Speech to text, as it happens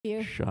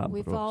Here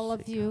with all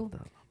of you.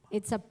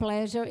 It's a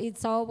pleasure.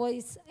 It's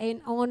always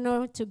an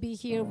honor to be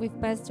here with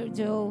Pastor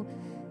Joe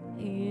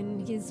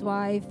and his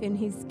wife and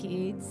his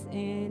kids.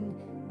 And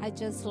I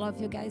just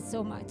love you guys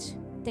so much.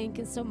 Thank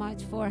you so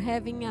much for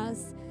having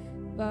us.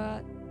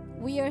 But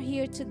we are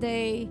here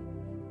today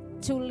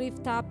to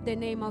lift up the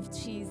name of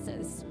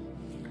Jesus.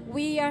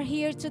 We are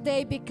here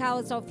today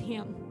because of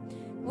him.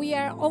 We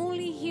are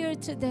only here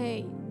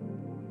today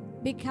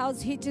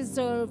because he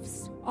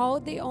deserves all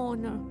the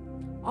honor,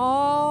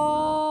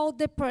 all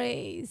the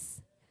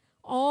praise,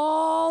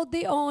 all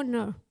the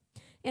honor.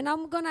 And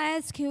I'm going to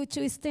ask you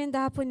to stand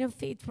up on your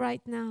feet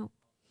right now.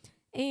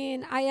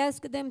 And I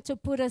ask them to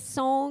put a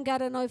song. I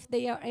don't know if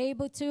they are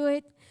able to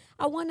it.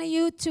 I want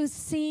you to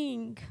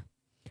sing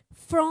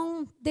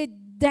from the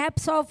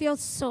depths of your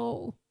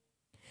soul.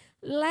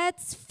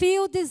 Let's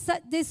fill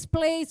this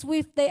place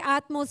with the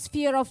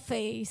atmosphere of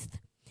faith.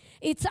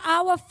 It's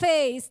our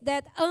faith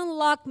that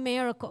unlocks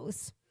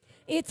miracles.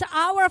 It's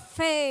our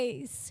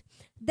faith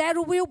that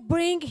will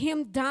bring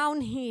him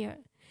down here.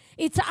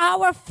 It's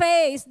our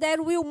faith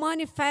that will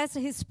manifest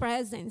his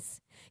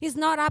presence. It's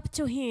not up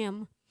to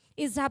him.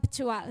 It's up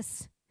to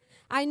us.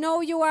 I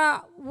know you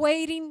are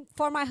waiting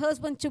for my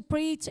husband to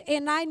preach,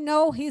 and I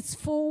know he's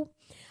full.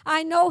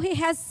 I know he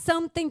has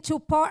something to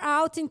pour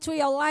out into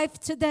your life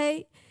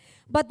today.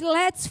 But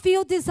let's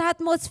fill this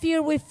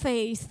atmosphere with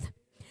faith.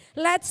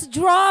 Let's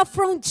draw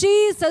from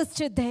Jesus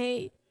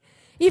today.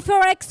 If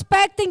you're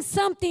expecting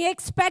something,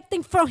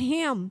 expecting from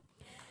him.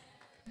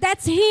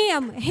 That's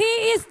him. He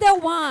is the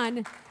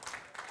one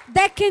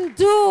that can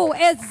do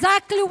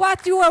exactly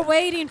what you are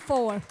waiting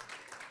for.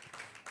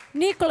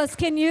 Nicholas,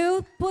 can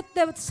you put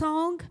the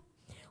song?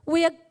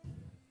 We are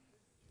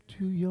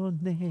to your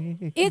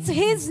name. It's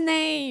his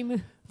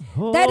name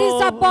that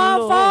is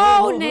above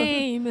all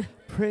name.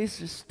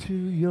 Praises to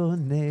your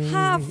name.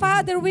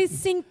 Father, we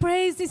sing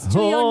praises to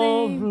your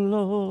name.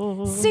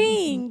 Lord,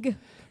 sing.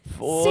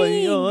 For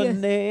your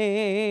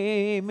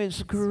name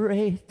is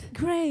great,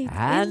 great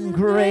and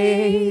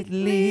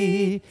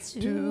greatly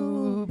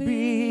to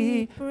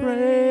be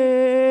praised.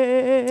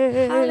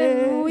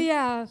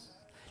 Hallelujah.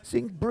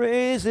 Sing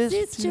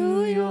praises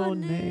to your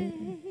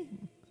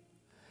name.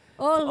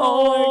 Oh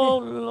Lord. Oh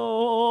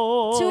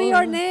Lord. To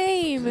your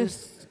name.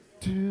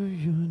 To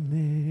your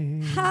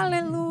name.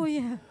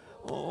 Hallelujah.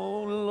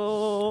 Oh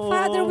Lord.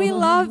 Father, we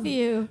love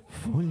you.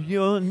 For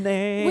your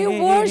name we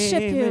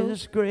worship you.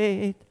 Is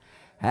great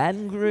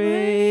and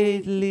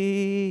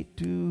greatly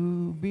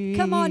to be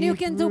Come on, you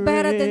can do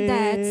better than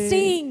that.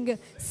 Sing.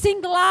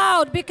 Sing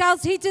loud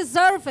because he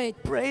deserves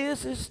it.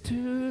 Praises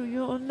to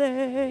your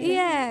name.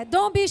 Yeah,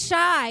 don't be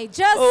shy.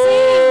 Just sing.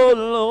 Oh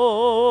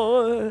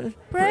Lord.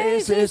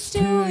 Praises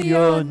to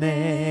your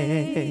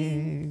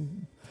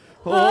name.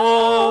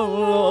 Oh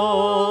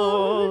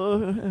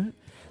Lord.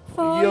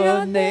 For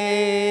your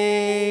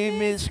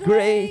name is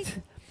great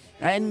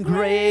and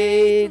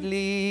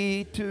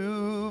greatly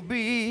to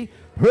be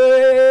praised.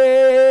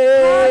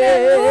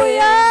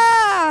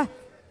 Hallelujah.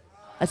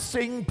 I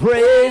sing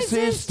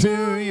praises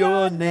to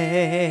your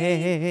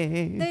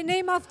name. The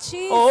name of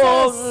Jesus.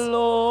 Oh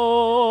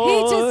Lord.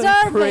 He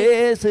deserves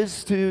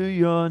praises to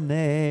your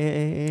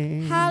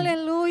name.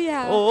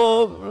 Hallelujah.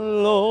 Oh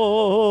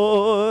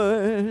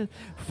Lord.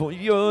 For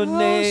your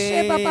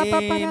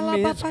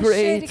name is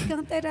great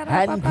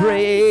and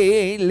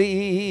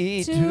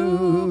greatly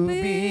to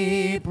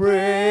be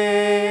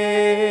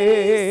praised.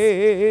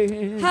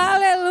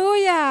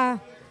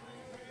 Hallelujah.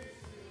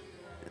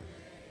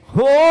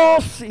 Oh,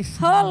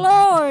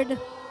 Lord.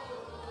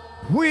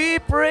 We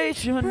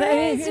praise your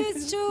name.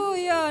 Praises to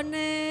your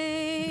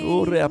name.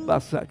 Oh,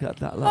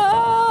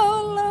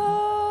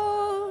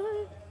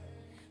 Lord.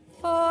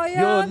 For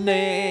your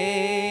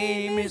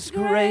name is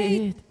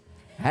great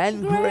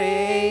and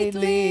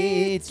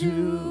greatly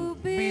to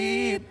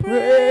be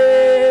praised.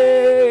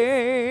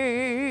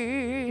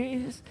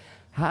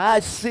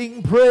 I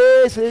sing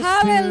praises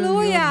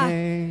Hallelujah. to your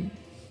name.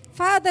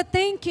 Father,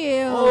 thank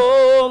you.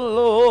 Oh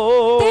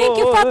Lord. Thank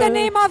you for the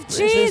name of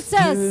praises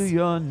Jesus. To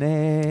your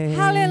name.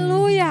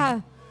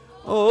 Hallelujah.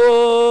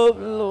 Oh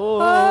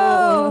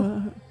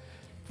Lord.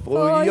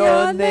 For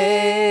your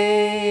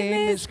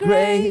name is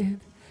great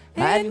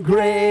and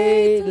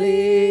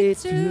greatly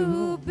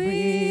to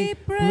be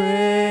praised.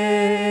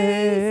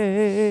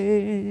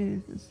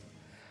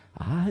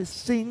 I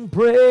sing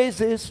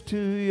praises to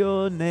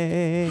your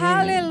name.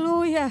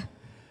 Hallelujah.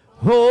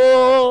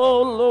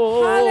 Oh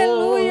Lord.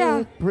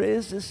 Hallelujah.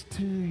 Praises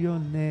to your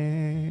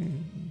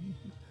name.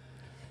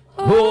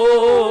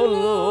 Oh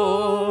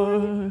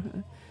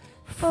Lord.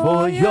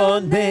 For your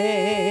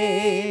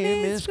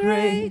name is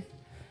great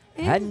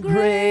and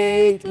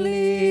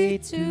greatly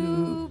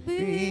to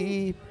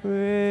be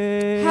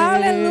praised.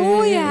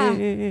 Hallelujah.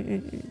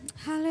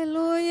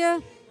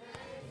 Hallelujah.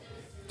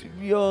 To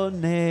your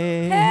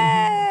name.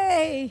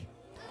 Hey.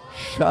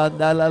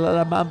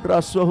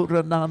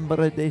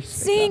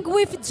 Sing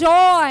with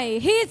joy.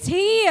 He's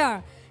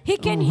here. He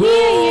can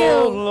hear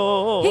you.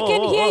 Lord, he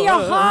can hear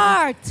your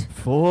heart.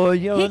 For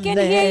your he can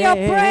hear your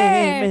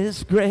prayer. name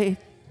is great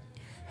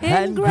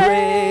and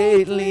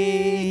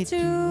greatly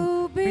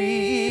to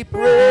be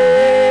praised.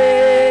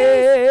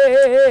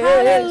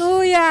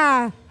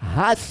 Hallelujah.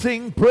 I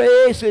sing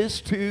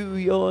praises to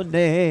your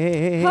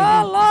name.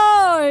 Oh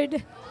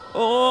Lord.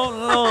 Oh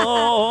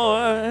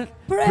Lord,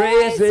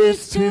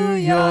 praises to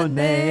your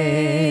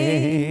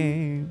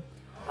name.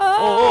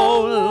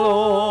 Oh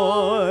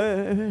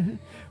Lord,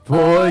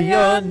 for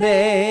your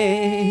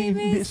name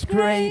is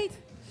great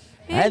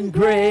and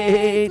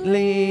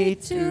greatly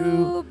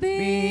to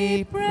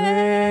be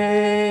praised.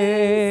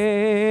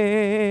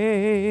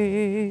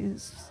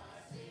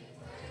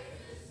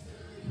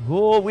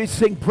 Oh, we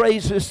sing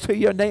praises to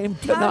your name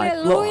tonight,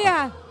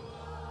 Hallelujah.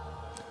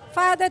 Lord.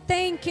 Father,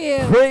 thank you.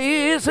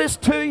 Praises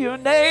to your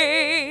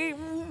name.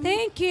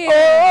 Thank you.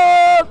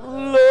 Oh,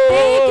 Lord.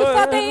 Thank you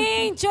for the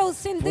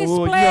angels in this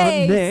For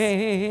place. your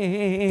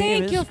name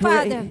Thank is you,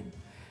 Father. great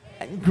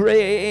and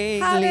greatly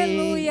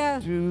Hallelujah.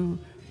 to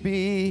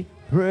be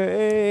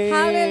praised.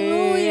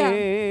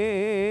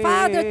 Hallelujah.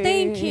 Father,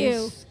 thank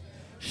you.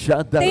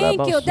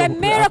 Thank you that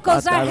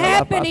miracles are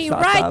happening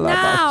right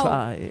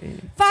now.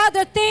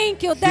 Father,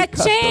 thank you that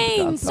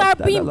chains are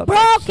being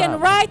broken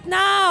right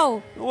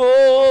now.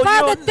 Oh,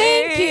 Father, your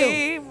thank you.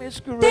 name is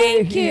great.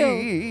 Thank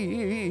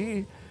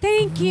you.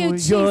 Thank you, For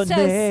your Jesus.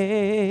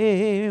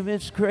 name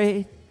is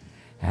great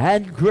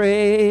and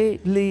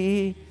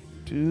greatly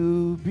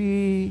to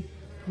be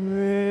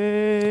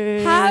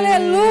praised.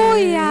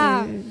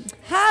 Hallelujah.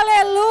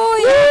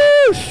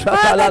 Hallelujah.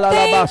 Father,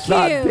 thank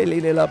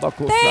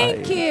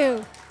you. Thank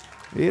you.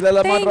 Thank you. Thank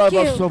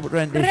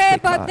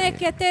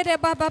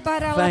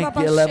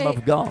you, Lamb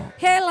of God.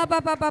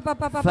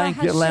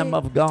 Thank you, Lamb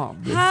of God.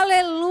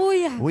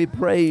 Hallelujah. We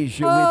praise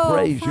you, Oh, we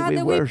praise you, Father,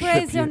 we we worship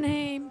praise your you.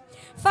 name.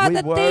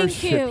 Father, We thank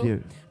worship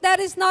you. That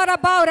is not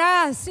about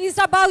us. It's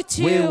about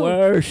you. We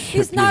worship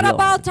it's not you, Lord.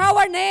 about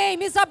our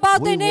name. It's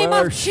about We the name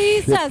of worship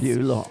Jesus.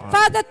 you, Lord.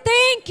 Father,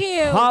 thank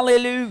you.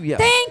 Hallelujah.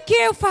 Thank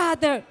you,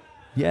 Father.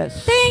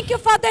 Yes. Thank you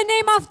for the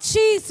name of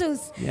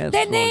Jesus. Yes, the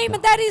Lord name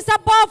God. that is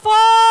above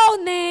all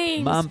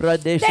names.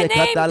 The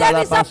name that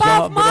is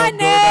above my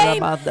name.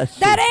 The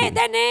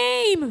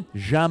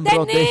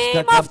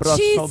name of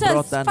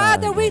Jesus.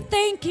 Father, we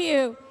thank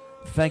you.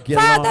 Thank you,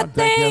 Father, Lord.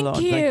 Thank you, Lord.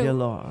 thank Thank you. you,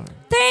 Lord.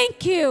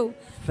 Thank you.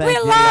 Thank we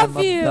you, love Lamb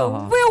of you.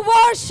 God. We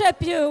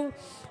worship you.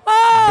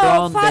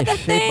 Oh, Father,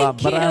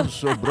 thank you.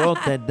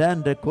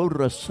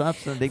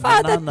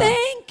 Father,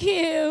 thank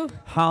you.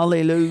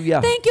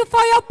 Hallelujah. Thank you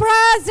for your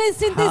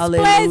presence in this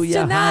place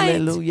tonight.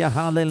 Hallelujah.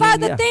 Hallelujah.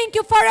 Father, thank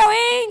you for your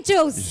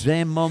angels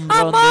among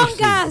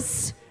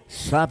us.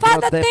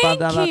 Father,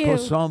 thank you.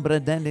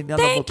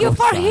 Thank you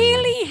for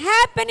healing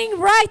happening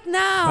right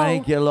now.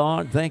 Thank you,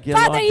 Lord. Thank you,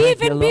 Father, Lord. Thank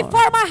even you, Lord.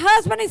 before my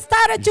husband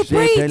started to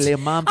preach,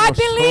 I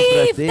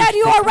believe that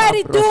you're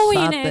already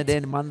doing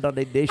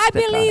it. I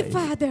believe,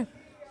 Father.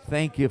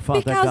 Thank you,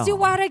 Father Because God.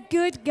 you are a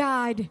good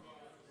God.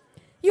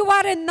 You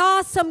are an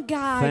awesome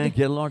God. Thank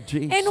you, Lord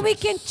Jesus. And we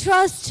can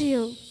trust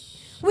you.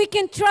 We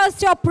can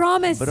trust your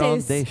promises.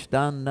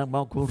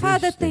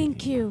 Father,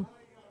 thank you.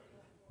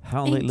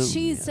 Hallelujah. In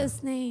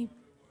Jesus' name.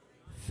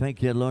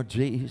 Thank you, Lord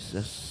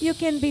Jesus. You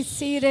can be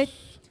seated.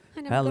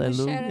 And I'm going to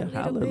share a Hallelujah.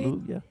 little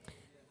Hallelujah. bit.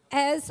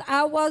 As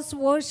I was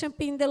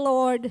worshiping the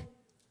Lord,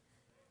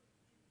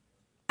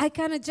 I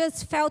kind of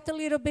just felt a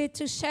little bit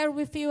to share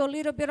with you a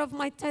little bit of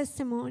my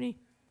testimony.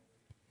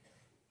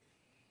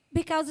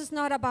 Because it's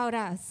not about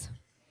us.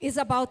 It's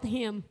about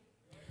Him.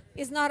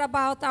 It's not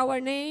about our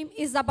name.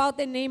 It's about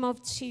the name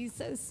of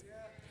Jesus.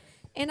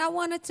 And I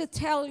wanted to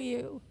tell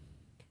you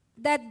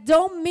that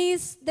don't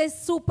miss the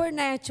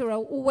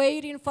supernatural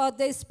waiting for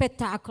the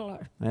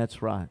spectacular.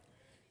 That's right.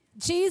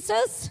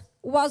 Jesus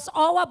was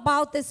all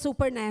about the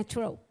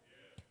supernatural,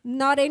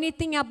 not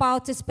anything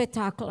about the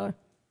spectacular.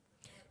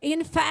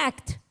 In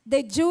fact,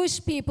 the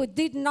Jewish people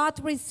did not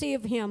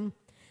receive him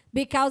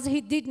because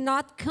he did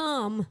not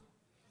come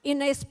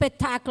in a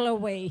spectacular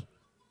way.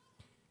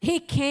 He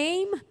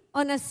came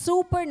on a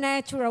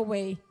supernatural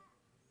way.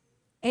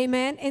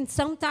 Amen? And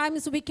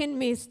sometimes we can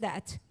miss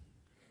that.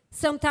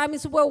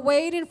 Sometimes we're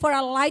waiting for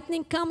a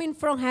lightning coming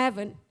from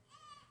heaven.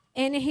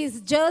 And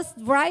he's just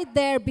right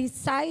there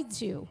beside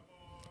you,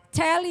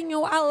 telling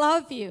you, I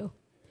love you.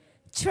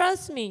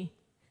 Trust me.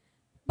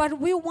 But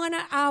we want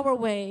it our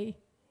way.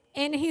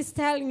 And he's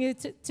telling you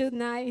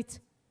tonight,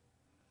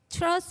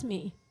 trust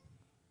me.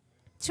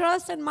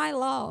 Trust in my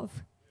love.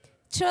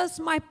 Trust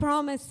my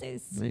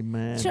promises.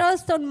 Amen.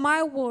 Trust on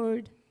my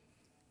word.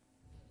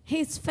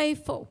 He's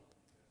faithful.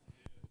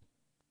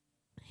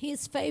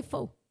 He's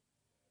faithful.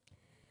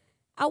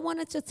 I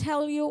wanted to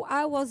tell you,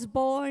 I was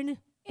born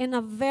in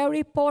a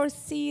very poor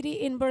city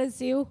in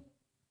Brazil.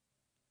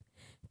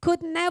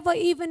 Could never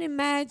even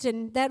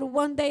imagine that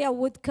one day I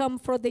would come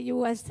from the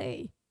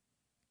USA.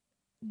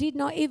 Did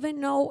not even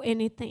know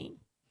anything.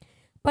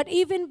 But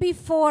even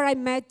before I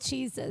met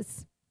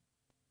Jesus,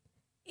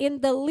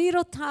 in the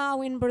little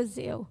town in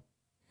Brazil,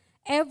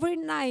 every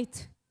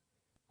night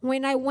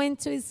when I went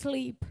to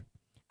sleep,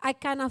 I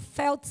kind of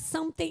felt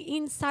something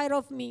inside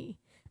of me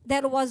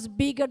that was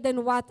bigger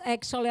than what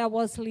actually I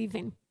was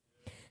living.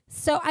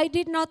 So I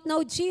did not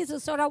know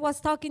Jesus, or I was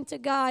talking to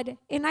God,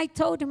 and I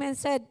told him and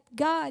said,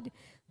 God,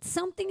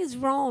 something is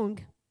wrong.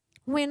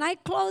 When I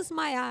close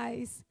my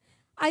eyes,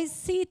 I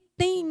see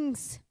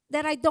things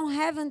that I don't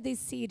have in this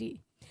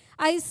city.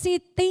 I see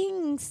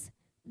things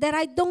that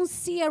I don't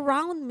see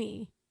around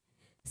me.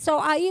 So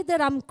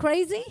either I'm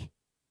crazy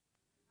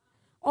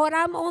or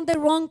I'm on the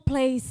wrong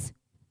place.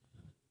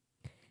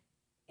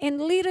 And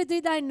little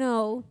did I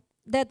know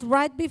that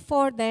right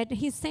before that,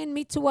 he sent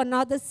me to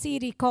another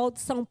city called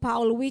São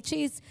Paulo, which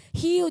is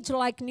huge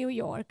like New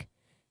York.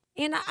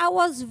 And I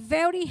was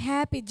very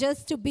happy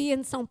just to be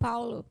in São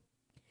Paulo.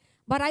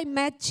 But I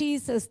met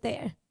Jesus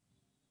there.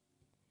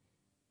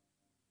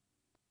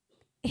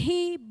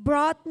 He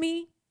brought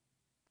me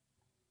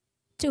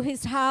to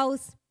his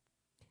house.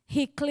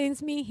 He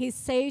cleansed me. He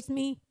saved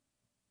me.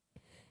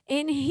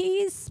 And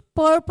his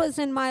purpose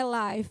in my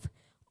life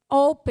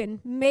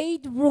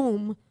made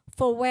room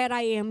for where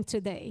I am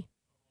today.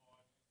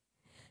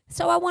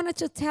 So I wanted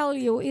to tell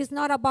you, it's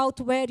not about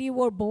where you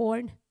were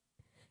born.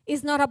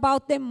 It's not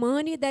about the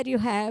money that you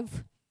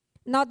have,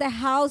 not the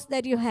house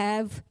that you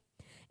have.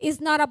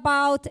 It's not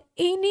about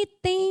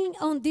anything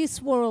on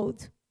this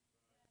world.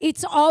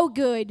 It's all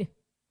good.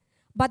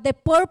 But the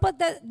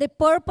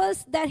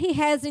purpose that he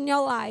has in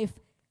your life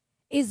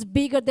is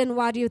bigger than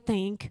what you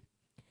think.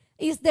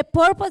 It's the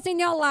purpose in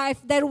your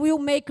life that will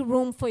make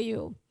room for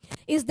you.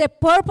 It's the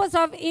purpose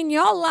in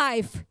your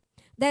life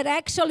that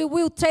actually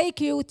will take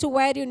you to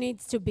where you need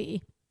to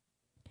be.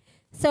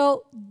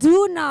 So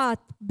do not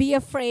be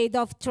afraid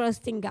of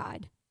trusting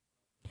God.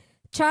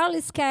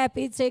 Charles Cap,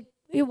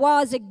 he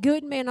was a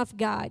good man of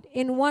God.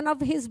 In one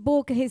of his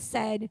books, he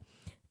said,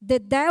 the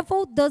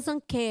devil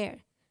doesn't care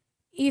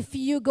if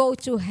you go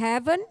to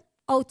heaven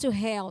or to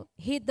hell.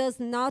 He does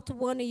not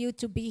want you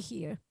to be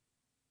here.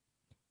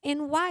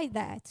 And why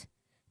that?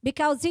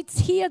 Because it's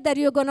here that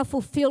you're going to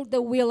fulfill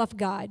the will of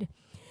God.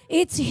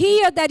 It's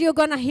here that you're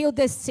going to heal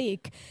the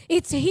sick.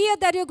 It's here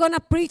that you're going to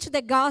preach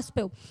the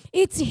gospel.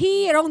 It's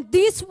here on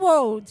this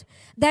world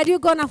that you're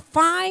going to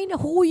find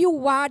who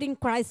you are in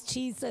Christ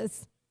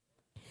Jesus.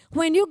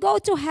 When you go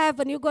to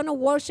heaven, you're going to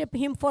worship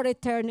him for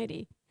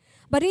eternity.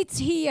 But it's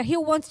here. He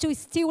wants to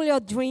steal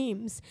your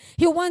dreams.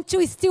 He wants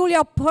to steal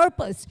your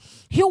purpose.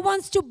 He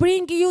wants to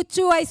bring you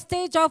to a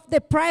stage of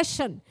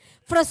depression,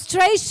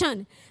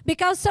 frustration.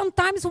 Because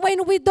sometimes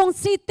when we don't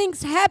see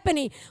things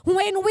happening,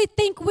 when we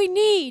think we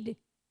need,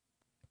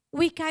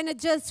 we kind of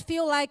just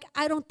feel like,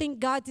 I don't think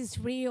God is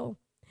real.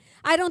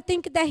 I don't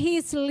think that he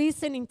is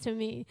listening to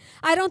me.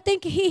 I don't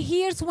think he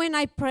hears when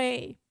I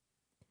pray.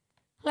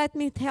 Let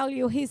me tell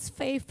you, he's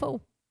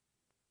faithful.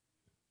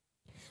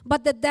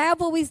 But the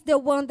devil is the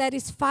one that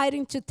is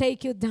fighting to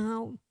take you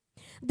down.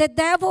 The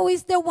devil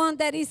is the one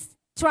that is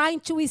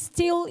trying to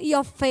steal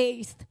your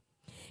faith.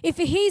 If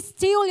he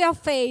steals your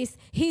faith,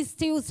 he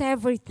steals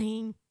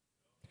everything.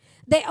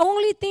 The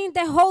only thing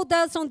that holds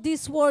us on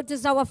this world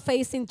is our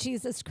faith in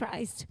Jesus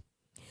Christ.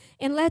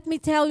 And let me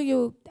tell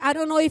you, I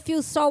don't know if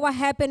you saw what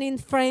happened in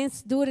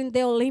France during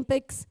the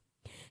Olympics.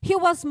 He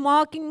was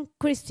mocking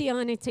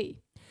Christianity.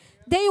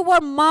 They were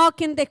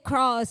mocking the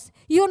cross.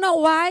 You know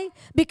why?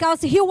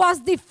 Because he was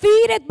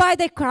defeated by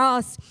the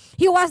cross.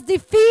 He was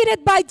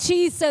defeated by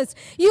Jesus.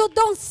 You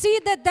don't see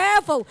the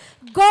devil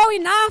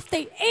going after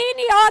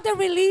any other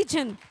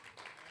religion.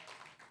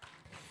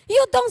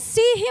 You don't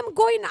see him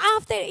going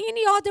after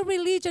any other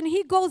religion.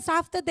 He goes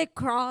after the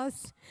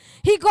cross.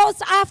 He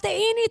goes after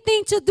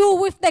anything to do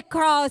with the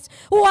cross.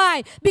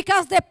 Why?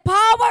 Because the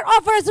power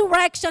of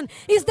resurrection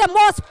is the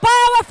most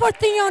powerful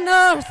thing on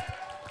earth.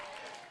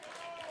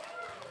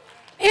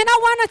 And I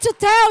wanted to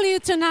tell you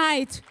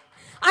tonight,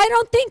 I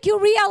don't think you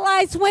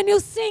realize when you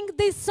sing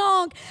this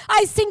song,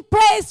 I sing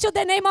praise to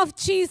the name of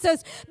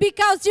Jesus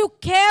because you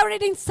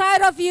carried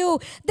inside of you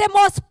the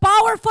most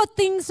powerful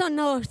things on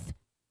earth.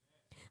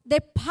 The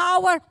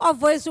power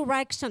of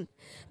resurrection.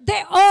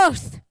 The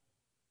earth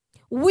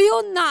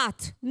will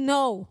not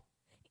know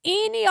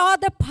any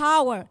other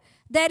power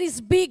that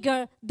is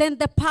bigger than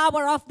the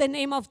power of the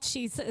name of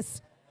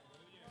Jesus.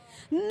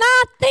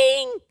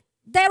 Nothing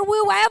that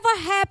will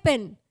ever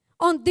happen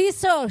on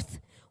this earth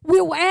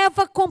will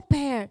ever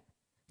compare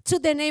to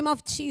the name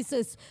of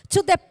Jesus,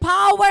 to the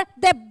power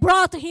that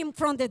brought him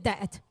from the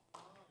dead.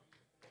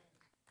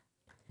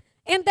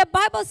 And the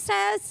Bible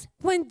says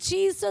when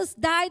Jesus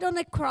died on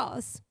the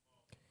cross,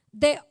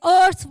 the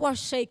earth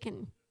was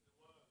shaken.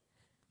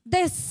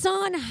 The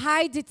sun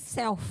hid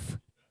itself.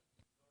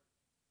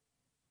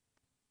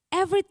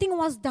 Everything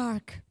was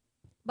dark.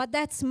 But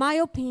that's my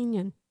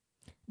opinion.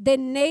 The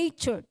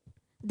nature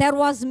that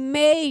was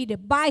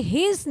made by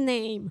his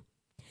name,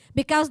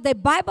 because the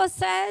Bible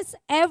says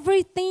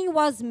everything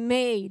was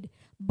made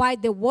by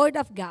the word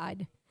of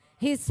God.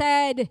 He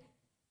said,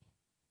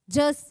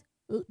 just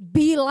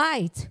be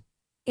light,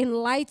 and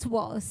light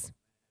was.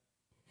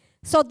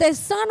 So the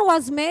sun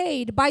was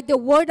made by the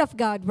word of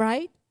God,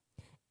 right?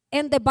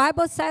 And the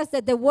Bible says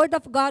that the word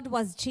of God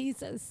was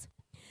Jesus.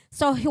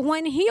 So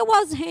when he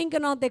was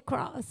hanging on the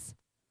cross,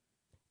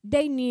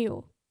 they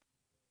knew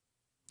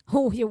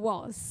who he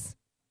was.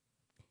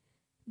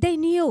 They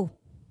knew.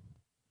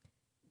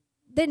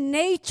 the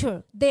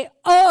nature, the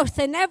earth,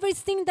 and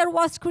everything that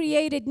was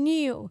created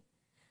knew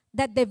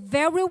that the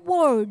very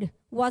word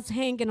was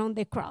hanging on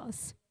the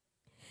cross.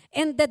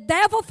 And the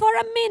devil for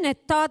a minute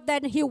thought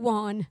that he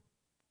won.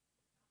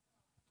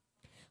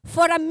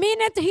 For a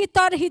minute he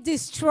thought he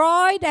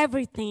destroyed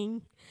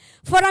everything.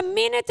 For a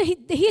minute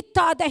he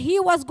thought that he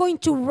was going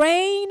to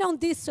reign on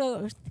this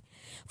earth.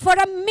 For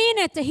a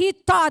minute he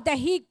thought that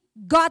he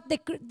got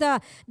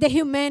the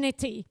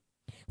humanity.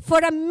 For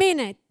a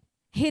minute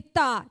he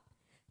thought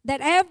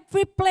that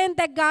every plan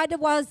that God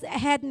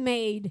had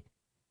made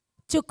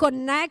to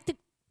connect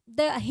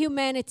the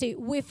humanity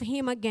with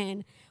him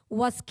again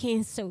was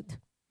canceled.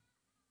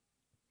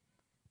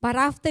 But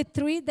after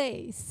 3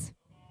 days,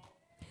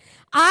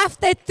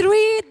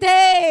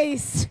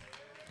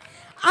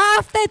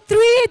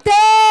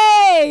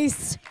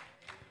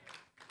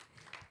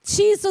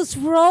 Jesus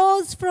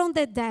rose from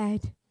the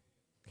dead.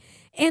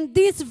 And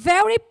this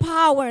very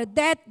power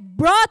that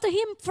brought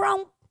him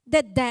from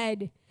the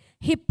dead,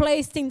 he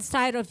placed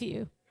inside of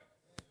you.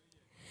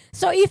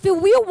 So if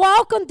we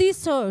walk on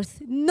this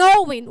earth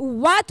knowing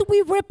what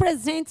we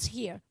represent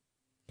here,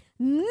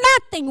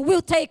 nothing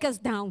will take us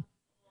down.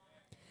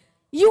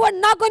 You are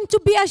not going to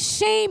be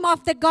ashamed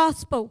of the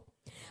gospel,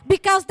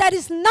 because there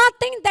is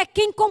nothing that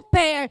can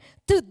compare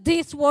to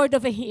this word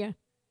over here.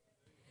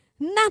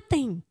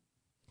 Nothing.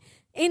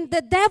 And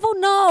the devil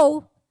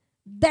knows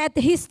that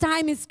his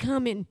time is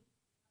coming.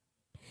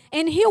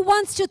 And he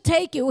wants to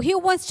take you. He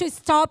wants to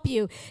stop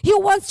you. He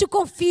wants to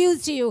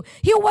confuse you.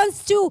 He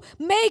wants to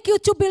make you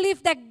to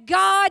believe that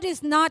God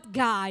is not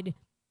God.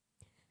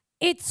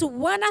 It's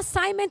one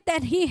assignment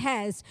that he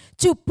has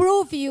to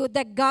prove you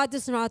that God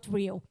is not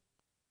real.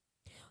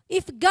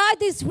 If God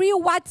is real,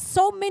 what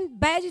so many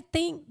bad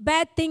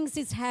things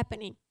is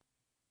happening?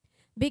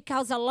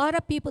 Because a lot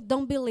of people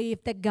don't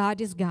believe that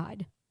God is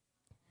God.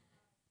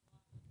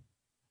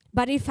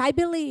 But if I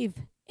believe,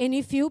 and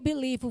if you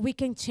believe, we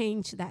can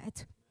change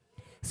that.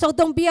 So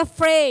don't be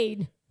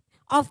afraid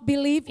of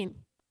believing.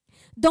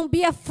 Don't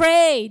be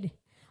afraid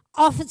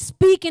of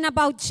speaking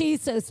about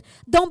Jesus.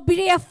 Don't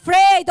be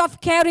afraid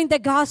of carrying the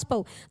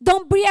gospel.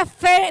 Don't be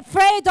afraid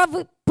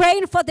of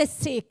praying for the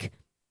sick.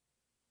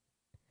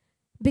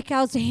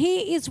 Because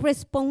he is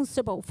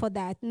responsible for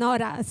that,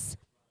 not us.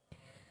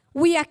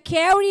 We are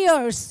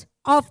carriers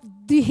of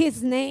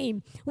his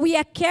name. We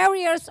are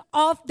carriers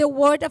of the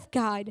word of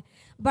God.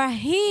 But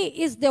he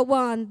is the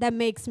one that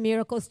makes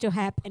miracles to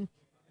happen.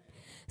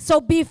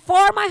 So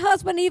before my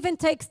husband even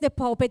takes the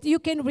pulpit, you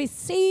can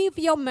receive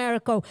your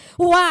miracle.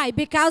 Why?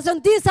 Because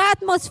on this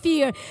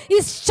atmosphere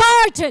is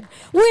charged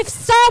with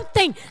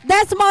something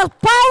that's more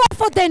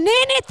powerful than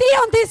anything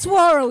on this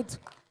world.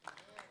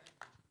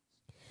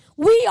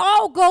 We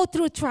all go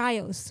through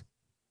trials.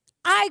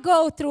 I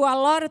go through a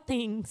lot of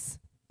things.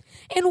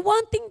 And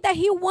one thing that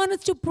he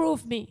wanted to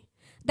prove me,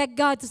 that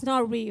God is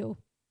not real.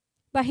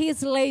 But he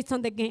is late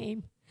on the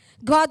game.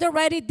 God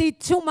already did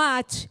too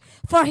much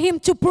for him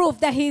to prove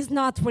that he is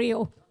not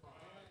real.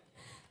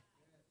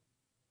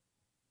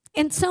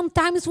 And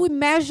sometimes we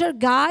measure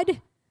God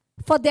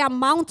for the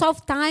amount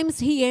of times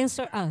he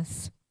answers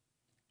us.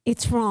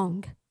 It's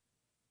wrong.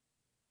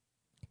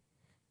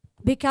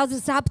 Because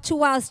it's up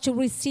to us to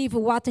receive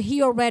what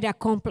he already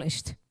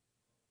accomplished.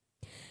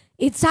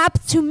 It's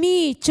up to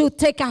me to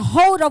take a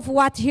hold of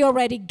what he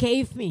already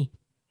gave me.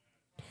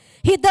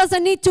 He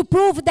doesn't need to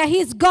prove that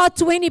he's God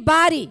to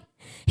anybody.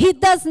 He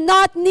does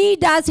not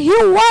need us. He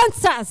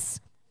wants us.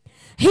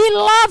 He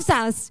loves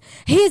us.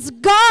 He's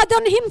God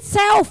on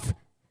himself.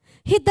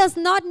 He does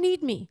not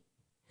need me,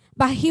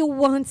 but he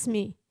wants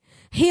me.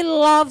 He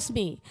loves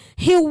me.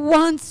 He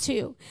wants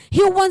to.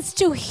 He wants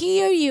to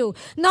hear you.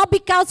 Not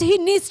because he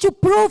needs to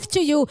prove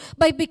to you,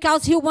 but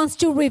because he wants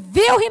to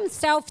reveal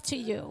himself to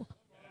you.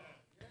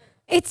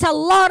 It's a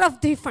lot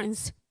of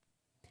difference.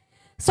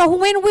 So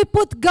when we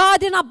put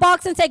God in a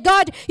box and say,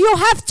 God, you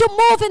have to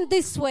move in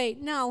this way.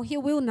 No, he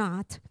will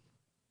not.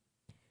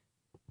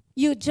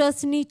 You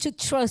just need to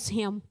trust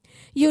him.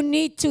 You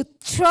need to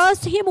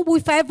trust him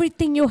with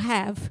everything you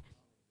have.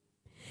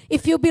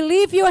 If you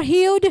believe you are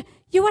healed,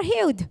 you are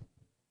healed.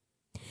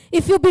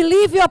 If you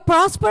believe you are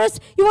prosperous,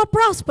 you are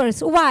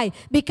prosperous. Why?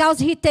 Because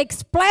he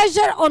takes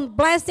pleasure on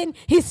blessing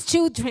his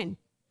children.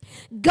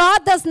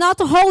 God does not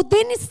hold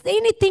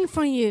anything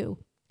from you.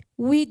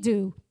 We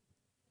do.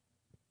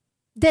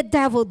 The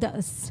devil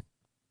does.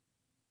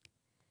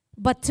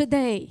 But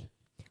today,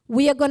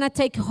 we are going to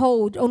take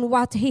hold on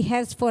what he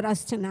has for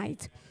us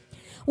tonight.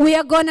 We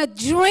are going to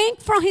drink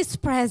from his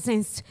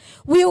presence.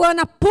 We want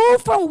to pull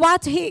from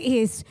what he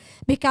is,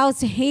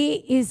 because he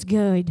is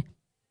good.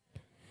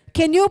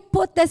 Can you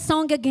put the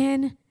song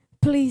again,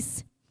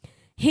 please?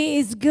 He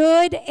is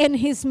good and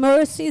his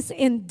mercies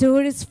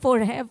endures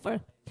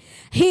forever.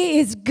 He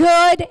is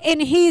good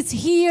and he is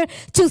here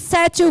to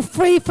set you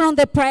free from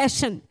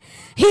depression.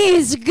 He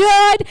is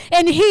good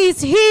and he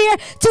is here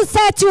to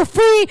set you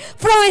free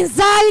from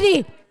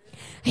anxiety.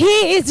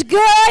 He is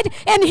good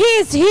and he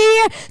is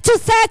here to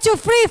set you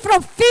free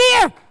from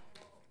fear.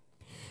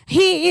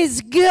 He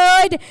is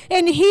good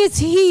and he is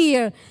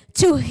here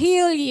to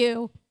heal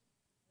you.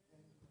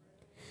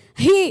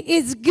 He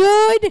is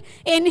good,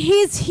 and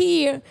He's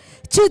here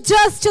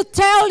to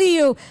tell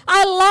you,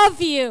 I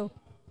love you.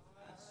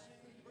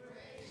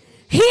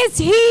 He's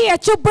here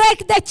to break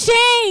the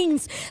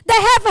chains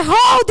that have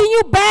holding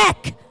you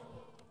back.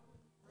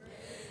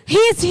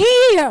 He's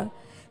here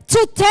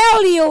to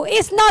tell you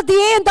it's not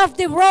the end of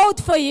the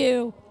road for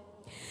you.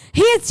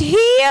 He's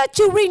here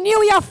to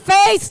renew your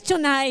faith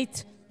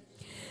tonight.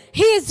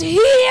 He's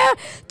here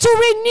to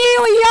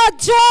renew your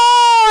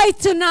joy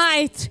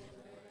tonight.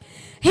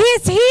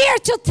 He's here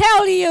to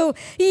tell you,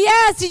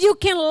 yes, you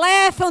can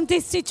laugh on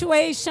this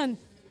situation.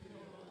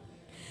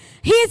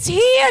 He's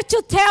here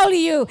to tell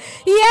you,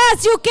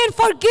 yes, you can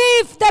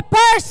forgive the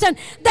person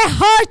that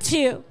hurt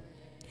you.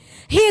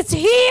 He's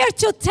here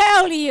to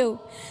tell you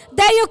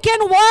that you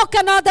can walk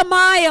another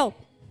mile.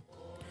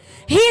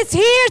 He's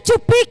here to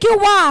pick you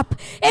up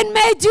and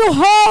make you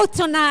whole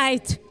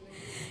tonight.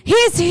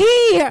 He's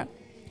here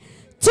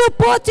to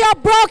put your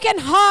broken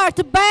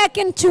heart back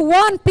into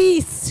one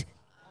piece.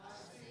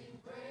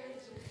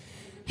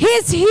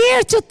 He's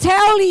here to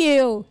tell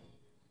you,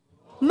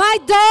 my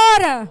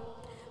daughter,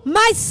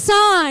 my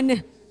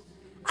son,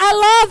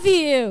 I love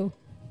you.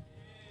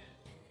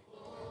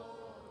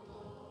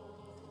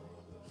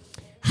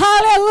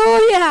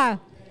 Hallelujah.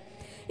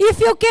 If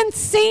you can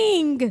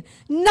sing,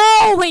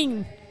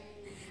 knowing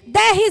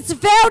that His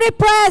very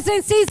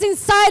presence is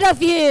inside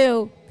of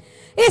you,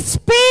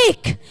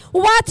 speak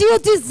what you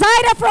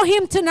desire from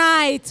Him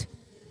tonight.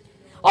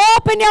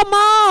 Open your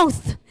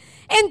mouth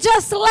and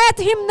just let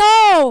Him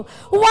know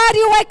what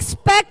you're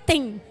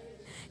expecting.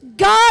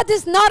 God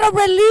is not a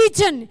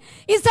religion.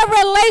 It's a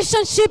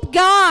relationship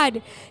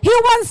God. He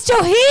wants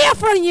to hear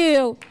from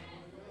you.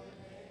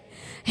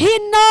 He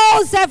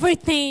knows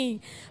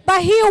everything,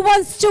 but He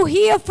wants to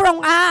hear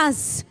from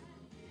us.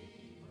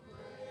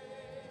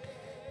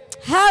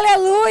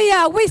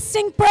 Hallelujah. We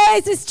sing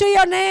praises to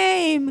your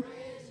name.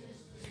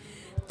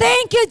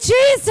 Thank you,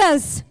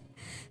 Jesus.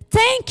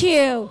 Thank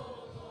you.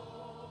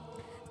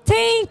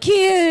 Thank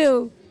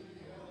you.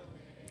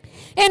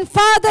 And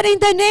Father, in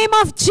the name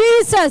of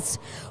Jesus,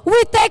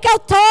 we take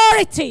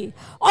authority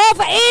of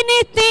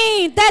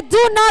anything that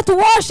do not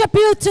worship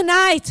you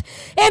tonight.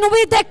 And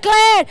we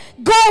declare,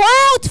 go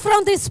out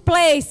from this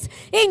place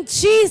in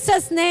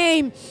Jesus'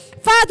 name.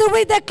 Father,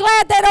 we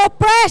declare that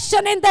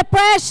oppression and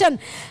depression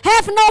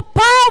have no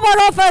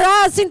power over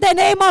us in the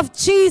name of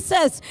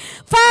Jesus.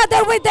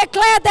 Father, we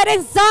declare that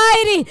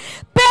anxiety,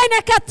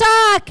 panic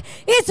attack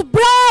is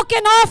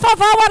broken off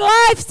of our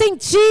lives in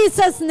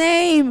Jesus'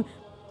 name.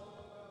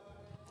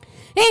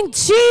 In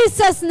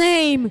Jesus'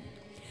 name.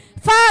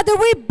 Father,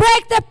 we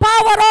break the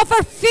power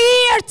over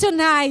fear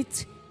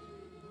tonight.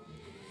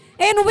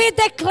 And we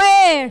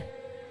declare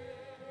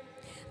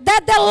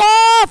that the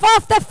love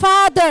of the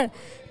Father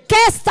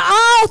cast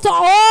out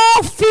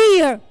all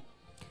fear.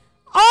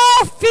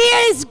 All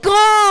fear is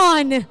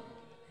gone.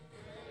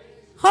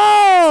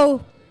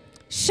 Oh,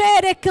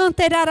 shere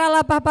cantará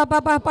la baba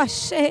baba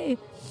she.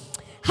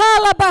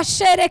 Hala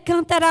shere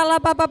cantará la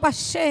baba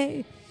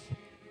she.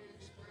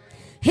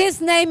 His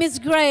name is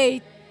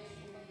great.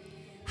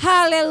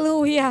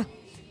 Hallelujah.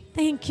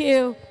 Thank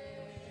you.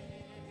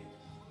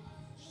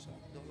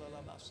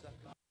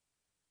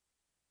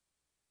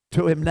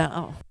 To Him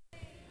now.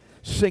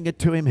 Sing it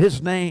to Him.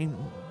 His name.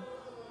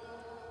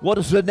 What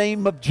does the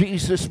name of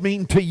Jesus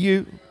mean to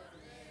you?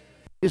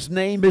 His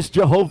name is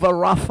Jehovah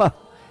Rapha.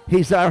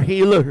 He's our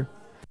healer.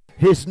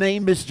 His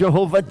name is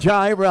Jehovah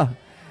Jireh.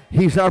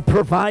 He's our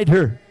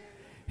provider.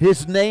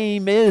 His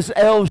name is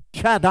El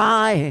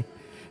Shaddai.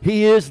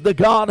 He is the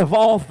God of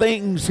all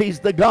things.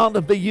 He's the God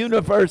of the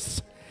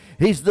universe.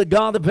 He's the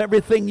God of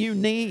everything you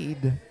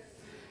need.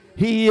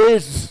 He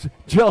is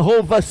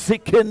Jehovah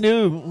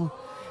Tsidkenu.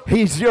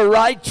 He's your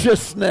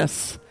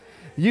righteousness.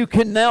 You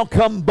can now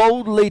come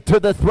boldly to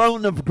the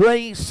throne of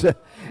grace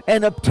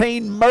and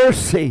obtain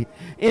mercy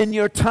in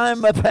your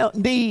time of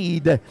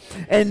need.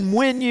 And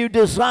when you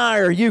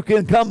desire, you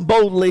can come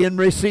boldly and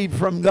receive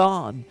from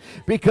God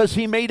because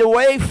He made a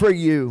way for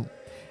you.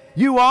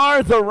 You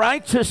are the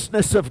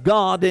righteousness of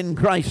God in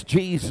Christ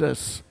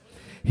Jesus.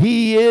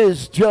 He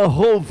is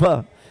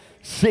Jehovah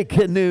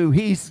Tsidkenu.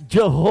 He's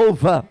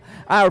Jehovah,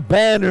 our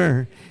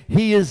banner.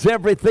 He is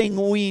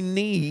everything we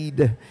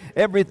need,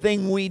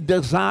 everything we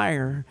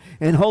desire.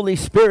 And Holy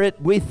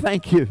Spirit, we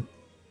thank you.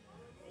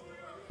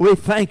 We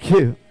thank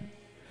you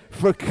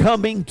for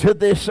coming to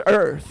this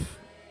earth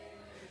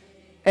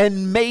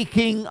and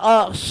making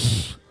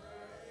us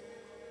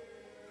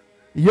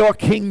your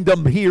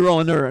kingdom here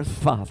on earth,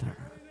 Father.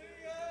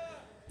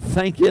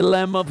 Thank you,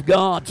 Lamb of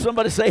God.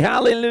 Somebody say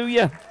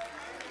hallelujah.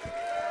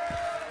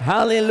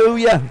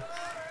 Hallelujah.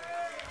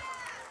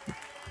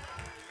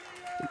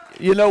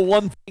 You know,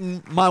 one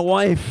thing my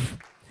wife,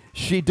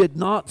 she did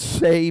not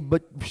say,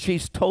 but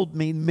she's told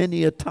me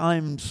many a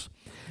times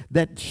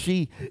that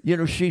she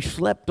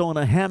slept on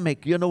a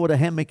hammock. You know what a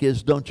hammock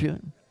is, don't you?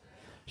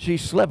 She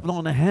slept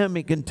on a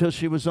hammock until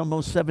she was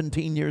almost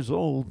 17 years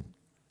old.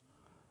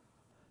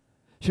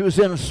 She was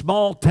in a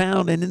small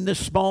town, and in this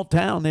small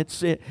town, I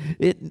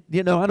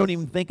don't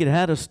even think it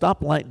had a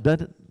stoplight,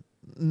 did it?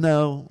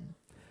 No.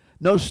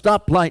 No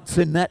stoplights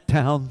in that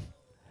town.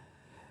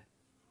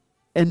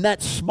 In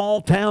that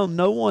small town,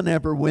 no one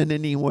ever went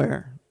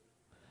anywhere.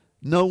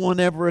 No one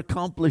ever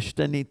accomplished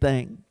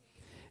anything.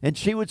 And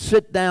she would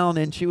sit down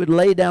and she would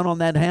lay down on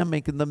that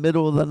hammock in the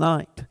middle of the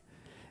night.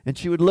 And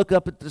she would look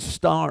up at the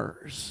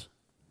stars.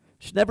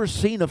 She'd never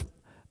seen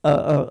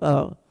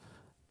a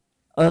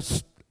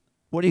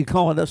what do you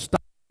call it, a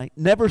starlight.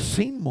 Never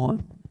seen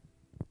one.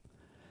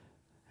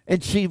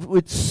 And she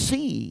would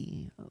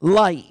see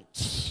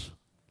lights.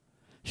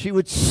 She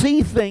would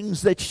see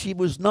things that she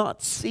was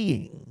not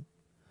seeing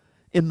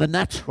in the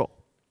natural.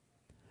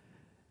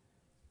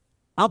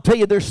 I'll tell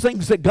you, there's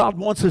things that God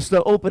wants us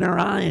to open our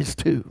eyes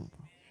to.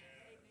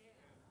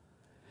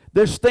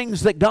 There's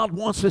things that God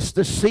wants us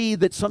to see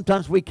that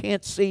sometimes we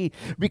can't see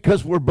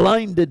because we're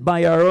blinded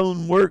by our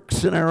own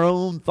works and our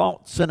own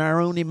thoughts and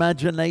our own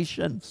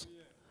imaginations.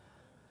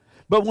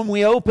 But when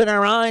we open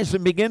our eyes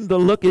and begin to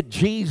look at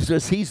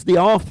Jesus, He's the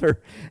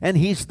author and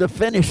He's the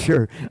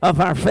finisher of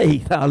our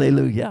faith.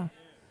 Hallelujah.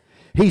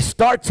 He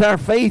starts our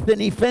faith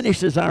and He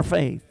finishes our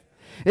faith.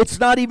 It's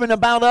not even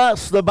about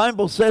us. The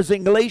Bible says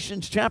in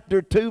Galatians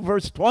chapter 2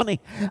 verse 20,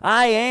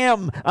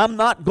 I'm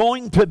not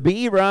going to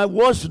be, or I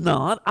was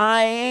not,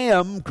 I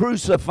am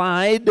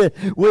crucified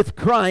with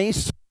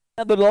Christ.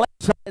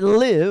 Nevertheless I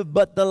live,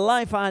 but the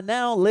life I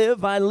now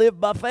live, I live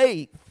by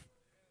faith.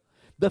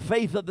 The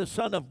faith of the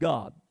Son of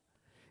God.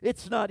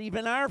 It's not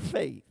even our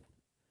faith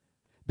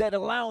that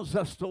allows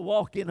us to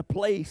walk in a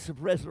place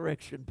of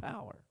resurrection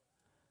power.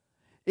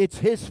 It's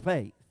His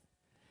faith.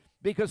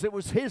 Because it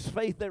was His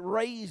faith that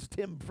raised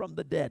Him from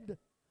the dead.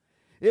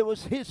 It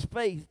was His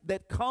faith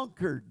that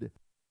conquered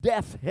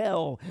death,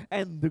 hell,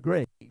 and the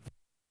grave.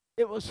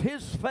 It was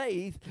His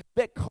faith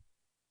that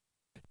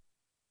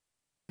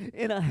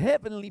in a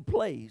heavenly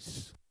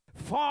place,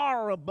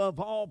 far above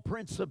all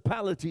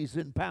principalities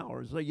and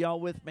powers. Are y'all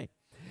with me?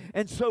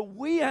 And so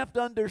we have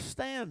to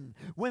understand,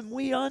 when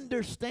we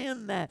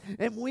understand that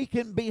and we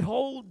can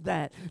behold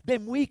that,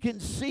 then we can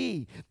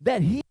see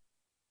that He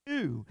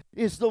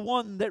is the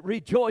one that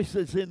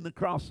rejoices in the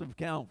cross of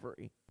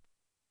Calvary.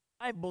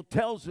 The Bible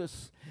tells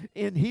us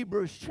in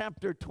Hebrews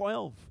chapter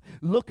 12,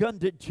 look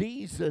unto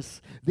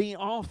Jesus, the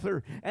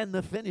author and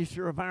the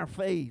finisher of our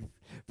faith.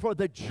 For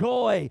the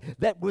joy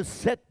that was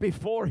set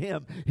before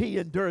Him, He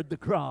endured the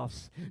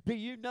cross. Do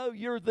you know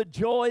you're the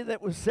joy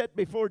that was set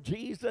before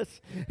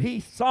Jesus? He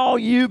saw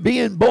you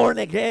being born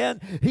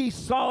again. He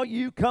saw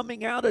you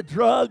coming out of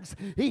drugs.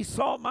 He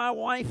saw my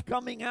wife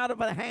coming out of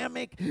a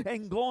hammock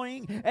and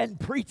going and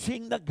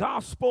preaching the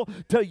gospel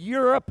to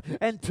Europe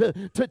and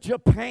to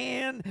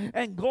Japan,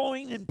 and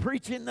going and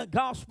preaching the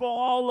gospel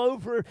all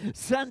over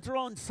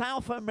Central and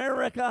South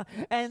America,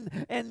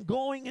 and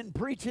going and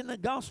preaching the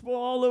gospel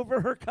all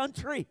over her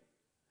country.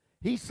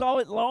 He saw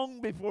it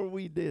long before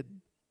we did.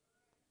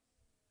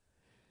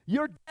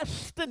 Your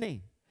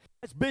destiny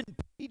has been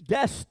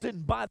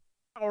predestined by the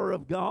power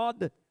of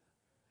God.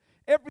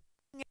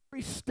 Everything,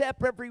 every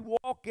step, every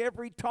walk,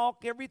 every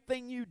talk,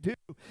 everything you do,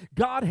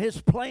 God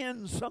has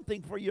planned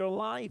something for your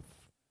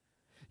life.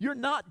 You're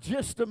not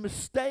just a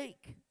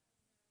mistake.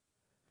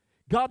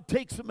 God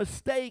takes a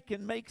mistake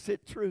and makes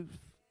it truth.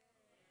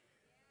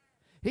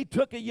 He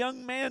took a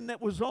young man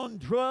that was on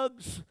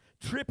drugs,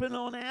 tripping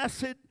on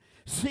acid,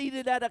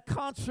 seated at a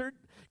concert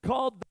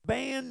called the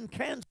Band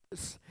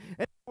Kansas,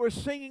 and we're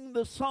singing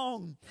the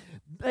song,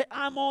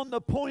 I'm on the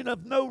point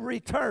of no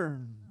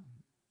return.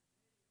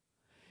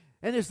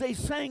 And as they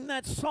sang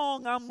that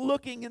song, I'm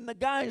looking, and the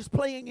guy's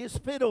playing his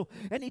fiddle,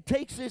 and he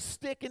takes his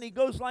stick and he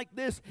goes like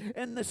this,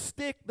 and the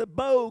stick, the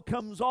bow,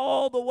 comes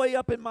all the way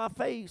up in my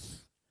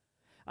face.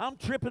 I'm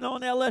tripping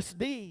on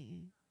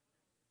LSD.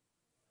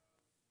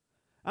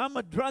 I'm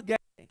a drug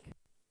addict.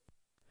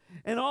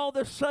 And all of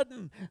a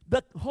sudden,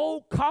 the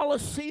whole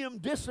Colosseum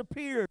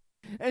disappeared,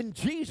 and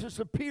Jesus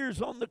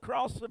appears on the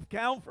cross of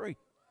Calvary.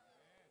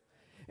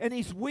 And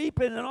He's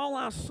weeping, and all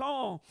I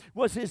saw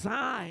was His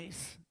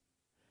eyes.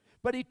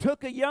 But He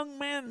took a young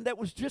man that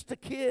was just a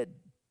kid,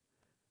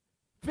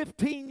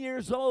 15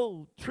 years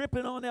old,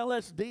 tripping on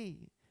LSD.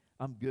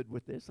 I'm good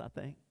with this, I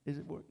think. Is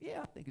it working?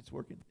 Yeah, I think it's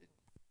working.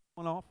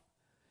 Went off.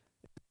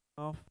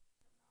 Off.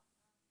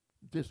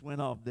 Just went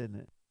off, didn't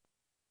it?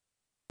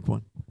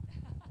 One.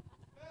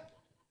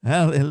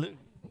 Hallelujah.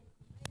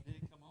 Did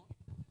it come on?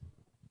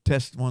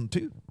 Test 1,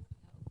 2.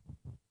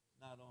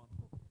 Not on.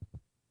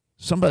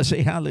 Somebody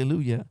say hallelujah.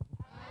 Hallelujah.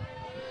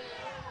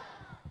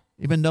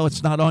 Even though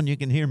it's not on, you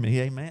can hear me.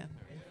 Amen.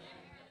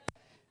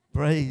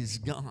 Praise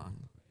God.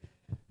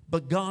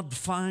 But God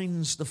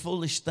finds the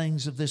foolish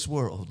things of this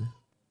world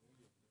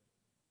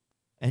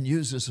and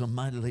uses them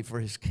mightily for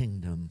His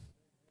kingdom.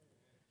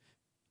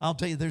 I'll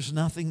tell you, there's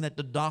nothing that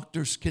the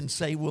doctors can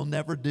say we'll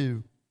never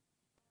do,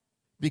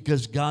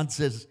 because God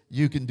says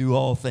you can do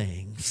all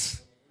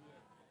things.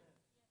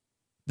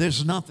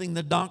 There's nothing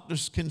the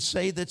doctors can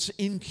say that's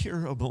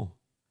incurable,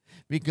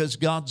 because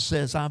God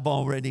says I've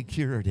already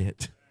cured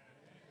it.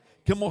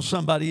 Come on,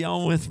 somebody,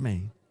 y'all with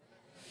me?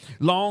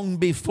 Long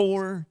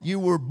before you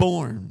were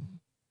born,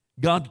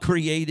 God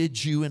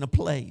created you in a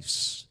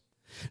place.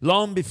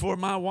 Long before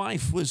my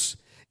wife was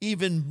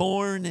even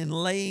born and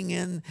laying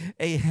in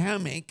a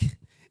hammock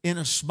in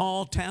a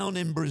small town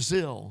in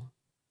Brazil.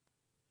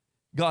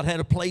 God had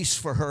a place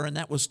for her, and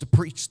that was to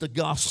preach the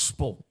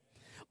gospel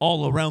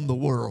all around the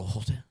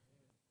world.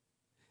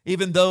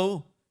 Even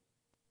though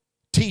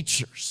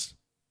teachers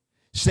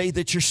say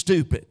that you're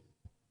stupid,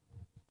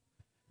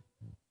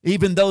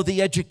 even though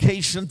the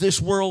education of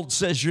this world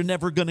says you're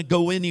never going to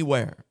go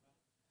anywhere,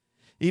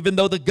 even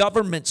though the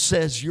government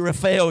says you're a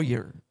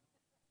failure,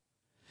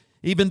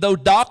 even though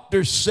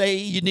doctors say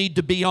you need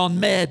to be on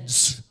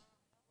meds,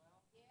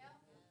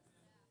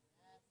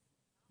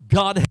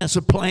 God has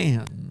a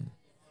plan.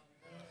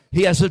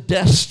 He has a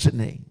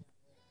destiny,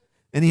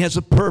 and He has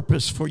a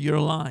purpose for your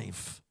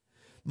life.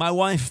 My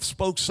wife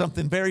spoke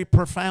something very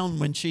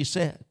profound when she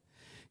said,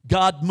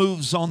 God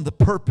moves on the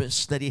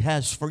purpose that He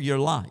has for your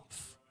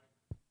life.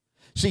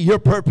 See, your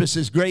purpose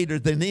is greater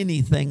than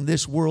anything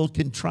this world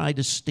can try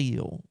to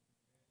steal.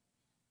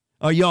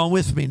 Are y'all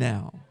with me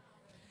now?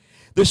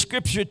 The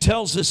scripture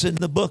tells us in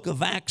the book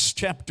of Acts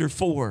chapter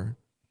 4.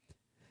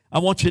 I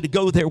want you to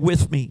go there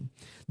with me.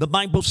 The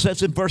Bible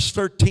says in verse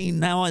 13,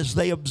 now as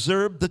they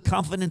observed the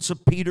confidence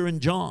of Peter and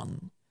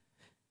John,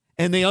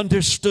 and they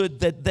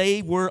understood that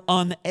they were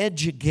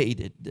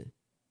uneducated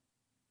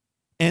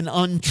and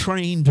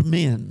untrained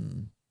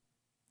men,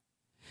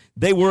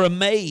 they were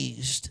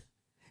amazed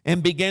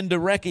and began to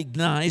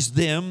recognize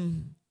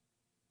them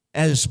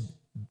as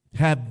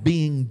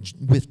being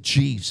with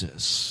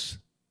Jesus.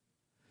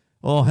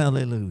 Oh,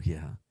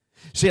 hallelujah.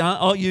 See,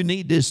 all you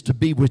need is to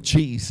be with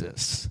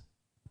Jesus.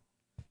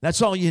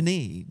 That's all you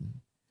need.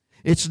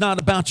 It's not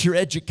about your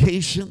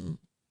education.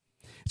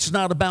 It's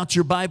not about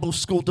your Bible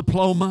school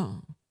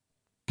diploma.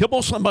 Come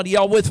on, somebody,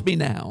 y'all with me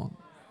now.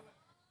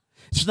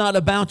 It's not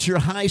about your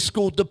high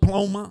school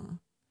diploma.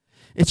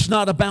 It's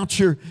not about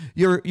your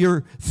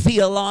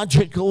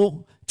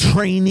theological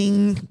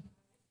training.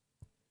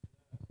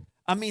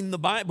 I mean, the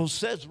Bible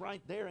says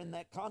right there in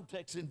that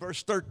context in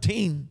verse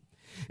 13,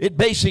 it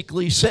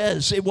basically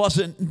says it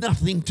wasn't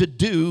nothing to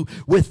do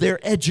with their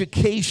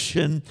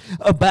education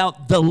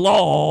about the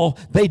law.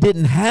 They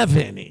didn't have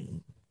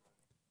any.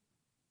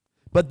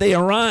 But they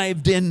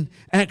arrived in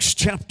Acts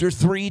chapter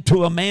 3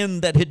 to a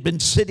man that had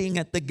been sitting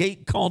at the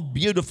gate called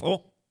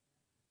Beautiful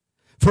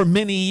for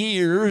many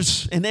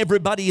years, and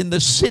everybody in the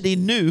city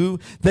knew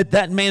that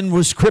that man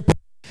was crippled.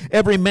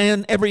 Every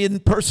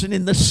person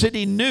in the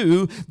city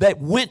knew that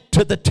went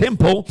to the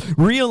temple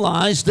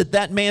realized that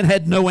that man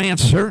had no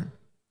answer.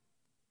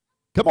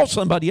 Come on,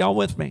 somebody, y'all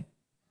with me?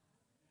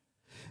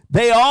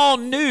 They all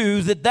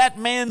knew that that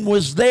man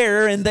was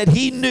there and that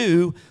he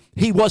knew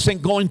he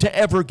wasn't going to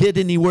ever get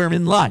anywhere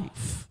in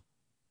life.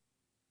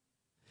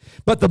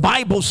 But the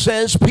Bible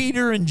says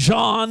Peter and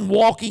John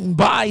walking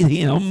by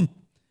him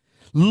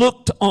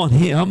looked on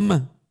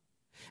him,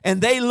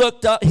 and he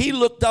looked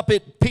up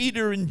at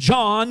Peter and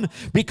John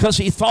because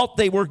he thought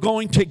they were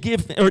going to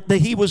give, or that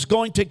he was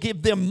going to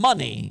give them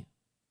money.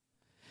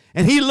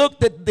 And he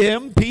looked at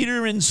them,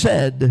 Peter, and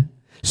said,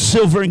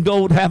 silver and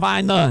gold have I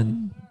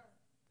none.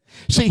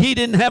 See, he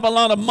didn't have a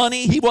lot of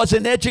money. He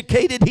wasn't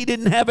educated. He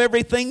didn't have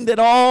everything that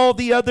all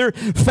the other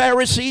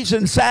Pharisees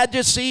and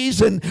Sadducees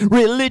and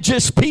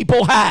religious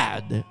people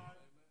had.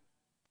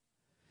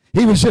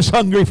 He was just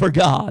hungry for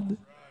God.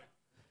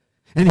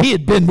 And he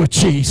had been with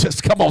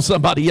Jesus. Come on,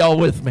 somebody, y'all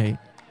with me?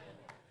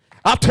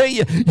 I'll tell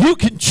you, you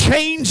can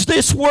change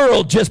this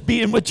world just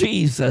being with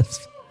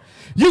Jesus.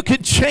 You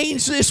can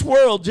change this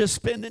world just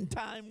spending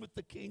time with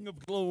the King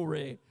of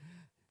Glory.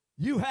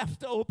 You have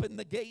to open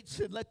the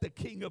gates and let the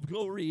King of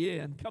Glory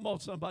in. Come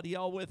on, somebody,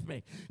 y'all with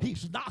me?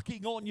 He's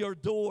knocking on your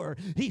door.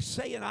 He's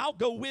saying, I'll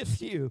go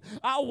with you.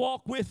 I'll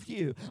walk with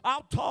you.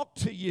 I'll talk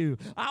to you.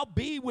 I'll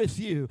be with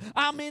you.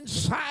 I'm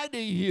inside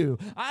of you.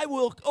 I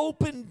will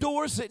open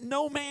doors that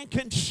no man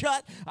can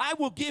shut. I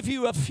will give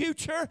you a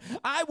future.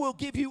 I will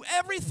give you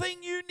everything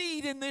you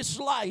need in this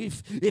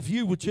life if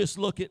you would just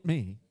look at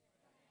me.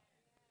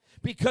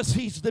 Because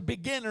He's the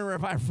beginner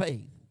of our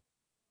faith.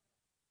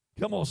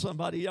 Come on,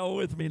 somebody, y'all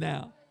with me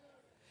now?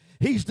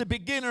 He's the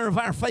beginner of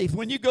our faith.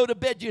 When you go to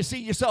bed, you see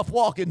yourself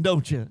walking,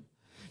 don't you?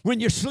 When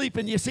you're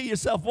sleeping, you see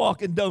yourself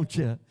walking, don't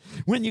you?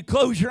 When you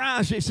close your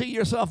eyes, you see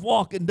yourself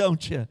walking,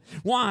 don't you?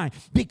 Why?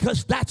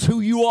 Because that's who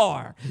you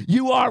are.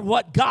 You are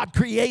what God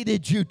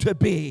created you to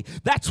be.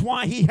 That's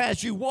why He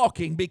has you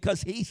walking,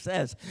 because He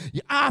says,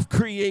 I've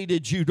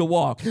created you to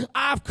walk.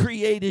 I've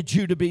created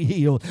you to be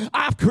healed.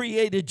 I've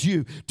created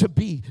you to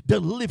be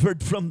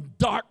delivered from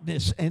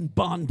darkness and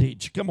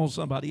bondage. Come on,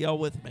 somebody, y'all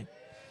with me?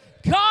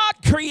 God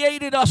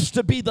created us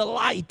to be the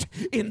light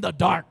in the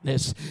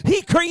darkness.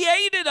 He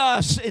created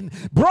us and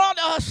brought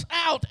us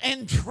out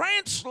and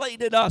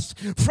translated us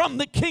from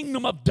the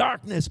kingdom of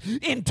darkness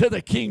into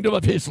the kingdom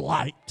of His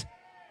light.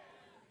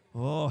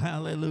 Oh,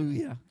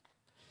 hallelujah.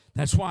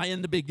 That's why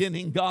in the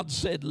beginning God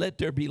said, let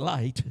there be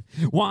light.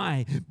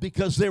 Why?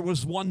 Because there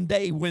was one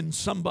day when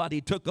somebody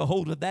took a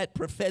hold of that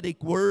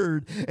prophetic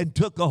word and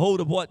took a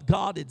hold of what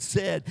God had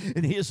said,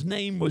 and his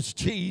name was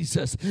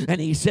Jesus. And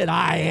he said,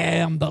 I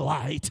am the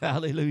light.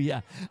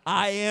 Hallelujah.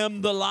 I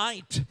am the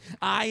light.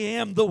 I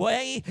am the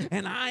way,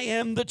 and I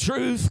am the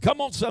truth. Come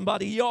on,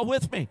 somebody. Y'all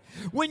with me?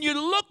 When you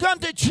look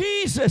unto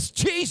Jesus,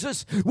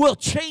 Jesus will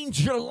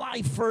change your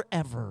life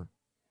forever.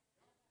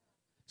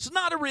 It's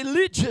not a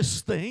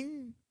religious thing.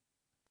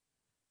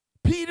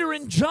 Peter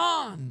and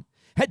John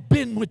had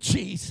been with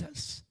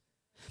Jesus.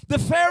 The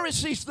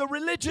Pharisees, the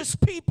religious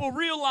people,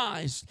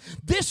 realized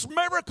this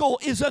miracle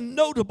is a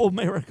notable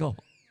miracle.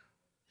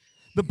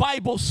 The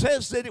Bible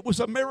says that it was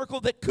a miracle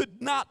that could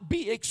not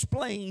be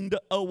explained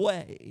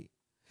away.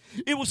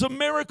 It was a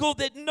miracle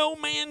that no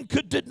man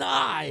could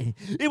deny.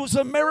 It was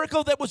a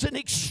miracle that was an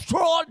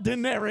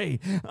extraordinary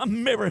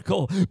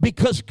miracle,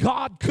 because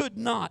God could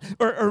not,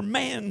 or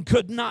man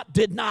could not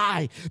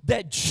deny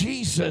that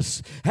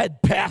Jesus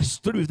had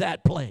passed through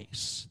that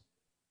place.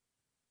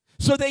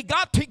 So they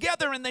got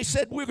together and they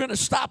said, we're going to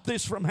stop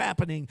this from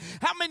happening.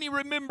 How many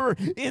remember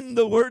in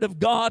the Word of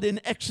God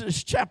in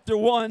Exodus chapter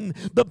 1,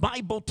 the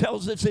Bible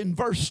tells us in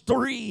verse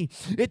 3,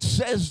 it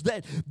says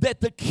that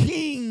the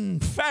king,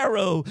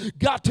 Pharaoh,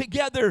 got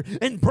together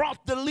and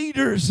brought the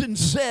leaders and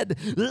said,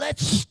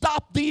 let's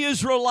stop the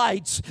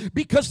Israelites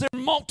because they're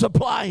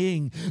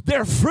multiplying,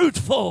 they're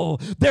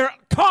fruitful, they're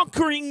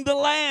conquering the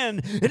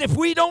land, and if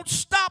we don't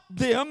stop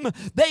them,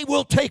 they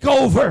will take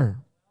over.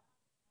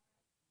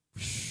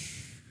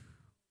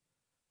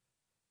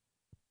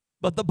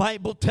 But the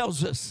Bible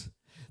tells us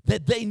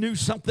that they knew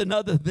something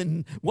other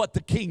than what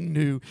the king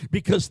knew,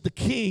 because the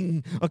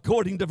king,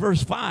 according to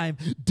verse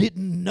 5,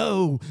 didn't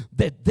know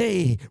that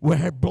they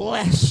were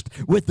blessed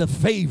with the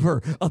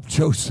favor of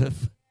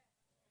Joseph.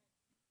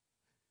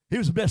 He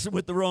was messing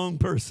with the wrong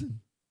person.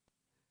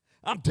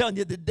 I'm telling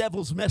you, the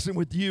devil's messing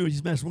with you,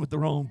 he's messing with the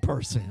wrong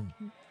person.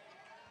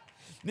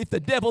 And if the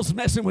devil's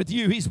messing with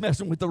you, he's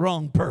messing with the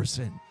wrong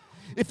person.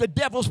 If the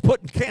devil's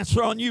putting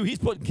cancer on you, he's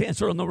putting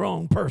cancer on the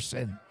wrong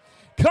person.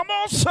 Come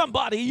on,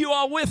 somebody, you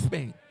are with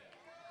me.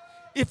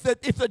 If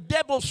the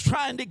devil's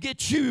trying to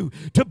get you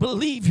to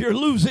believe you're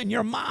losing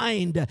your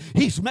mind,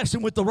 he's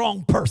messing with the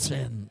wrong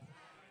person.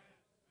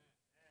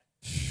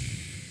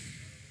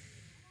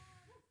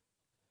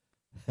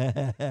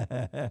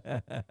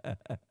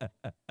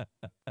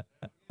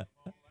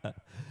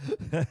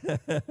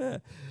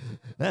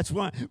 That's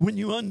why when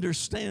you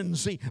understand,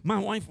 see, my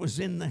wife was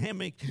in the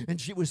hammock and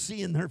she was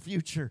seeing her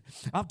future.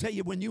 I'll tell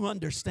you, when you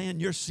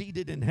understand you're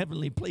seated in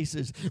heavenly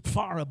places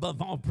far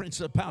above all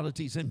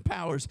principalities and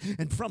powers,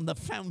 and from the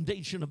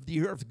foundation of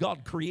the earth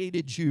God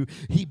created you,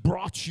 he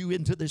brought you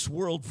into this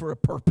world for a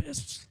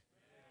purpose.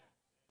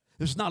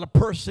 There's not a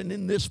person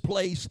in this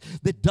place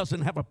that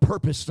doesn't have a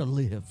purpose to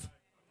live.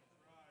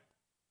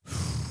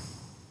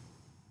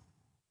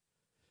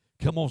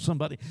 Come on,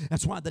 somebody.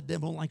 That's why the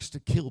devil likes to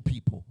kill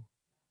people,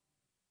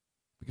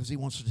 because he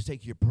wants to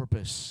take your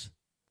purpose.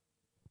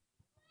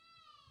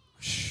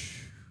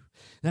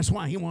 That's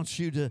why he wants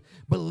you to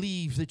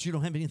believe that you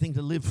don't have anything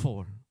to live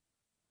for,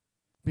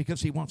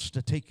 because he wants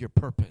to take your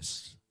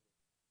purpose.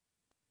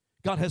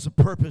 God has a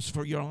purpose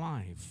for your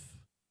life.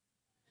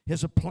 He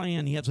has a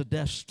plan. He has a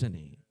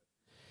destiny.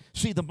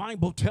 See, the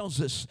Bible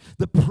tells us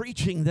the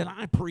preaching that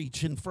I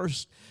preach in 1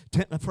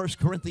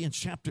 Corinthians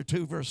chapter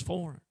 2, verse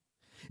 4.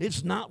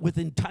 It's not with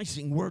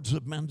enticing words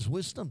of men's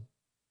wisdom,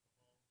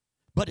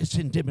 but it's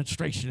in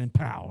demonstration and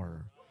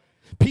power.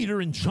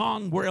 Peter and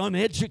John were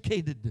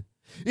uneducated.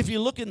 If you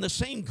look in the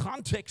same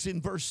context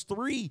in verse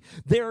 3,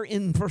 there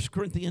in 1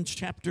 Corinthians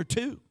chapter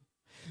 2,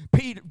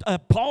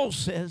 Paul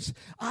says,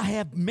 I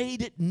have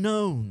made it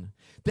known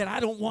that I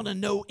don't want to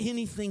know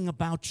anything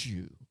about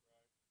you.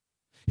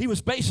 He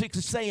was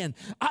basically saying,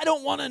 I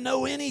don't want to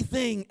know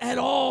anything at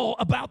all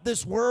about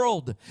this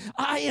world.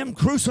 I am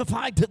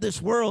crucified to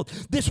this world.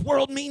 This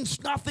world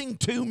means nothing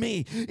to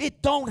me.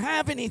 It don't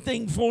have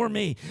anything for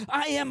me.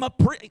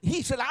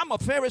 He said, I'm a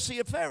Pharisee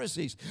of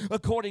Pharisees,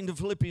 according to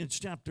Philippians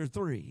chapter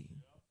 3.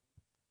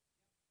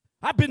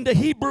 I've been the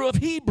Hebrew of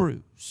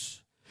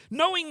Hebrews.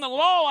 Knowing the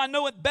law, I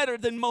know it better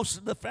than most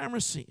of the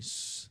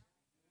Pharisees.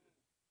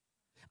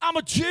 I'm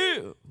a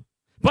Jew,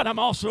 but I'm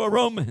also a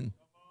Roman.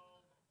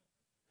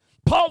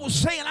 Paul was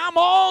saying, I'm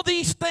all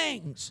these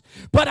things,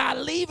 but I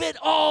leave it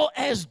all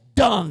as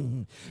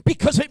dung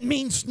because it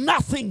means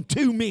nothing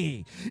to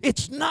me.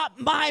 It's not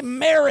my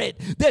merit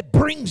that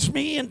brings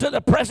me into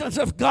the presence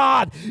of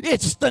God.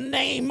 It's the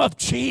name of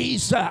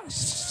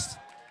Jesus.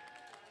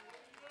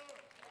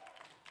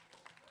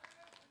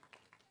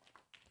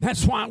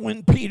 That's why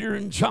when Peter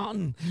and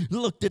John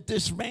looked at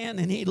this man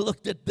and he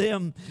looked at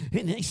them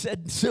and he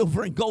said,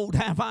 silver and gold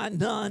have I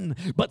none,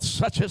 but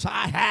such as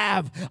I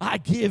have, I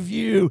give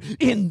you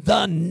in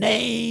the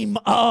name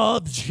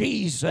of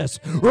Jesus.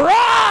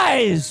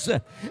 Rise!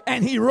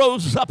 And he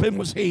rose up and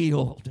was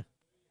healed.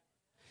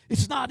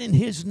 It's not in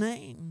his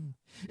name.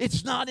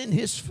 It's not in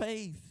his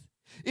faith.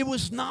 It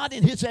was not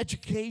in his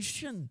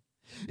education.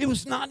 It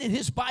was not in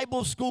his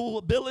Bible school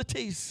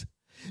abilities.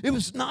 It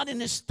was not in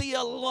his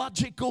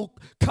theological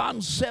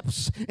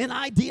concepts and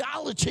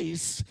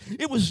ideologies.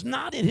 It was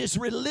not in his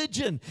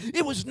religion.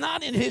 It was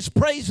not in his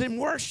praise and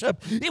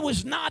worship. It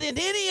was not in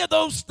any of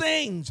those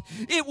things.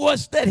 It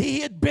was that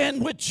he had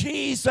been with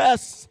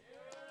Jesus.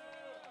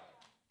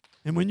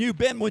 And when you've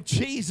been with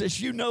Jesus,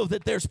 you know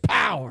that there's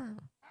power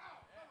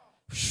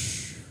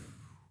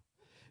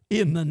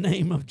in the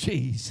name of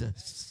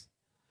Jesus.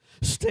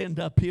 Stand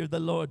up here. The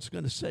Lord's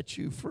going to set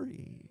you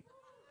free.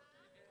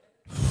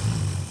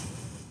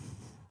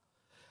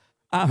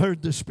 I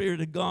heard the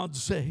Spirit of God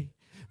say,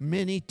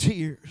 many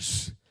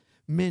tears,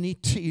 many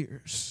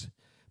tears,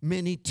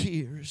 many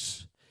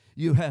tears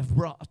you have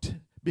brought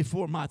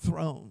before my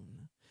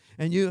throne.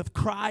 And you have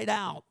cried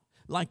out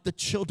like the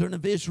children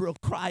of Israel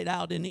cried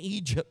out in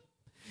Egypt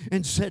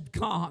and said,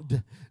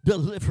 God,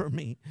 deliver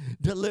me,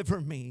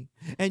 deliver me.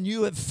 And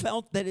you have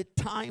felt that at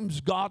times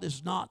God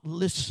is not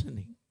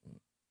listening.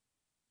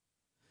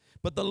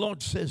 But the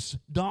Lord says,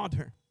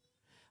 daughter,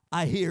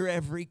 I hear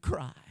every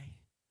cry.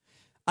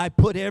 I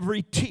put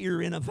every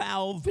tear in a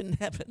valve in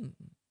heaven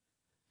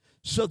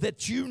so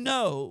that you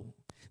know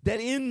that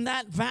in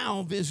that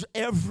valve is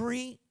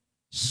every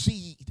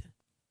seed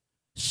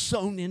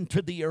sown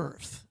into the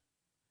earth.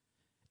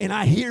 And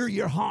I hear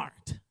your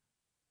heart.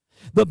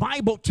 The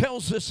Bible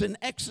tells us in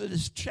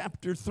Exodus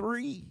chapter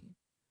 3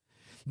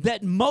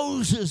 that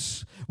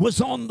Moses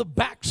was on the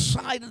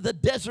backside of the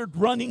desert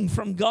running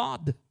from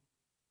God.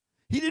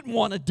 He didn't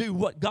want to do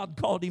what God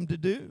called him to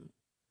do.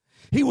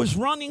 He was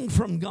running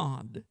from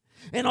God.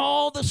 And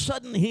all of a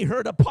sudden he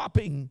heard a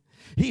popping.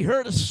 He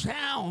heard a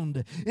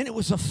sound. And it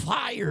was a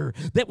fire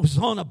that was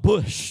on a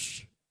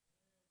bush.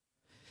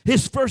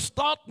 His first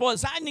thought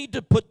was, I need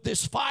to put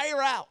this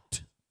fire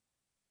out.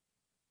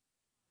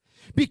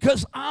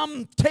 Because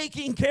I'm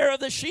taking care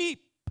of the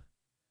sheep.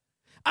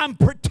 I'm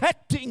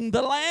protecting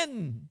the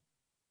land.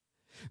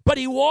 But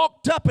he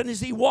walked up, and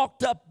as he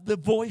walked up, the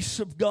voice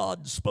of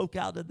God spoke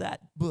out of that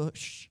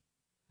bush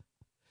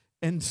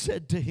and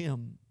said to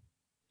him,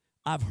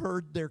 I've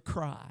heard their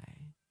cry.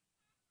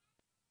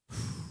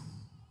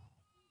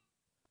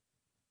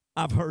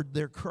 I've heard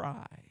their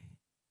cry.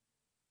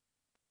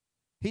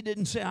 He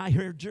didn't say, I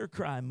heard your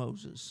cry,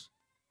 Moses.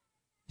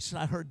 He said,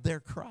 I heard their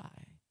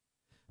cry.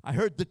 I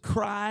heard the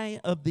cry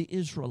of the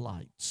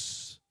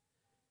Israelites.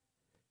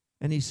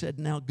 And he said,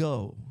 now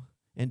go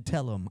and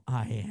tell them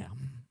I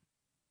am.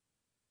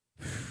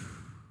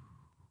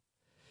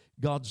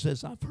 God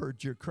says, I've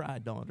heard your cry,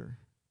 daughter.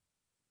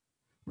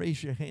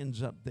 Raise your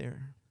hands up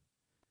there.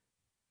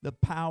 The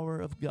power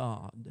of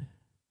God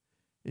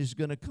is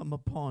going to come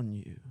upon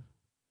you.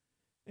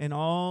 And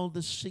all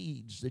the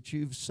seeds that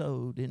you've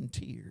sowed in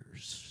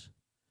tears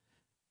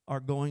are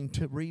going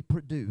to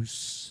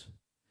reproduce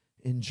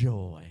in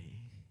joy.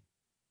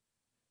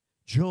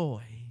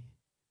 Joy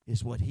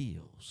is what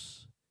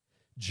heals.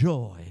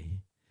 Joy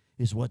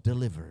is what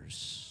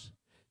delivers.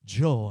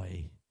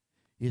 Joy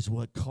is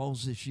what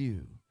causes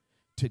you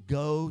to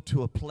go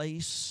to a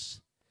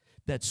place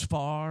that's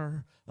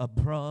far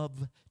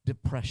above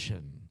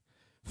depression,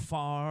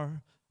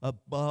 far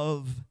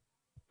above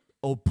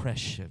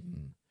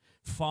oppression,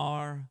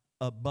 far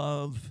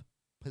above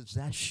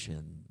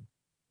possession.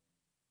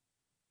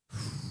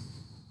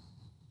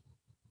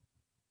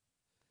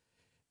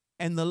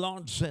 And the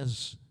Lord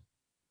says,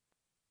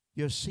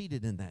 you're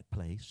seated in that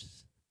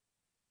place.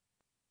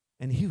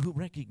 And he who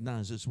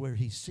recognizes where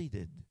he's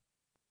seated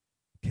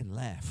can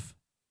laugh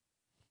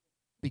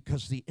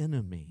because the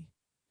enemy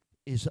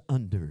is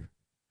under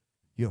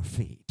your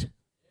feet.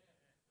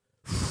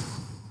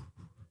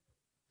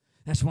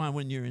 That's why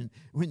when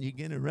you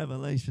get a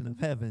revelation of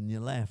heaven, you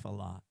laugh a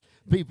lot.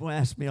 People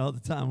ask me all the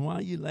time,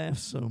 why you laugh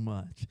so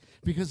much?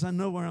 Because I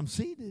know where I'm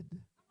seated.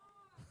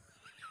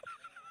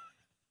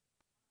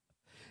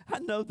 I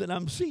know that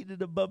I'm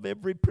seated above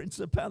every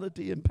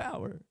principality and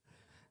power.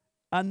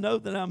 I know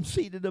that I'm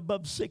seated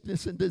above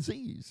sickness and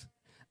disease.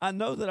 I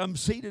know that I'm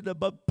seated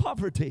above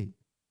poverty.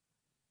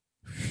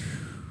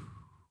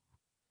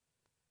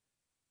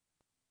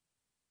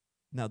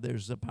 Now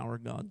there's the power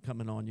of God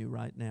coming on you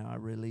right now. I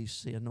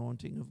release the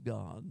anointing of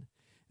God,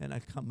 and I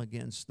come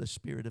against the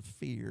spirit of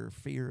fear,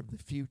 fear of the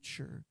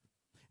future,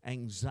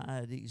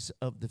 anxieties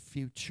of the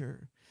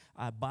future.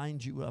 I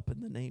bind you up in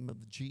the name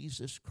of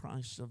Jesus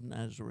Christ of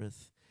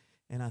Nazareth,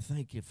 and I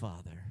thank you,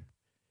 Father,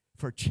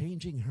 for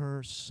changing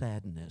her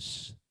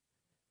sadness.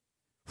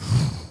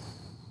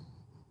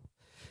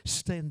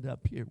 Stand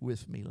up here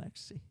with me,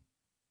 Lexi.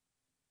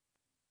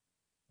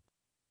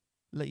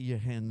 Lay your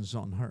hands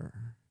on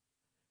her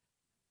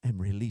and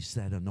release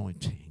that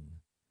anointing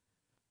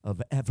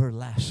of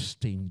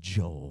everlasting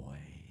joy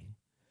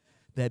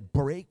that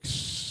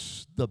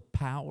breaks the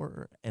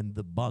power and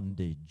the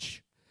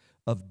bondage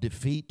of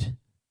defeat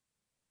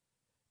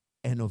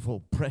and of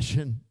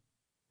oppression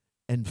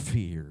and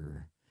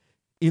fear.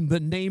 In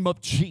the name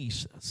of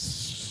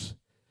Jesus,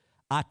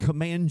 I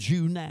command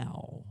you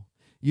now,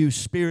 you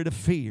spirit of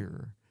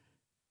fear,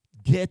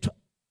 get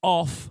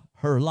off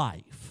her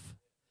life.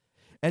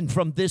 And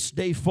from this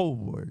day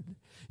forward,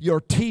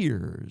 your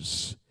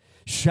tears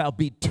shall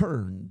be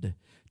turned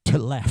to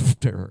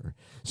laughter,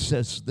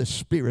 says the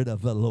Spirit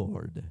of the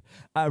Lord.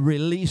 I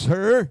release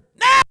her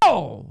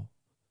now.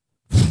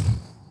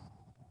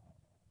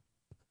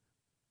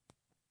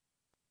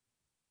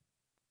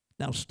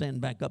 Now stand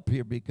back up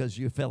here because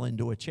you fell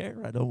into a chair.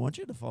 I don't want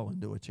you to fall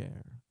into a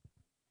chair.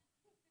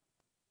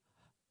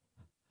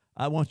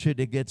 I want you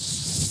to get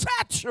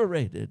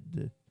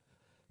saturated.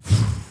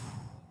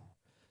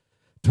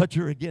 Touch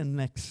her again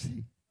next.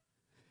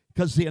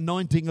 Because the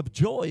anointing of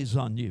joy is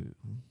on you.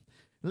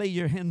 Lay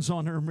your hands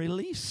on her and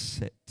release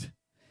it.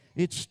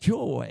 It's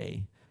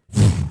joy.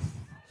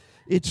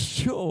 It's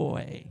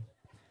joy.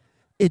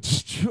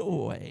 It's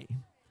joy.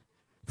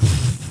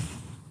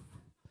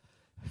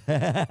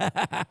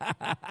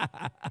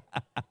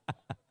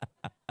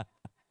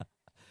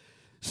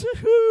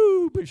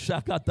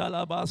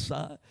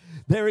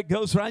 There it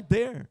goes right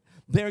there.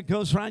 There it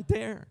goes right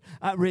there.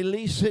 I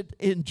release it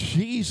in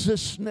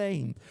Jesus'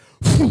 name.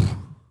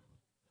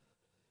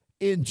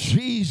 In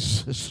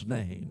Jesus'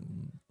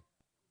 name.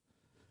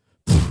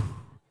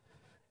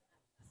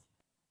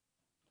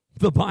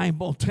 The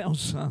Bible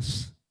tells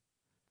us,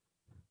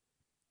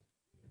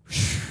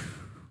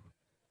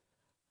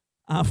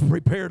 I've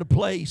prepared a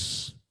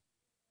place.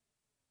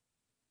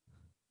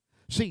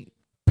 See,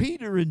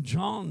 Peter and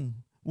John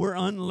were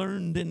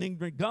unlearned and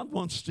ignorant. God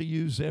wants to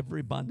use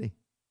everybody.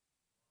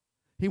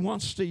 He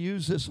wants to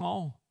use us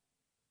all.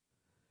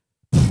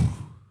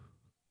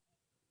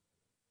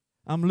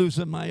 I'm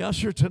losing my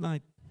usher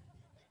tonight.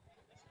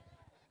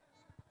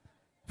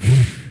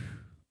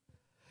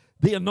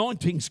 The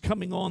anointing's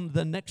coming on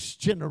the next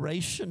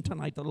generation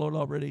tonight. The Lord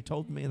already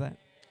told me that.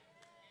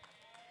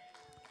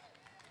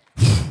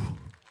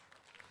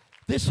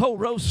 This whole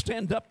row,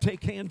 stand up,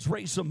 take hands,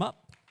 raise them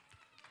up.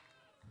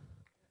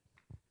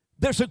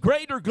 There's a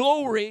greater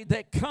glory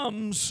that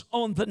comes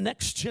on the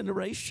next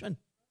generation.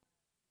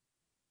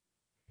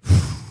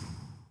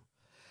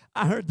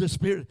 I heard the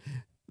Spirit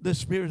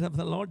of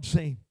the Lord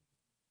say,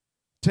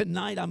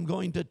 tonight I'm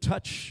going to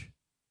touch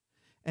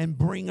and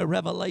bring a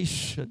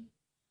revelation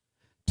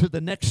to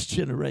the next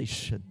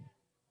generation.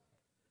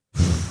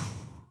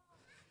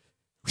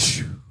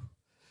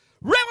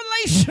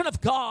 Revelation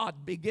of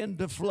God begin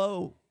to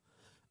flow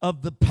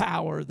of the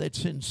power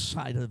that's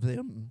inside of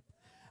them.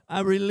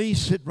 I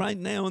release it right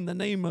now in the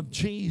name of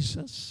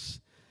Jesus.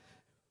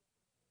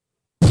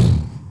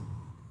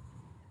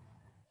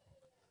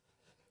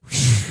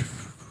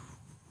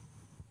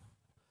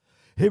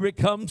 Here it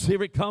comes,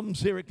 here it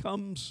comes, here it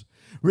comes.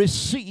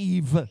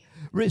 Receive,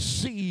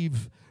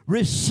 receive,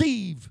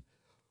 receive.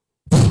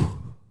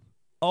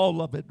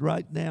 All of it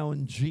right now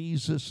in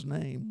Jesus'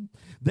 name.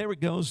 There it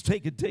goes.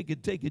 Take it, take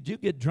it, take it. You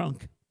get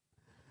drunk.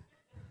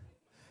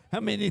 How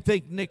many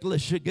think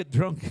Nicholas should get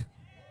drunk?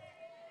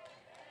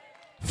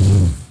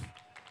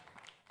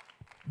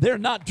 They're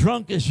not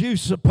drunk as you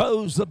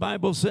suppose, the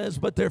Bible says,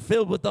 but they're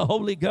filled with the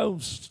Holy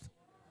Ghost.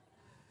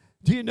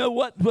 Do you know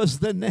what was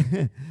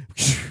the...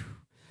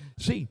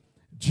 See,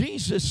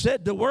 Jesus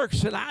said, the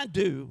works that I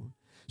do,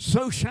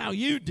 so shall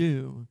you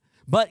do,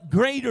 but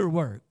greater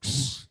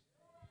works.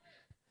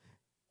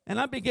 And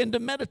I began to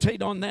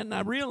meditate on that, and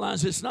I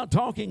realized it's not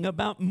talking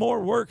about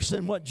more works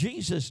than what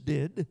Jesus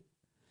did.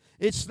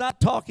 It's not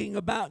talking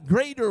about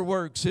greater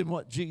works than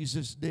what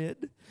Jesus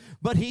did.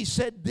 But he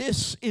said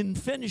this in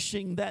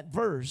finishing that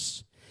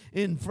verse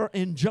in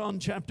John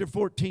chapter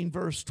 14,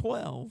 verse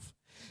 12.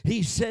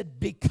 He said,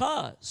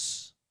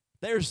 because,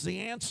 there's the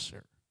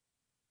answer.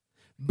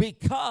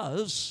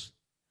 Because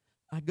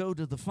I go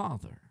to the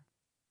Father.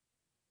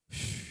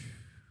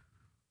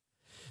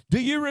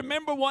 Do you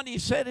remember what he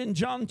said in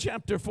John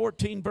chapter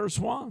 14, verse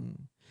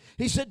 1?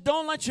 He said,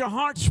 don't let your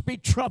hearts be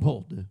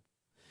troubled.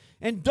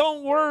 And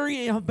don't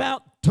worry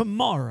about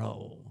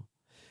tomorrow.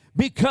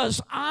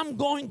 Because I'm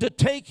going to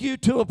take you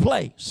to a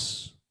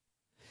place.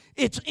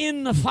 It's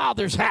in the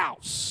Father's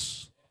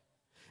house.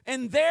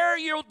 And there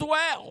you'll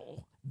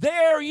dwell.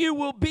 There you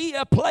will be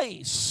a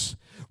place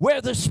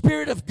where the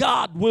Spirit of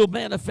God will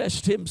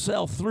manifest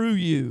himself through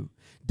you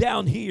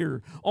down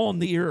here on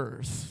the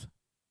earth.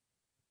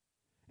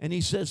 And he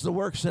says, the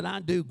works that I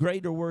do,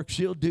 greater works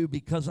you'll do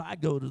because I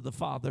go to the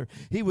Father.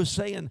 He was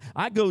saying,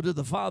 I go to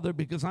the Father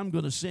because I'm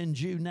going to send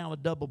you now a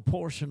double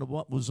portion of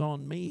what was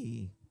on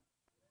me.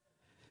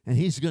 And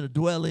he's going to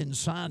dwell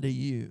inside of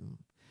you.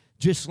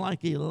 Just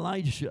like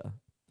Elijah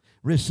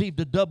received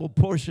a double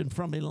portion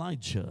from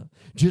Elijah.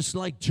 Just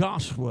like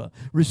Joshua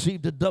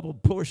received a double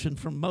portion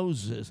from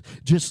Moses.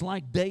 Just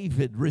like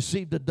David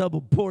received a double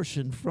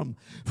portion from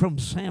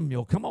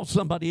Samuel. Come on,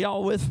 somebody,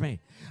 y'all with me?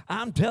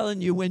 I'm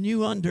telling you, when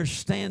you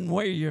understand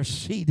where you're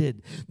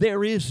seated,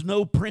 there is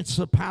no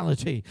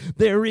principality.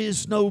 There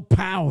is no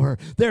power.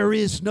 There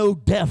is no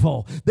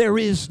devil. There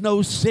is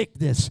no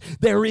sickness.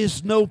 There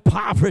is no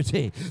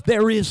poverty.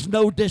 There is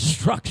no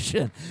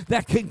destruction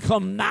that can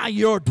come nigh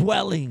your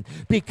dwelling,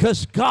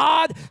 because God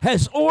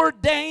has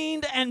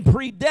ordained and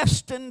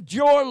predestined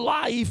your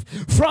life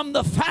from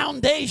the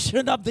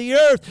foundation of the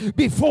earth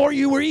before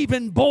you were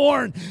even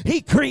born.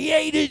 He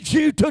created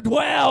you to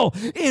dwell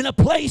in a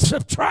place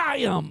of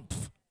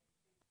triumph.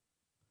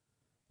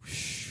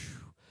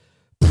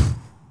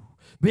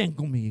 Ven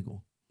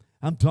conmigo.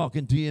 I'm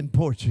talking to you in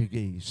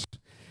Portuguese.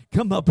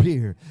 Come up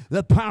here.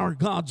 The power of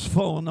God's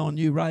falling on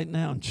you right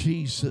now in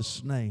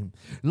Jesus' name.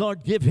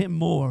 Lord, give him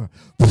more.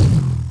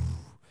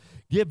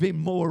 Give him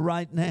more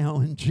right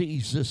now in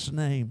Jesus'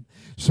 name.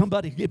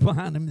 Somebody get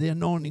behind him. The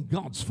anointing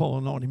God's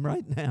falling on him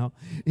right now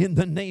in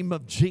the name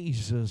of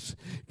Jesus.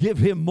 Give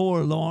him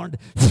more, Lord.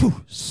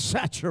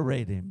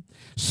 Saturate him.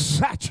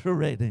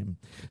 Saturate him.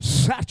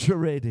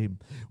 Saturate him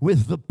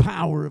with the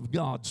power of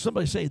God.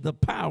 Somebody say the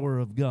power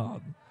of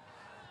God.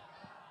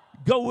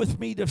 Go with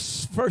me to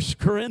 1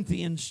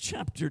 Corinthians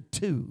chapter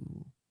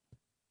 2.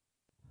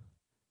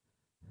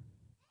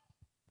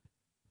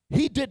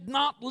 He did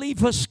not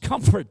leave us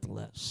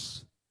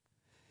comfortless.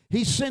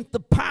 He sent the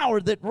power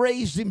that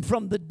raised him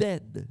from the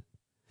dead.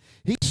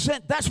 He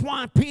sent, that's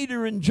why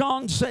Peter and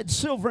John said,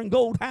 silver and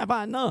gold have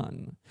I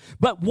none.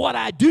 But what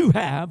I do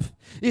have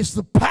is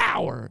the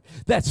power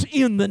that's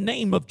in the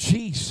name of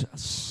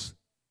Jesus.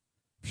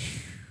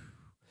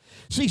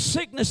 See,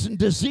 sickness and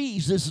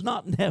disease is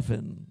not in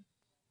heaven.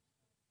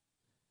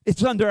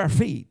 It's under our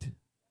feet.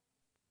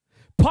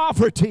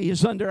 Poverty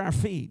is under our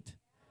feet.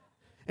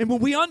 And when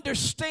we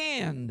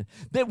understand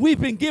that we've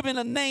been given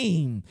a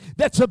name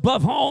that's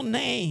above all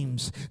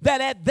names, that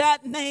at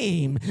that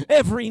name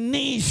every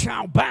knee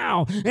shall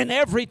bow and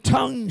every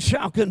tongue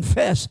shall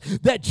confess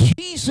that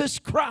Jesus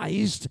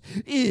Christ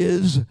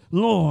is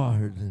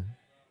Lord.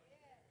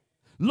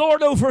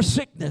 Lord over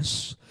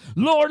sickness.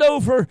 Lord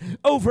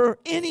over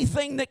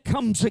anything that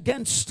comes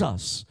against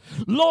us.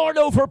 Lord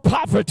over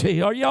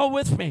poverty. Are y'all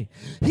with me?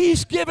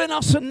 He's given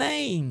us a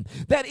name.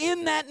 That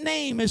in that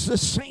name is the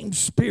same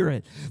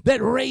Spirit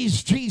that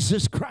raised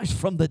Jesus Christ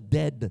from the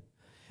dead.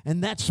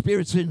 And that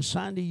Spirit's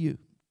inside of you.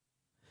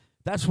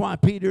 That's why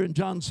Peter and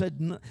John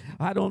said,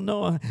 I don't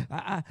know,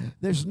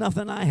 there's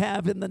nothing I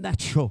have in the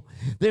natural.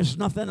 There's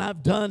nothing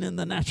I've done in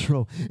the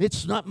natural.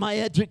 It's not my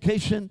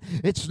education.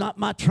 It's not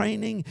my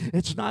training.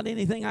 It's not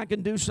anything I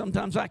can do.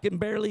 Sometimes I can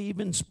barely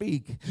even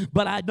speak.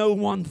 But I know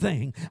one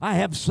thing. I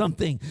have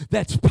something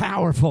that's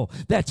powerful,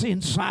 that's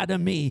inside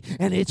of me,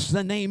 and it's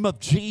the name of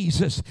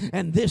Jesus.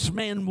 And this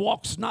man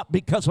walks not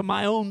because of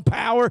my own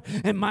power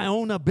and my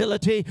own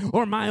ability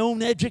or my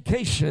own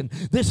education.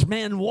 This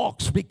man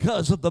walks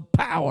because of the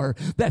power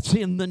that's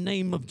in the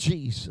name of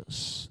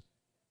Jesus.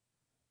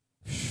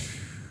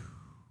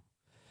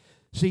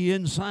 See,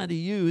 inside of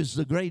you is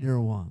the greater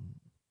one.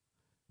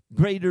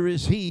 Greater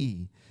is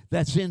he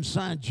that's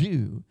inside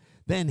you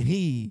than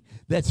he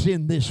that's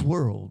in this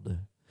world.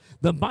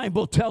 The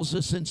Bible tells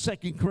us in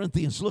 2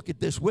 Corinthians, look at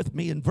this with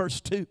me in verse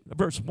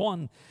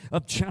 1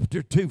 of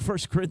chapter 2, 1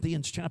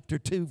 Corinthians chapter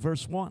 2,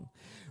 verse 1.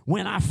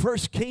 When I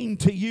first came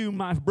to you,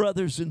 my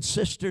brothers and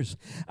sisters,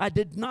 I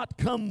did not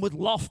come with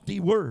lofty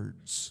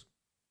words.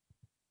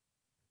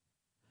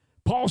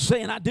 Paul's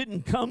saying, I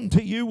didn't come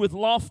to you with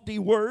lofty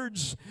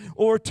words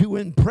or to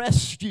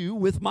impress you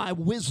with my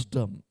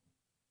wisdom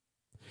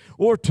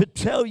or to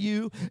tell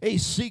you a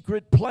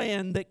secret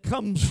plan that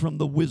comes from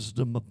the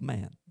wisdom of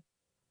man.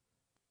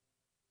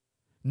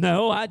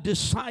 No, I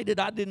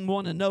decided I didn't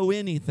want to know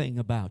anything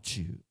about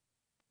you.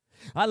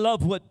 I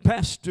love what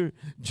Pastor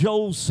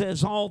Joel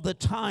says all the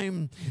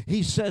time.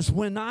 He says,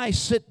 when I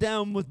sit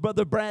down with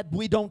Brother Brad,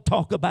 we don't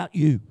talk about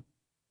you.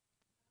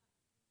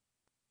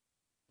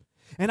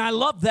 And I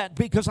love that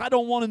because I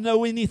don't want to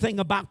know anything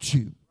about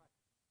you.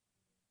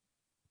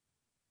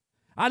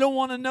 I don't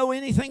want to know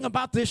anything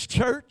about this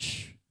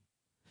church.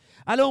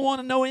 I don't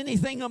want to know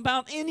anything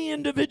about any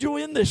individual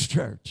in this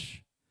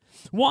church.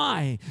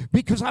 Why?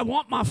 Because I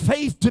want my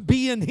faith to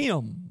be in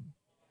Him.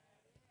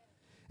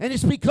 And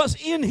it's because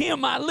in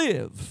Him I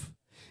live.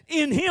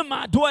 In Him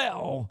I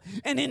dwell.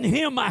 And in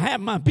Him I have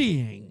my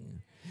being.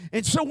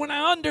 And so when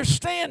I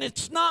understand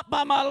it's not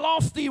by my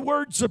lofty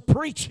words of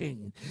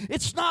preaching,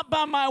 it's not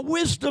by my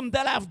wisdom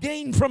that I've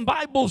gained from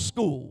Bible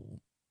school.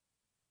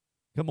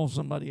 Come on,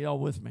 somebody, y'all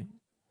with me?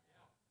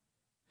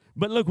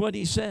 But look what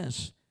he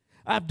says.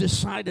 I've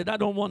decided I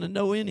don't want to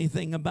know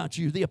anything about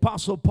you. The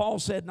Apostle Paul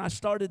said, and I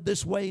started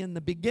this way in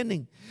the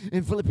beginning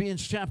in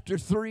Philippians chapter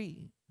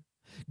 3.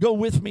 Go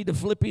with me to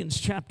Philippians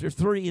chapter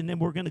 3, and then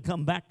we're going to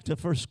come back to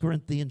 1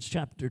 Corinthians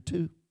chapter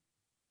 2.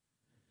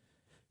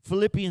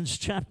 Philippians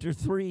chapter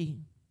 3.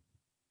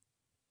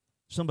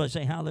 Somebody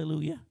say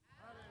hallelujah.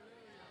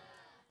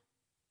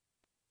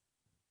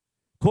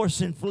 Of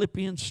course, in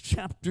Philippians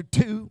chapter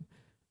 2,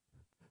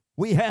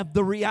 we have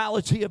the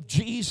reality of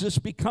Jesus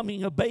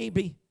becoming a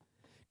baby,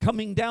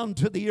 coming down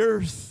to the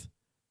earth,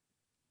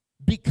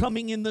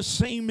 becoming in the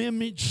same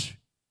image,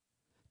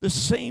 the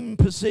same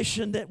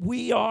position that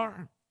we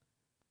are,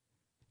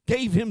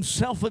 gave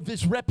himself of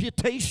his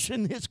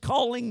reputation, his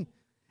calling,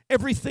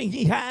 everything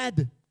he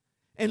had,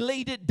 and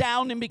laid it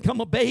down and become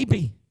a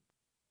baby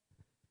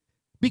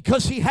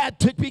because he had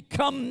to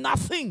become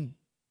nothing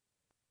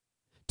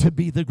to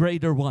be the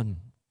greater one.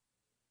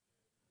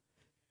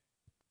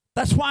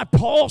 That's why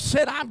Paul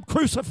said, I'm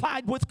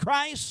crucified with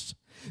Christ.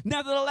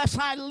 Nevertheless,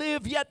 I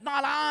live, yet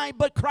not I,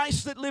 but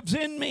Christ that lives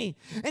in me.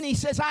 And he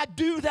says, I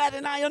do that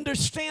and I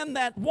understand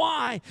that.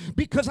 Why?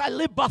 Because I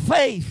live by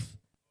faith.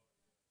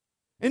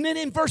 And then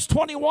in verse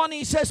 21,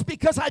 he says,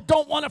 because I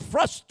don't want to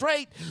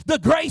frustrate the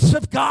grace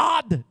of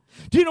God.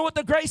 Do you know what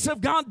the grace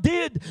of God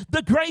did?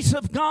 The grace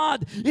of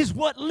God is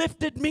what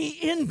lifted me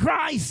in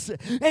Christ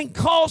and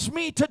caused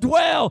me to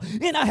dwell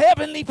in a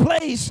heavenly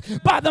place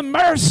by the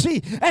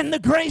mercy and the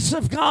grace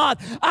of God.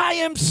 I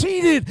am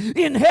seated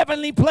in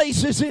heavenly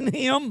places in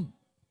Him.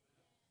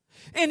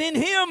 And in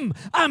Him,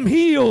 I'm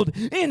healed.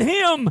 In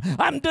Him,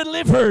 I'm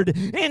delivered.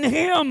 In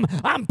Him,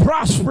 I'm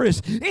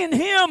prosperous. In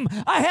Him,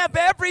 I have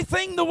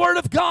everything the Word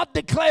of God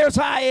declares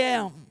I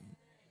am.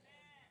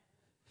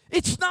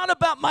 It's not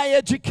about my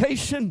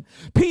education.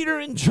 Peter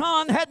and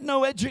John had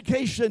no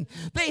education.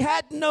 They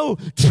had no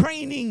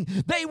training.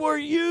 They were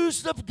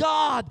used of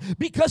God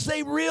because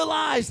they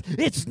realized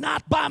it's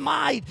not by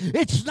might,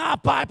 it's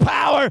not by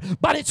power,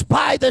 but it's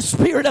by the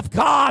Spirit of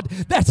God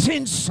that's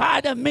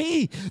inside of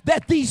me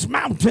that these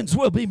mountains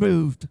will be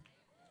moved.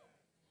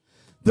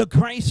 The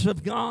grace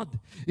of God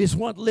is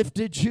what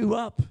lifted you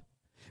up.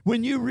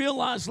 When you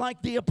realize,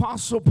 like the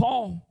Apostle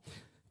Paul,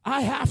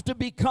 I have to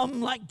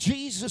become like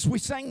Jesus. We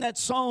sang that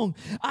song,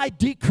 I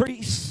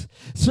decrease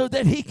so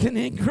that He can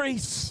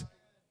increase.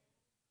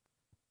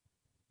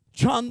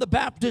 John the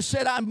Baptist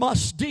said, I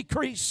must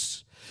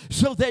decrease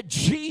so that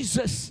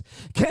Jesus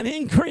can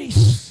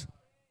increase.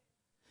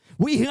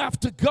 We have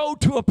to go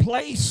to a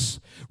place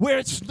where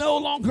it's no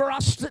longer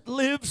us that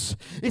lives.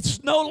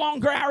 It's no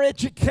longer our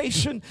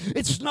education.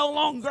 It's no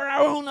longer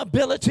our own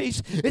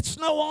abilities. It's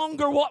no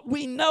longer what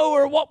we know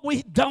or what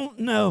we don't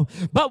know.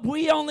 But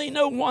we only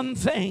know one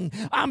thing.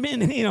 I'm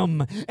in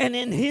Him, and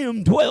in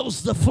Him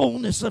dwells the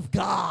fullness of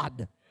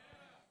God.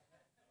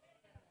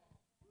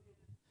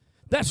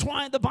 That's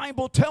why the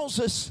Bible tells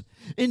us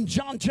in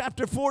John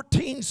chapter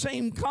 14,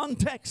 same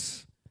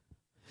context.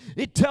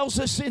 It tells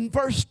us in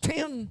verse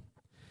 10,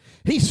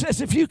 He says,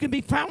 if you can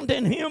be found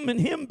in Him and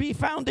Him be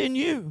found in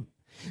you,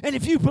 and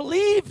if you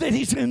believe that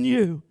He's in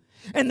you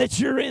and that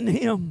you're in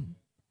Him,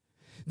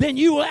 then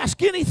you will ask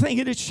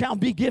anything and it shall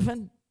be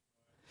given.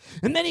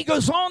 And then He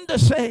goes on to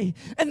say,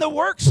 and the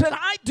works that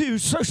I do,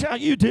 so shall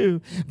you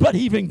do, but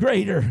even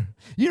greater.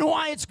 You know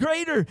why it's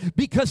greater?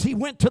 Because He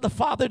went to the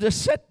Father to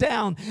sit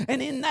down,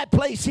 and in that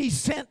place He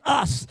sent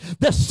us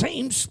the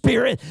same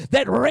Spirit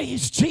that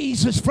raised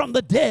Jesus from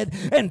the dead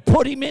and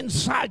put Him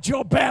inside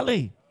your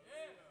belly.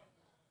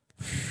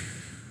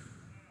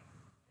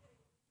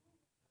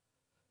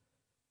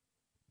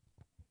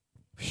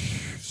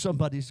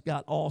 Somebody's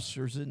got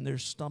ulcers in their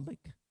stomach.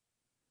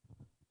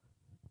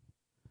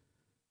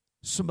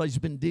 Somebody's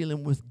been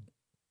dealing with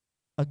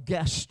a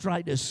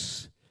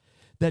gastritis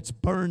that's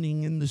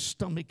burning in the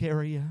stomach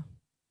area.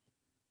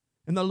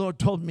 And the Lord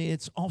told me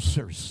it's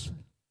ulcers.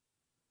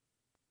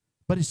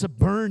 But it's a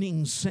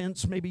burning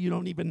sense. Maybe you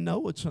don't even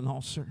know it's an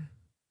ulcer.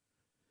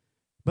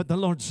 But the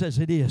Lord says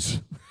it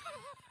is.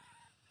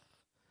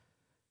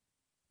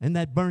 And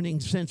that burning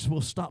sense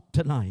will stop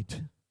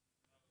tonight.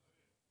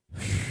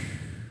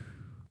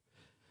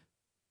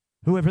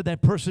 Whoever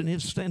that person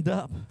is, stand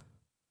up.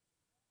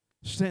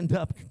 Stand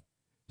up.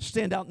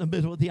 Stand out in the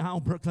middle of the aisle,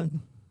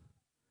 Brooklyn.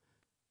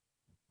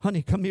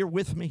 Honey, come here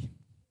with me.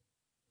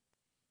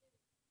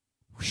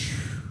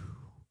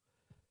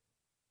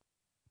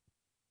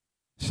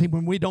 See,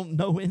 when we don't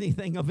know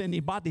anything of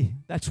anybody,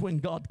 that's when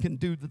God can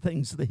do the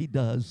things that He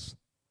does.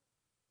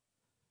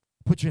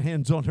 Put your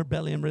hands on her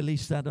belly and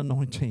release that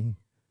anointing.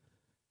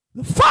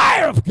 The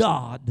fire of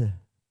God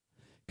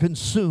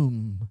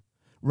consume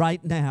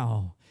right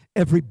now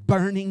every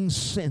burning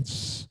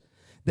sense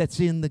that's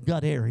in the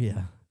gut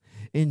area.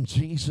 In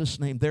Jesus'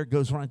 name. There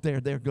goes right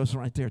there. There goes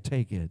right there.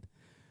 Take it.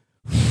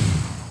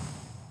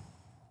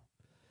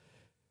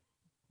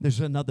 There's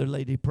another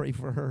lady. Pray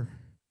for her.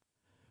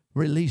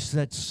 Release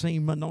that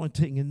same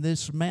anointing. And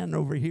this man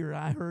over here,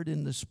 I heard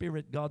in the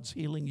Spirit, God's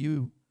healing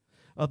you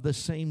of the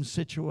same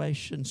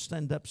situation.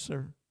 Stand up,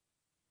 sir.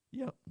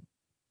 Yep.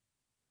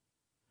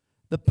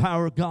 The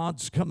power of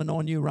God's coming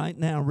on you right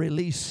now.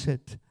 Release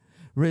it.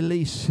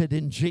 Release it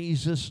in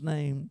Jesus'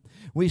 name.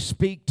 We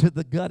speak to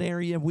the gut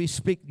area. We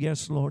speak,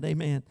 yes, Lord,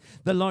 amen.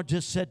 The Lord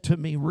just said to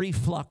me,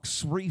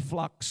 reflux,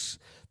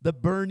 the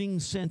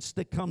burning sense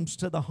that comes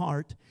to the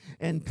heart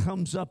and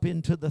comes up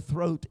into the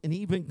throat and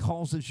even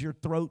causes your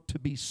throat to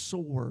be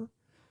sore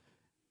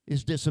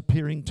is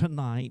disappearing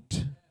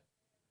tonight.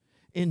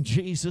 In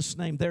Jesus'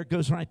 name, there it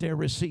goes right there.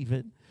 Receive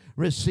it.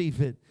 Receive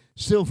it.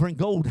 Silver and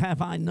gold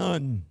have I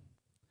none,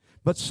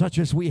 but such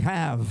as we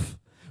have,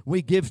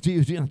 we give to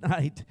you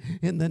tonight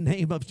in the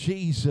name of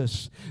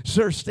Jesus.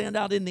 Sir, stand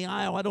out in the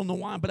aisle. I don't know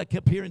why, but I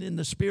kept hearing in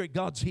the Spirit,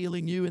 God's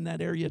healing you in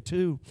that area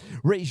too.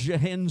 Raise your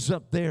hands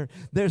up there.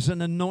 There's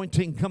an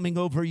anointing coming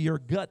over your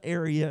gut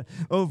area,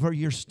 over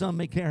your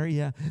stomach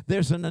area.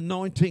 There's an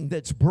anointing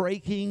that's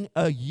breaking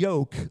a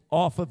yoke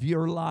off of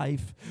your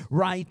life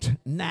right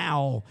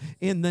now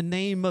in the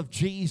name of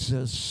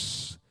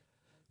Jesus.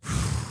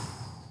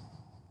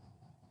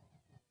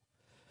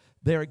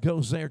 There it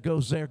goes, there it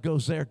goes, there it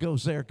goes, there it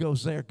goes, there it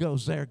goes, there it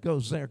goes, there it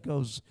goes, there it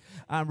goes.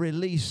 I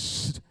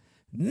release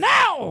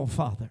now,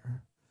 Father.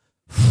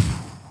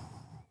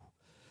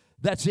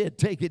 That's it.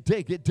 Take it,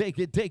 take it, take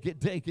it, take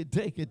it, take it,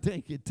 take it,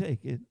 take it,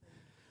 take it.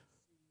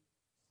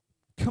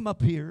 Come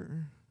up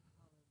here.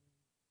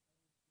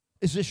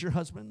 Is this your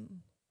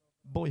husband?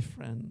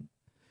 Boyfriend?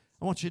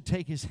 I want you to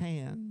take his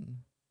hand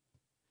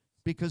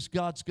because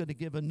God's going to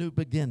give a new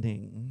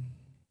beginning.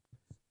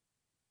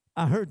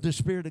 I heard the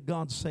Spirit of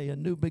God say a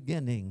new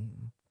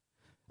beginning.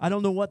 I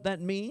don't know what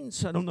that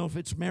means. I don't know if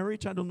it's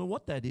marriage. I don't know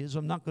what that is.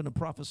 I'm not going to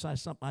prophesy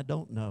something I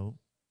don't know.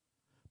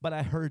 But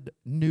I heard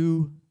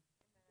new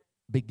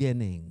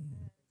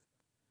beginning.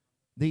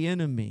 The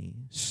enemy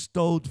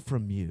stole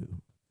from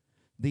you.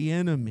 The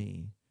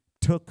enemy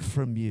took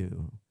from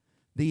you.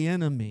 The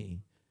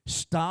enemy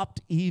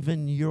stopped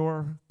even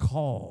your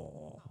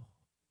call.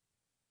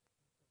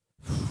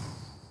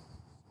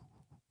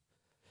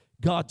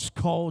 God's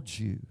called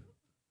you.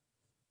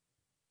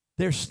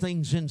 There's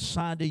things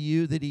inside of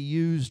you that he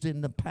used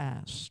in the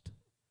past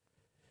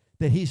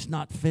that he's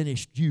not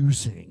finished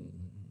using.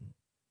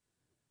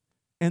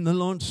 And the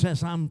Lord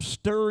says, I'm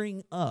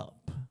stirring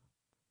up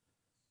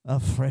a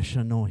fresh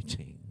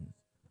anointing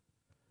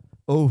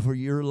over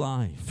your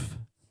life.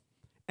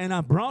 And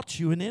I brought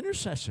you an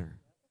intercessor.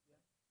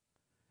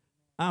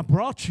 I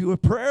brought you a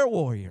prayer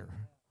warrior.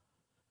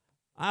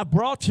 I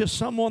brought you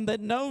someone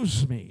that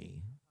knows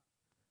me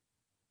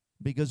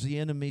because the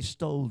enemy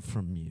stole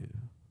from you.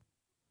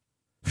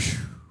 Whew.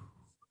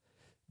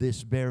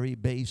 This very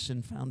base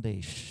and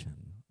foundation.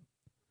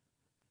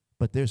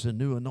 But there's a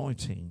new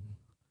anointing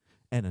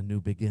and a new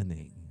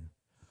beginning.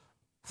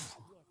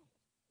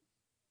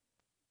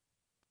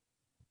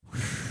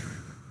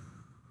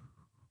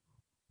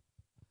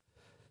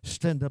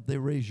 Stand up there,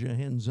 raise your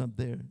hands up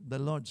there. The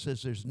Lord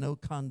says there's no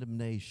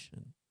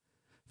condemnation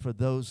for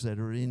those that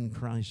are in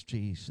Christ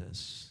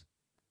Jesus.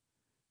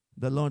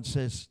 The Lord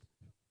says,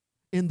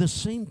 in the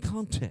same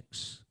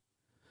context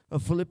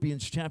of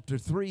Philippians chapter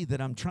 3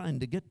 that I'm trying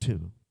to get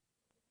to,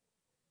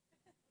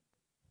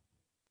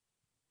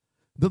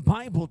 the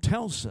Bible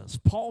tells us,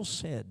 Paul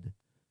said,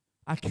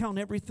 I count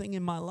everything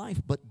in my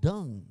life but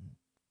dung.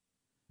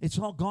 It's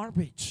all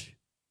garbage.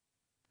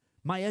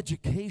 My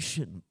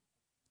education,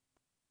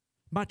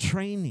 my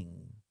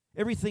training,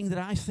 everything that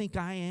I think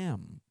I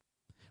am,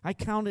 I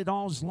count it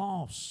all as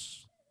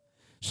loss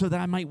so that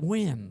I might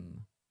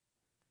win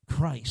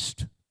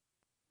Christ.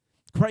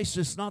 Christ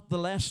is not the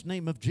last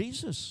name of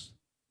Jesus.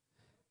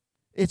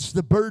 It's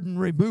the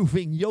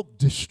burden-removing,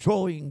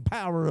 yoke-destroying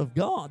power of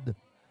God.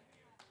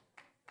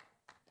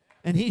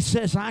 And he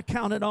says, I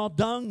count it all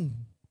dung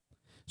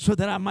so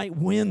that I might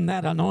win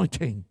that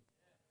anointing.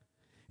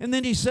 And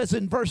then he says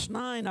in verse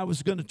 9, I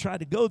was going to try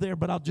to go there,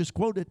 but I'll just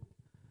quote it.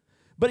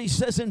 But he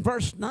says in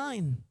verse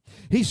 9,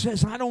 he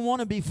says, I don't want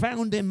to be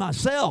found in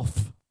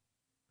myself.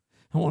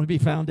 I want to be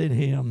found in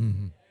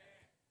him.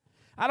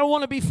 I don't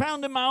want to be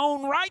found in my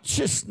own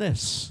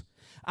righteousness.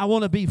 I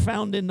want to be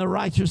found in the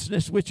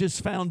righteousness which is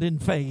found in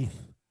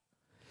faith.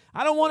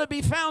 I don't want to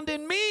be found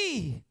in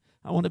me.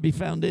 I want to be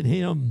found in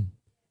him.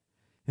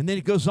 And then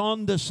he goes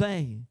on to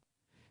say,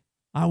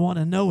 I want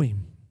to know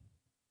him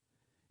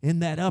in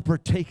that upper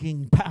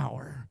taking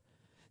power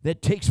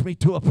that takes me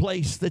to a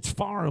place that's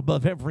far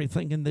above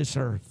everything in this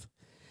earth.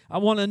 I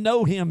want to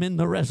know him in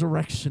the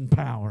resurrection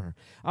power.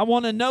 I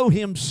want to know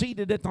him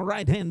seated at the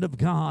right hand of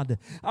God.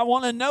 I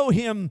want to know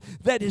him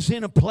that is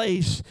in a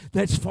place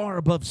that's far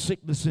above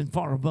sickness and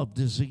far above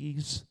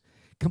disease.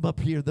 Come up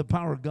here. The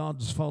power of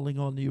God's falling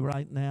on you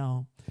right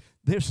now.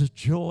 There's a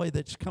joy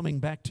that's coming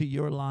back to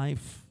your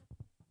life.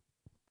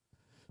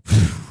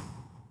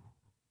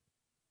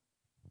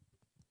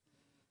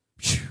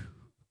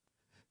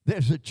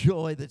 There's a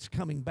joy that's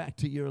coming back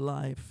to your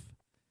life.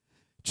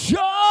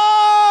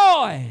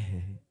 Joy!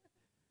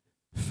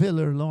 Fill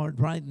her, Lord,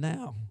 right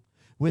now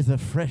with a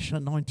fresh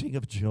anointing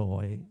of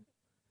joy.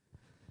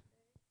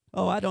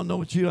 Oh, I don't know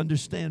what you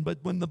understand, but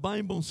when the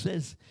Bible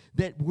says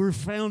that we're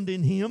found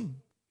in him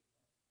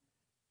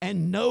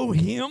and know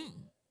him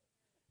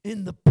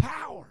in the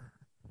power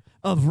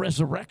of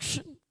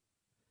resurrection,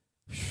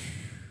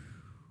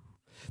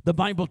 the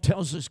Bible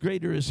tells us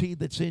greater is he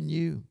that's in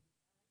you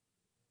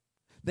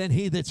than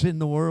he that's in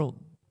the world.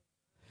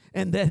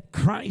 And that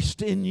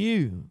Christ in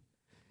you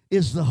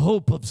is the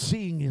hope of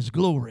seeing his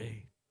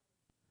glory.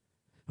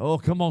 Oh,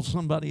 come on,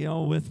 somebody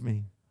all with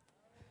me.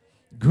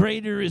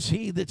 Greater is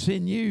he that's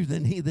in you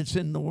than he that's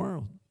in the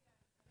world.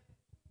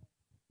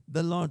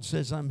 The Lord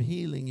says, I'm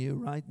healing you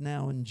right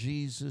now in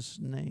Jesus'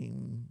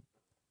 name.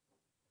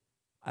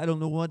 I don't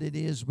know what it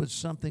is, but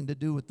something to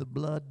do with the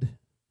blood.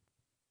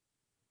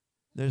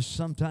 There's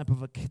some type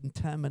of a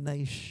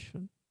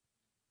contamination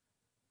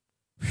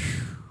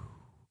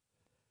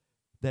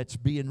that's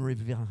being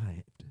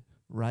revived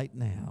right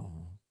now.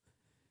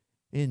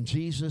 In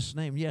Jesus'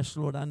 name. Yes,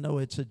 Lord, I know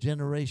it's a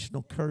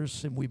generational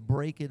curse, and we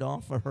break it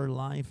off of her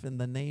life in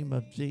the name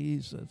of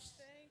Jesus.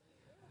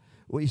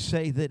 We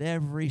say that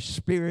every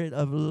spirit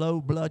of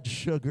low blood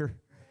sugar,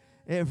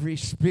 every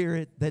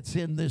spirit that's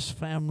in this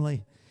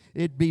family,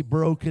 it be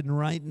broken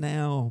right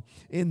now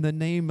in the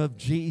name of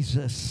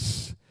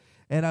Jesus.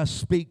 And I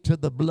speak to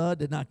the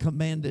blood and I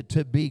command it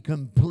to be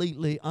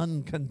completely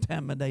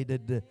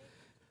uncontaminated.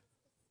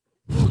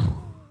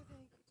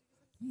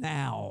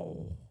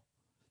 Now.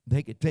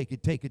 Take it, take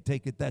it, take it,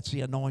 take it. That's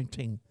the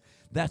anointing.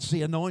 That's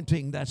the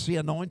anointing. That's the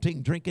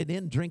anointing. Drink it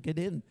in, drink it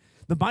in.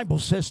 The Bible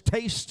says,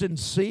 taste and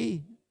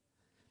see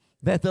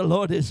that the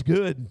Lord is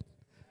good.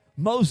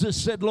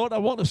 Moses said, Lord, I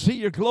want to see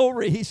your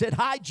glory. He said,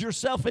 hide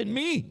yourself in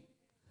me,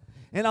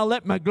 and I'll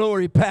let my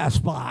glory pass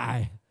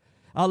by.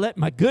 I'll let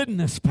my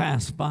goodness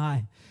pass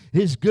by.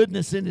 His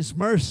goodness and His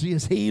mercy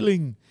is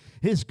healing.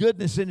 His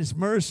goodness and His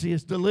mercy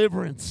is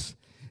deliverance.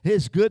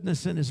 His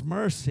goodness and His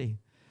mercy.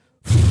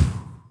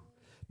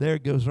 There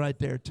it goes right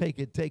there. Take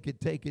it, take it,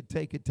 take it,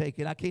 take it, take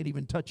it. I can't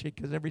even touch it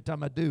because every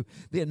time I do,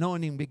 the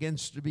anointing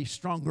begins to be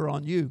stronger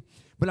on you.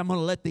 But I'm going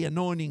to let the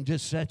anointing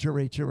just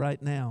saturate you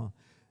right now.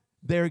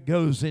 There it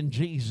goes in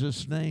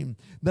Jesus' name.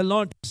 The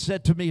Lord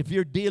said to me, if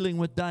you're dealing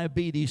with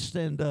diabetes,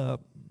 stand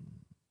up.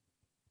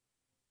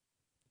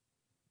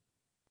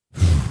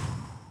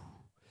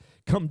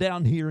 Come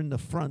down here in the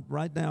front.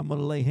 Right now, I'm going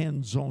to lay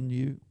hands on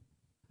you.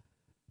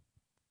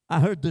 I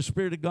heard the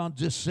Spirit of God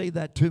just say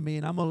that to me,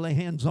 and I'm going to lay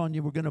hands on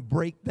you. We're going to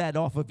break that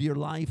off of your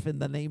life in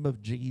the name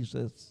of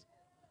Jesus.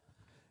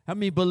 How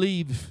many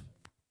believe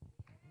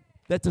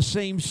that the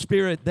same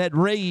Spirit that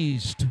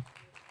raised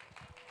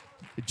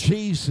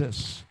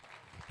Jesus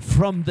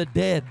from the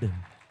dead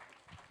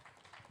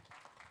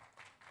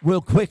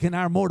will quicken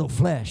our mortal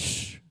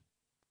flesh?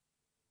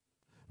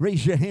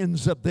 Raise your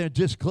hands up there.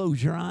 Just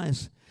close your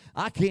eyes.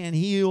 I can't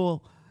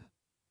heal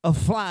a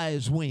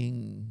fly's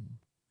wing.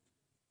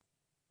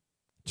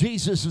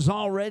 Jesus has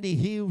already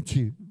healed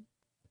you.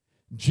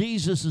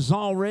 Jesus has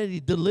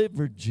already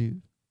delivered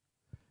you.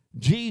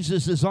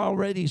 Jesus has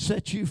already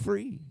set you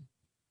free.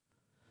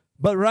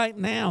 But right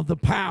now, the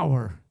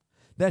power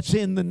that's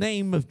in the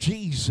name of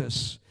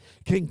Jesus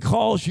can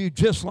cause you,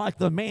 just like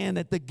the man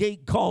at the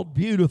gate called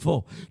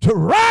Beautiful, to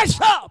rise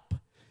up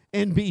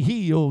and be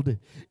healed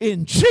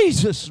in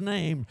Jesus'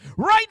 name.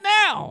 Right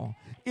now,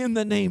 in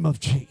the name of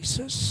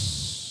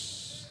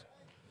Jesus.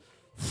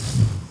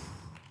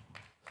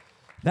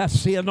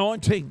 That's the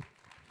anointing.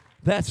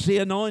 That's the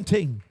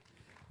anointing.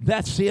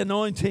 That's the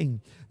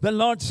anointing. The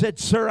Lord said,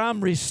 sir,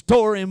 I'm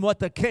restoring what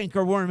the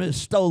cankerworm has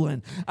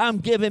stolen. I'm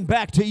giving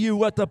back to you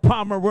what the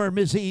palmer worm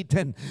has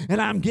eaten.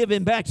 And I'm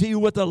giving back to you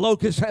what the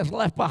locust has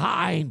left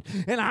behind.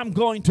 And I'm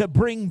going to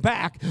bring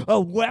back a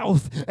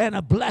wealth and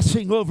a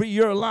blessing over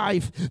your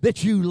life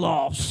that you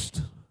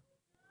lost.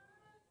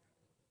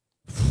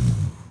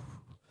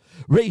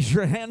 Raise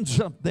your hands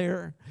up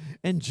there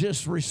and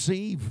just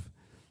receive.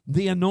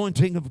 The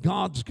anointing of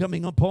God's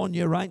coming upon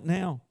you right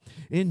now.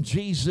 In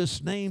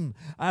Jesus' name,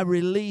 I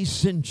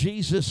release in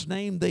Jesus'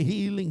 name the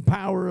healing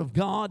power of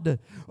God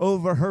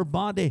over her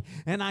body.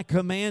 And I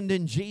command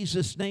in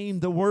Jesus' name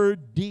the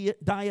word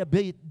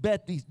diabetes.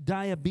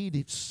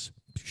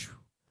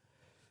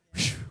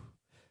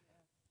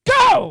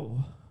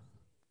 Go!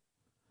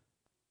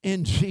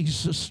 In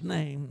Jesus'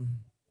 name.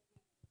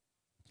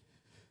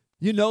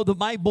 You know, the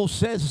Bible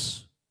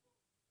says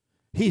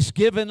He's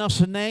given us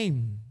a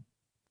name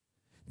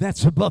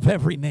that's above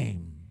every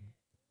name.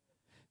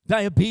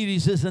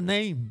 Diabetes is a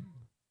name.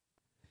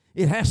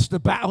 It has to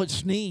bow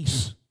its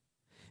knees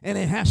and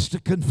it has to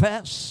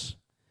confess,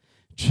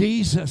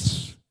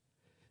 Jesus,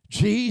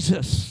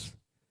 Jesus,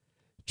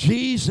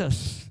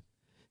 Jesus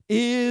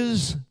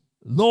is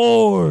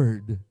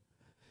Lord,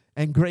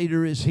 and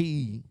greater is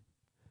He.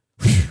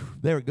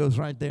 There it goes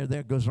right there.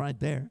 There it goes right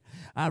there.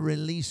 I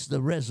release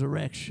the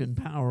resurrection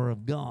power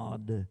of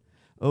God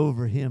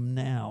over him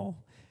now.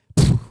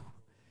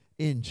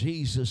 In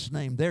Jesus'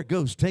 name. There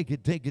goes. Take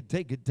it, take it,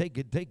 take it, take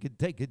it, take it,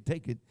 take it,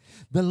 take it.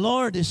 The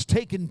Lord is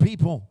taking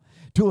people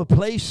to a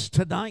place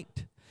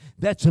tonight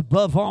that's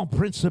above all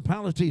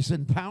principalities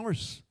and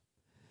powers.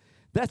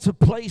 That's a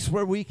place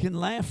where we can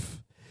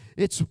laugh.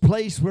 It's a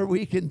place where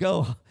we can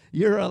go,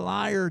 you're a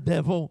liar,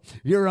 devil.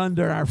 You're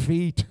under our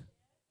feet.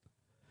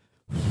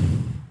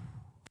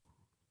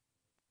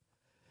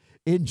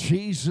 In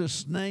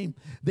Jesus' name.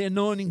 The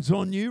anointing's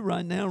on you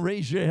right now.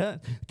 Raise your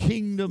hand.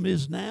 Kingdom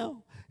is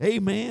now.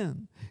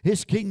 Amen.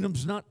 His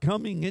kingdom's not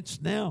coming.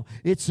 It's now.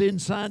 It's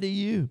inside of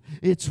you.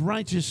 It's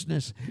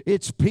righteousness.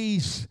 It's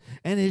peace.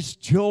 And it's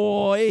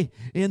joy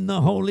in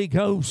the Holy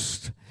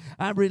Ghost.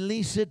 I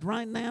release it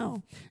right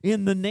now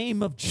in the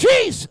name of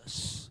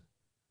Jesus.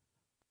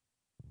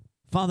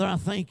 Father, I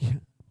thank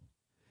you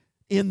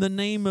in the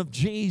name of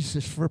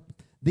Jesus for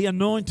the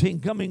anointing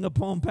coming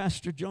upon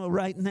Pastor Joe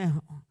right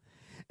now.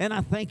 And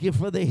I thank you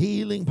for the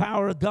healing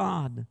power of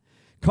God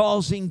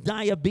causing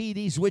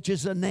diabetes, which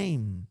is a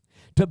name,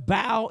 to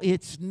bow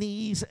its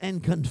knees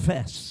and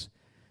confess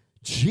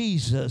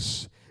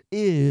Jesus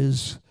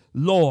is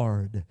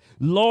Lord.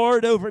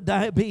 Lord over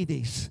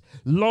diabetes.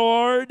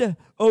 Lord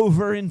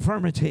over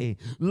infirmity.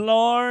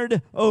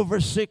 Lord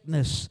over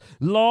sickness.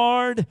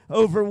 Lord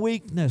over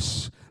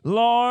weakness.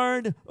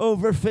 Lord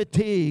over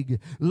fatigue.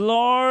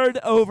 Lord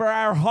over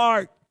our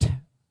heart.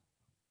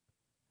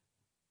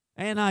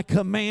 And I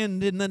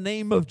command in the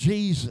name of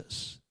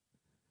Jesus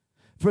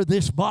for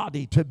this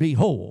body to be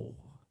whole.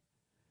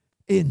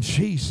 In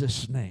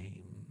Jesus'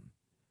 name.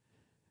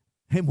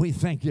 And we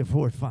thank you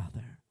for it,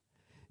 Father.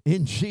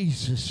 In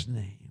Jesus'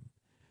 name.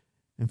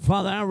 And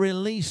Father, I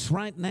release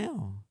right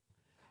now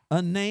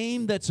a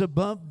name that's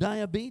above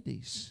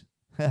diabetes.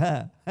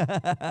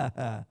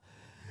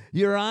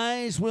 Your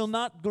eyes will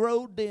not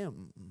grow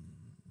dim.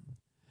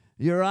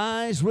 Your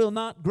eyes will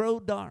not grow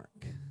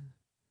dark.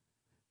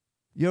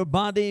 Your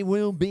body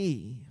will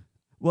be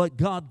what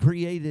God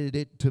created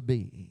it to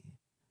be.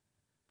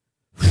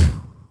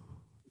 Whew.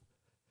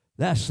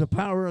 That's the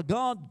power of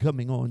God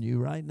coming on you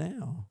right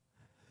now.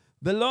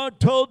 The Lord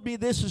told me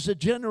this is a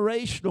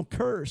generational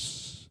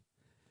curse.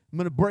 I'm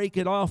going to break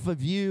it off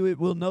of you. It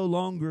will no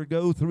longer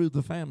go through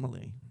the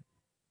family.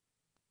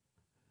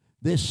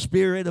 This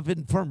spirit of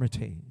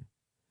infirmity,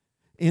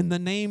 in the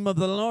name of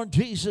the Lord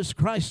Jesus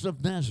Christ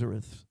of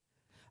Nazareth,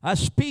 I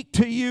speak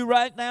to you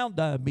right now,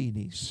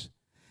 diabetes.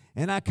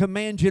 And I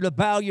command you to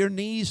bow your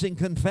knees and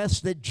confess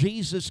that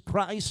Jesus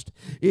Christ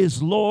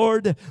is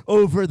Lord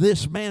over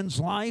this man's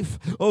life,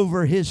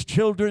 over his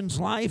children's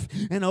life,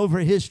 and over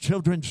his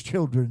children's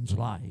children's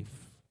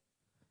life.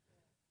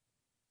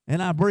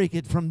 And I break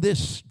it from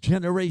this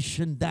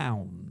generation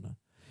down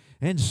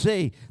and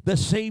say, the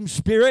same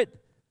spirit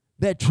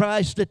that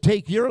tries to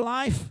take your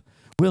life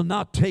will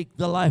not take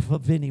the life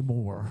of any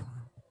more.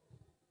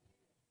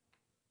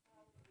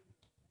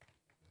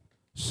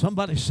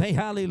 Somebody say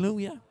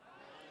hallelujah.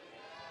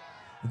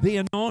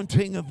 The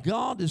anointing of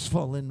God is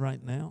falling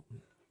right now.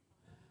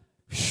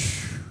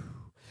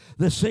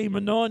 The same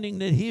anointing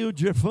that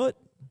healed your foot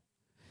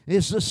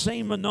is the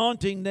same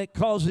anointing that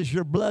causes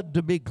your blood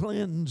to be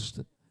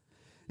cleansed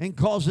and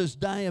causes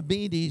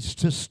diabetes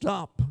to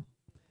stop.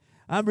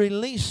 I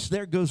release,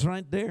 there it goes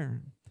right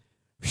there.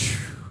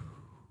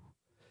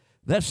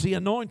 That's the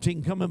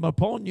anointing coming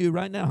upon you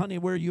right now. Honey,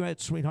 where are you at,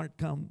 sweetheart?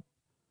 Come.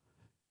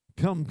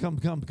 Come.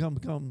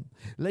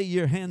 Lay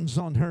your hands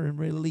on her and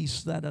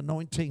release that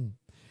anointing.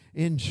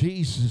 In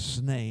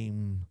Jesus'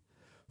 name.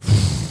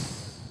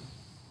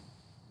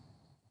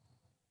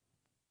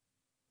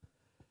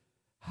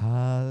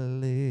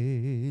 Hallelujah.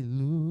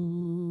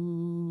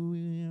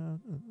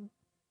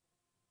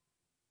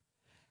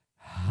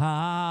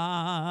 Hallelujah.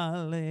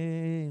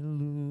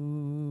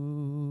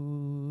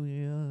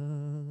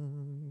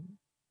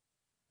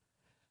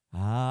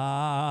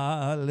 Hallelujah.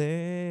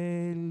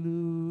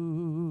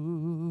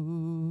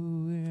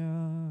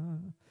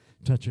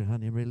 Touch her,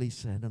 honey.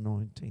 Release that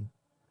anointing.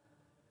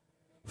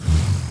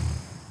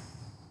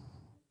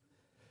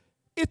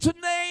 It's a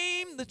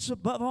name that's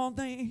above all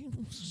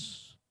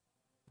names.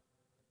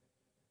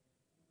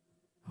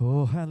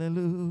 Oh,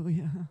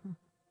 hallelujah.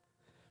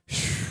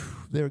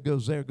 There it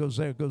goes, there it goes,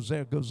 there it goes,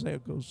 there it goes, there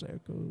it goes, there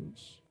it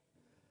goes.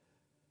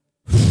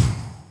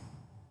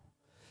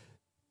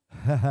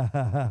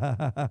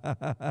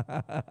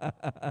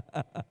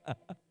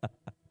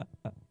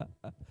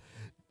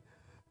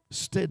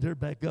 Stand her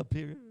back up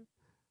here.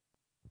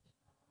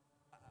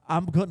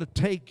 I'm going to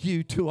take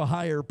you to a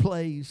higher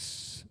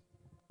place.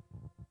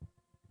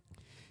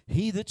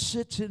 He that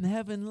sits in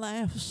heaven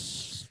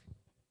laughs.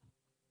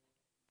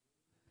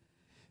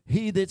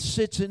 He that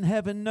sits in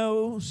heaven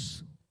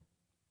knows.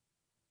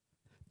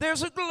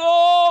 There's a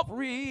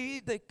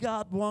glory that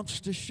God wants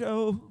to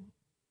show.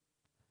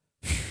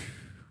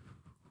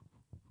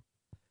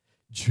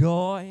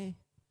 Joy,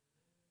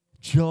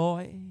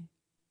 joy,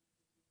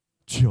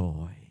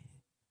 joy,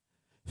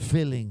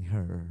 filling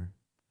her.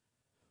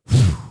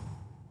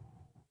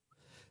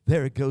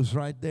 There it goes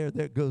right there.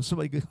 There it goes.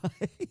 Somebody go,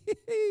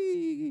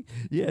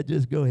 yeah,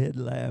 just go ahead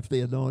and laugh.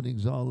 The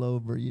anointing's all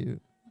over you.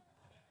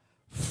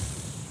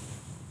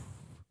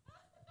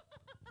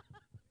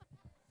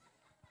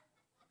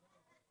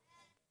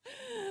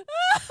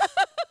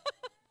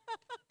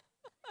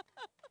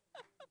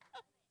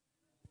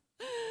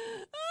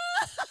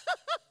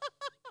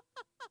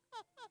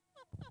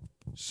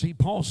 See,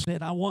 Paul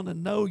said, I want to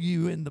know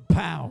you in the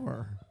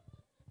power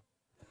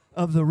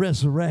of the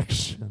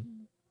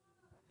resurrection.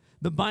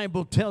 The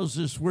Bible tells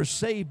us we're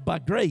saved by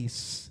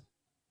grace.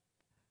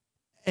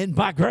 And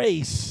by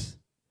grace,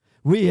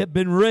 we have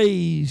been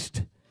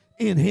raised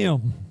in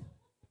Him,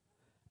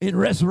 in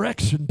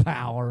resurrection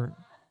power.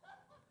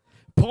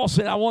 Paul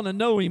said, I want to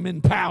know Him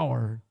in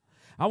power.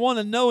 I want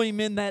to know Him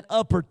in that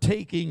upper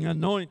taking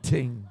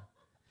anointing.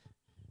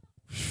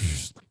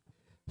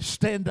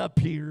 Stand up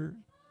here.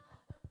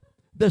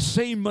 The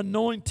same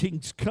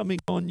anointing's coming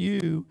on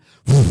you.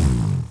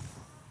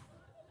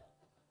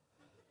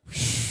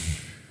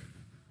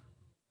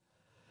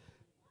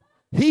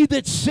 He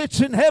that sits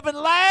in heaven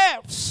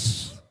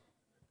laughs.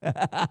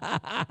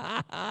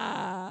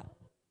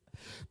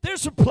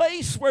 There's a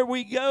place where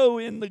we go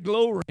in the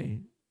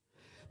glory.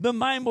 The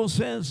Bible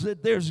says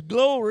that there's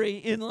glory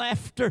in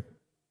laughter.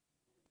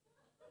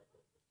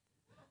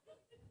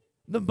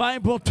 The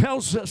Bible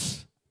tells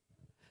us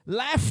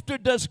laughter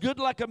does good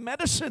like a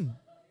medicine.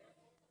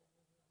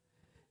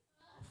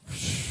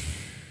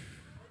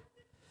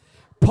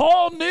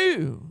 Paul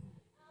knew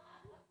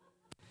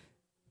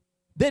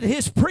that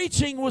his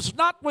preaching was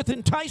not with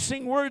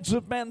enticing words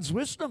of man's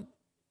wisdom,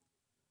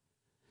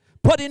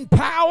 but in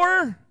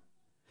power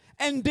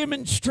and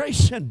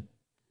demonstration.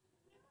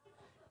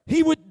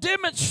 He would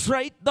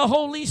demonstrate the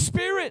Holy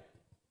Spirit.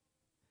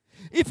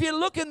 If you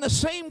look in the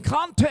same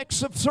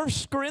context of 1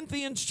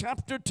 Corinthians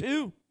chapter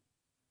 2,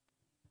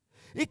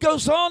 it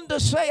goes on to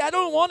say, I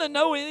don't want to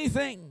know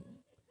anything.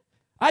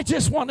 I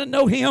just want to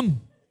know Him.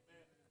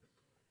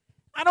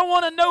 I don't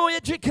want to know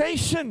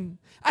education.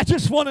 I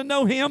just want to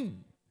know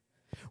Him.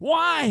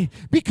 Why?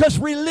 Because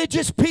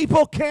religious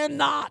people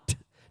cannot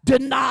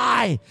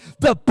deny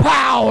the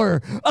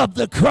power of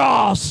the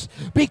cross,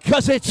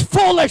 because it's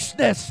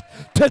foolishness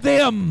to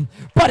them,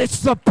 but it's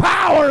the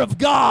power of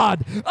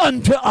God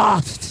unto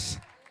us.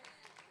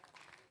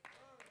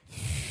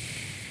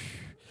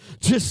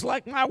 Just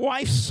like my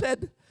wife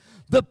said,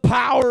 the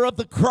power of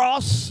the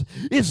cross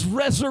is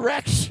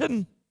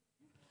resurrection.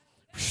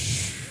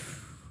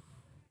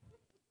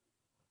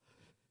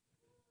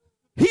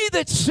 He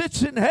that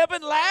sits in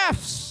heaven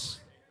laughs.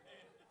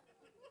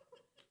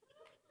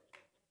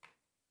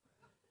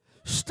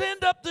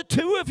 Stand up, the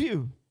two of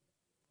you.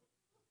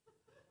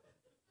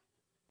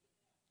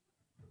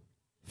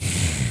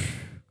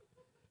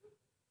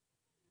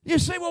 You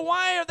say, well,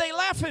 why are they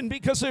laughing?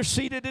 Because they're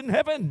seated in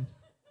heaven.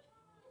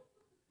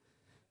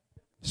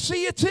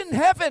 See, it's in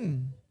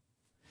heaven.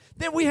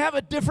 Then we have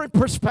a different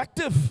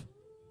perspective.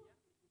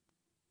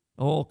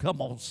 Oh,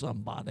 come on,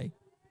 somebody.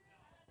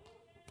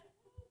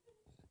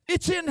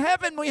 It's in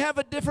heaven we have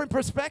a different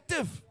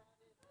perspective.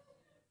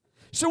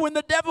 So when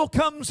the devil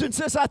comes and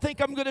says, I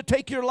think I'm going to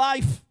take your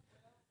life,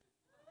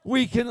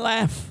 we can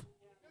laugh.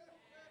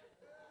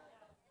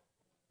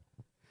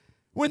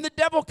 When the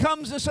devil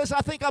comes and says,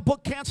 I think I'll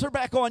put cancer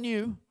back on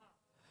you,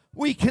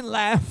 we can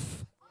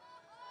laugh.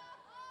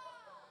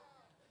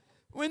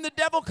 When the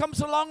devil comes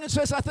along and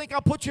says, I think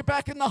I'll put you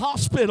back in the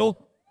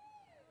hospital,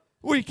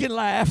 we can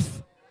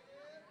laugh.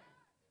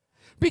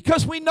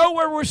 Because we know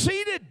where we're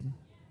seated.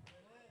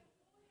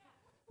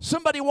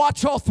 Somebody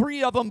watch all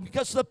three of them,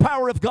 because the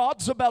power of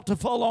God's about to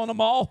fall on them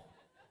all.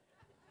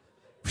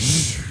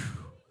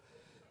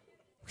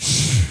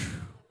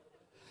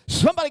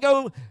 Somebody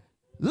go,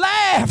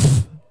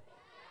 laugh.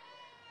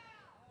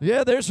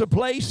 Yeah, there's a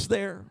place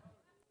there.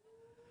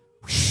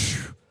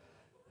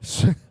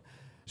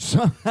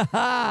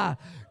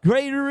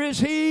 Greater is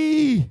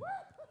He.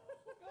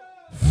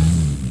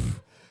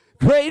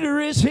 Greater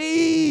is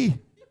He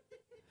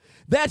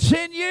that's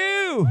in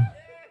you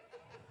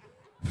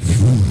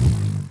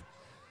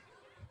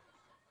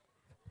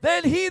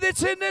than he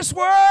that's in this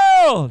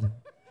world.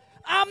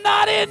 I'm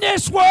not in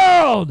this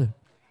world.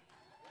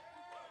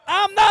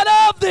 I'm not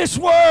of this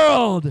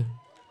world.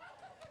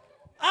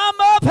 I'm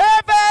of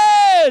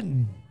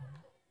heaven.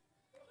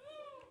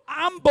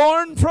 I'm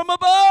born from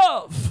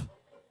above.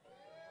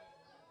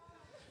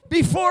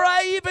 Before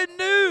I even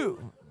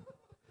knew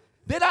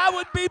that I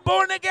would be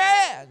born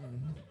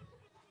again,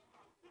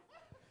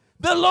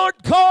 the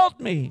Lord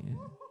called me,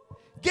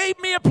 gave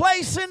me a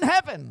place in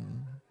heaven,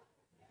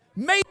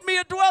 made me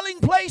a dwelling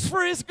place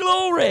for His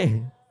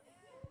glory.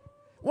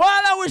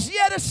 While I was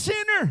yet a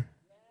sinner,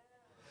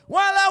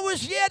 while I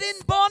was yet in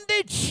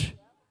bondage,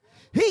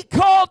 He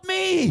called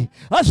me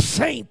a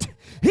saint.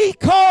 He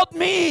called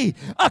me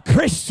a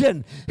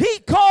Christian. He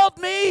called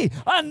me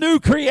a new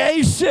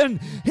creation.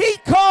 He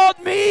called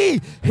me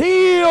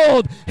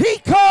healed. He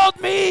called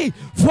me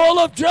full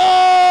of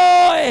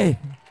joy.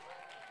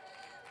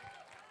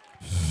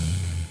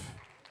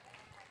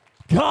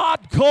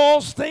 God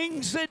calls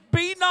things that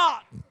be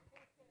not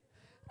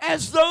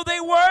as though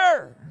they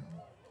were.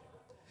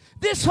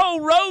 This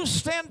whole row,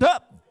 stand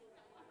up.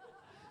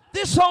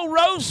 This whole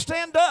row,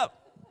 stand up.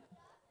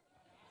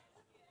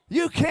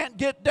 You can't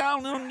get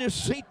down on your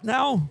seat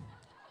now.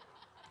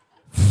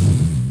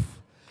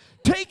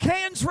 Take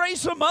hands,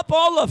 raise them up,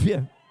 all of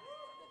you.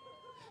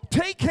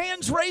 Take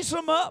hands, raise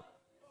them up.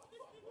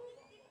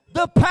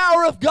 The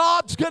power of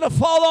God's going to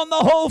fall on the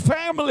whole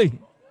family.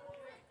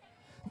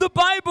 The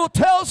Bible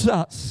tells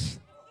us,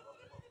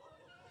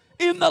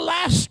 in the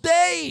last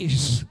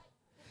days,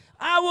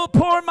 I will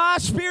pour my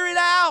Spirit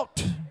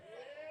out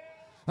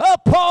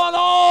upon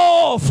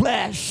all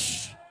flesh.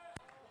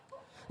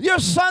 Your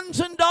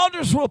sons and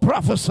daughters will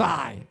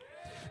prophesy.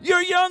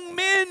 Your young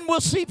men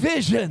will see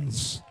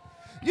visions.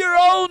 Your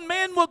old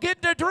men will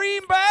get their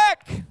dream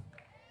back.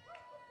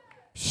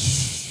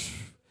 Shh.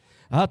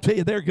 I'll tell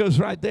you, there goes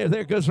right there.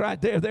 There goes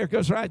right there. There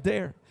goes right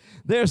there.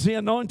 There's the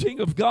anointing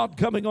of God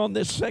coming on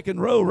this second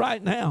row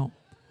right now.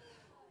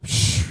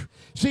 Shh.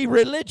 See,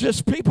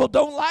 religious people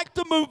don't like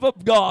the move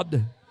of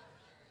God.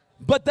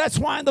 But that's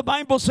why the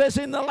Bible says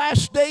in the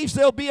last days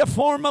there'll be a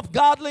form of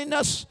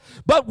godliness,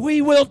 but we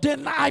will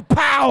deny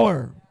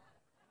power.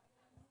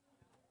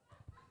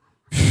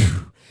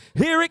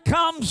 Here it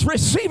comes.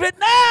 Receive it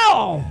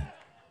now.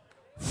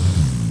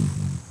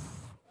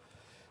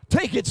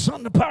 Take it,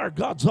 son. The power of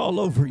God's all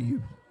over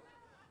you.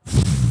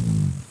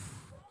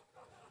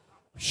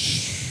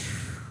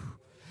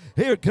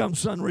 Here it comes,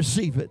 son.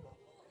 Receive it.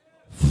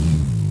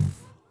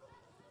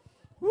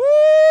 Woo!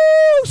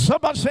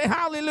 Somebody say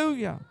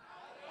hallelujah.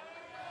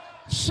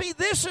 See,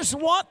 this is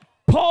what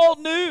Paul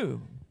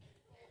knew.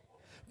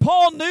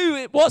 Paul knew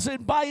it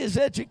wasn't by his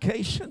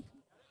education.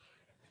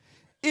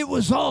 It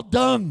was all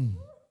done.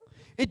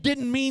 It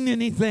didn't mean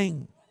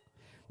anything.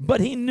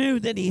 But he knew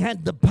that he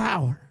had the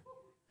power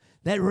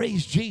that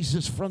raised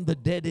Jesus from the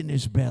dead in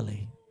his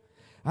belly.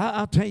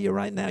 I'll tell you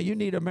right now, you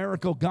need a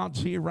miracle.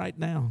 God's here right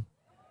now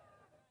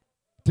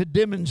to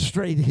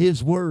demonstrate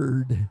his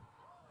word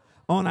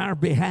on our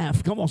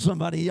behalf. Come on,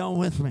 somebody, y'all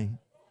with me?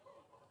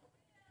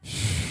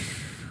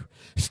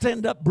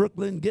 Stand up,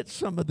 Brooklyn. Get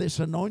some of this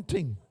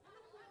anointing.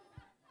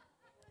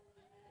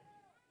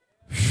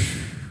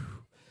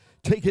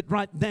 Take it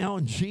right now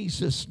in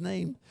Jesus'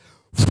 name.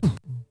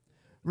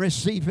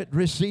 Receive it,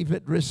 receive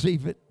it,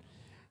 receive it.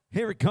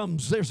 Here it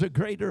comes. There's a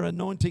greater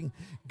anointing.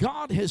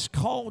 God has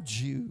called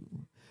you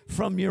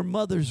from your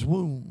mother's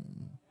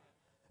womb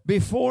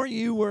before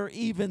you were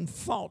even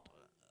thought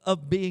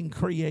of being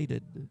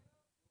created.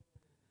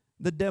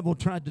 The devil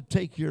tried to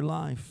take your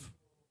life.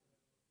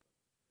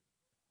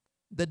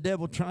 The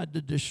devil tried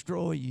to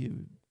destroy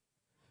you.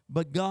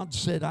 But God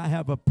said, I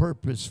have a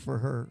purpose for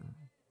her.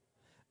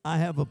 I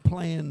have a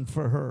plan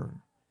for her.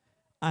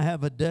 I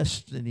have a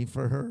destiny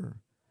for her.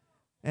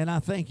 And I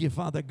thank you,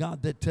 Father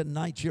God, that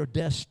tonight your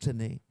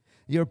destiny,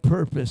 your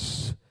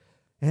purpose,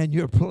 and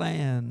your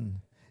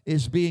plan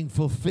is being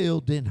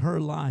fulfilled in her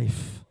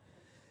life.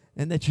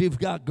 And that you've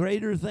got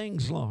greater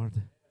things, Lord.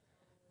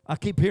 I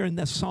keep hearing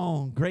that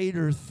song,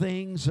 greater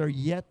things are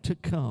yet to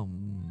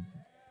come.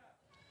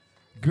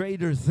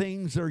 Greater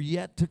things are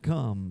yet to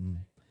come.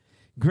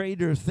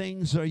 Greater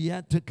things are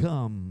yet to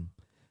come.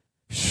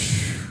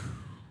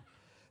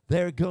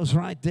 There it goes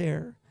right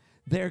there.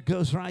 There it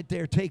goes right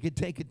there. Take it,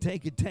 take it,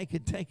 take it, take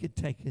it, take it,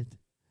 take it.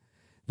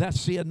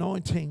 That's the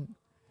anointing.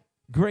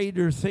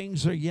 Greater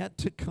things are yet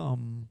to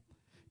come.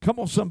 Come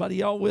on, somebody,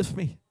 y'all with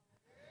me?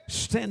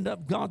 Stand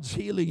up. God's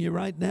healing you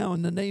right now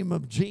in the name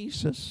of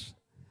Jesus.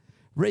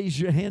 Raise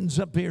your hands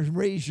up here.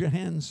 Raise your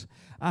hands.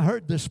 I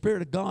heard the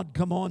Spirit of God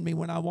come on me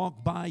when I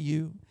walked by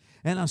you,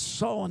 and I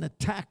saw an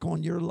attack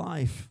on your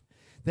life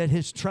that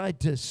has tried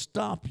to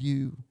stop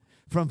you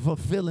from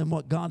fulfilling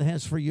what God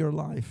has for your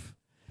life.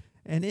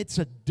 And it's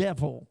a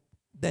devil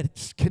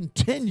that's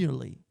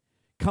continually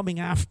coming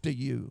after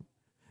you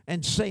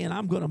and saying,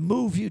 I'm going to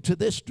move you to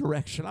this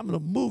direction. I'm going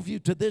to move you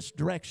to this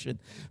direction,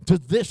 to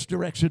this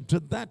direction, to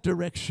that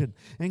direction.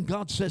 And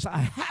God says, I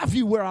have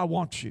you where I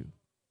want you.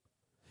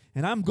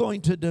 And I'm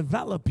going to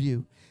develop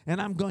you,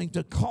 and I'm going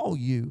to call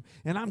you,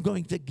 and I'm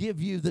going to give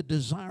you the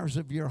desires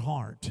of your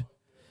heart.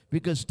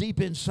 Because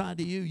deep inside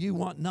of you, you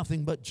want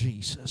nothing but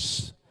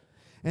Jesus.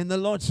 And the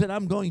Lord said,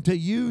 I'm going to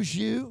use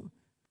you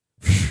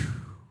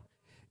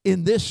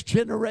in this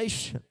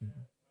generation.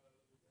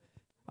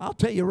 I'll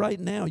tell you right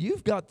now,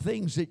 you've got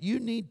things that you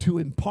need to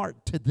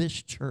impart to this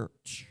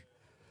church.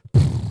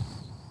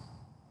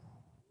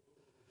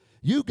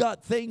 You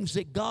got things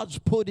that God's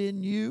put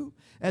in you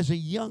as a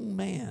young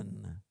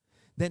man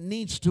that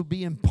needs to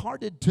be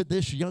imparted to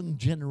this young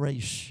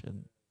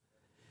generation.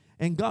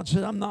 And God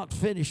said, I'm not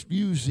finished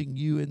using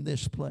you in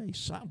this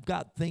place. I've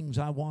got things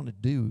I want to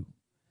do.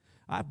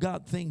 I've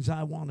got things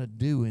I want to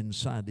do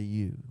inside of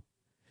you.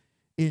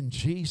 In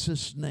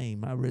Jesus'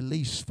 name, I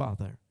release,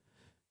 Father,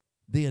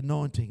 the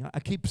anointing. I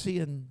keep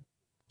seeing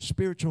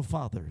spiritual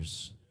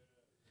fathers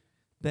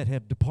that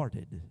have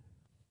departed.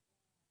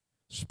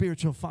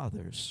 Spiritual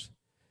fathers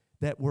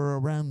that were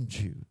around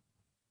you.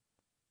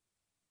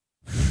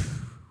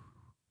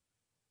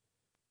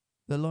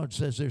 The Lord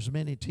says there's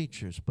many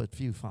teachers, but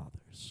few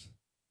fathers.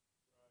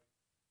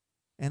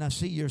 And I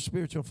see your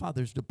spiritual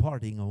fathers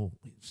departing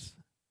always.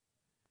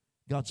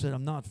 God said,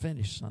 I'm not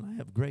finished, son. I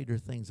have greater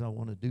things I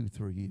want to do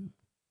through you.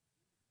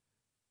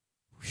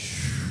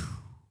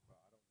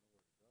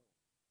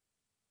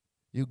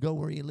 You go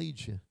where he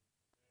leads you.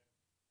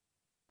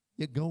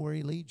 You go where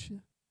he leads you.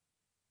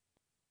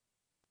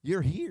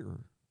 You're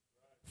here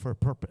for a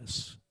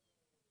purpose.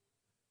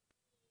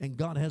 And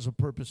God has a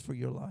purpose for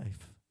your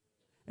life.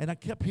 And I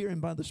kept hearing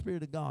by the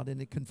Spirit of God,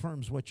 and it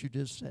confirms what you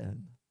just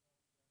said.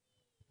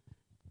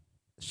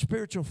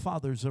 Spiritual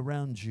fathers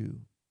around you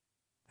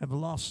have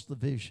lost the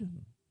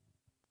vision.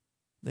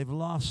 They've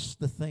lost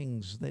the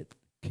things that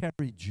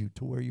carried you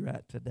to where you're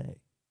at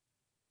today.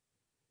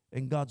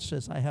 And God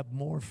says, I have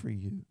more for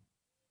you.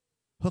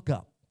 Hook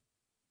up.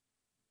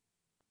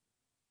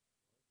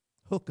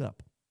 Hook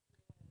up.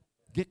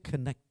 Get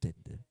connected.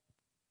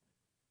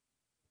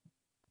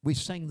 We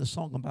sang the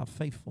song about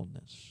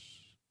faithfulness.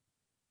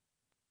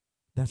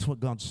 That's what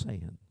God's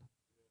saying.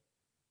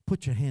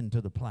 Put your hand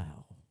to the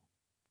plow.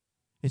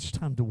 It's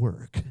time to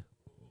work.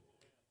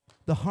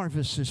 The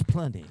harvest is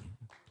plenty.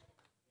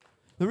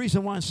 The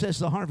reason why it says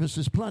the harvest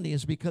is plenty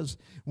is because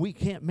we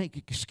can't make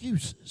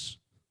excuses.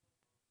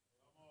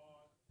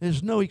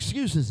 There's no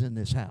excuses in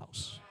this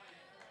house.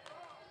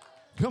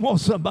 Come on,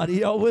 somebody,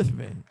 y'all with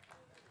me.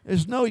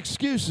 There's no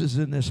excuses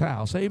in this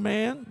house.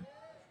 Amen?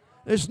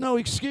 There's no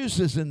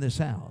excuses in this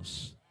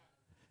house.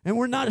 And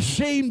we're not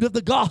ashamed of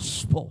the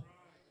gospel.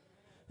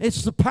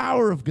 It's the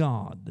power of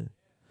God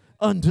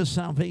unto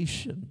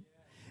salvation.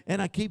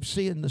 And I keep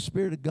seeing the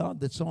Spirit of God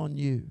that's on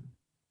you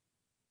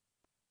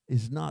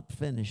is not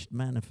finished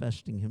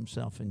manifesting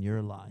himself in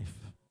your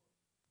life.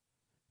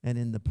 and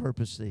in the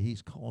purpose that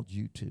He's called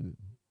you to.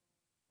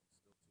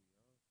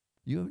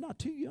 You're not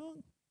too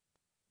young.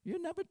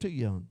 You're never too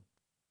young.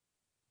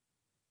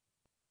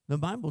 The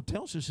Bible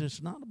tells us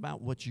it's not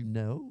about what you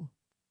know.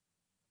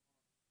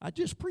 I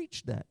just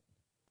preached that.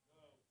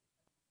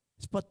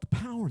 It's but the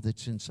power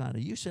that's inside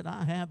of you. You said,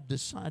 I have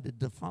decided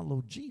to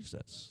follow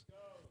Jesus.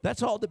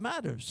 That's all that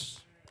matters.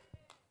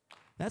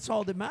 That's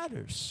all that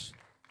matters.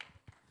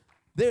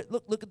 There,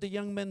 look at the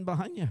young man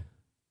behind you.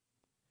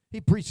 He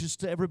preaches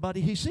to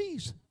everybody he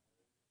sees.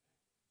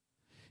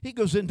 He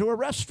goes into a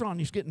restaurant.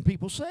 He's getting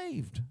people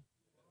saved.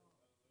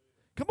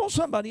 Come on,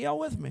 somebody, y'all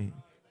with me?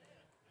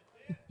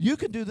 You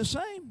can do the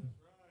same.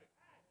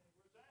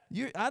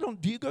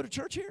 Do you go to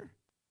church here?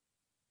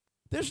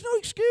 There's no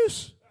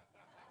excuse.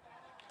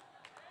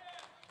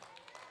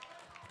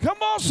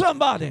 Come on,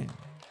 somebody.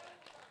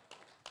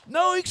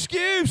 No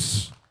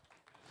excuse.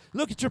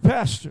 Look at your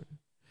pastor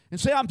and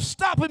say, I'm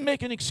stopping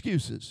making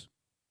excuses.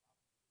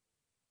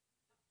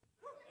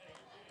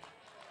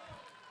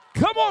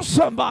 Come on,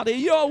 somebody.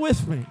 You're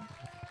with me.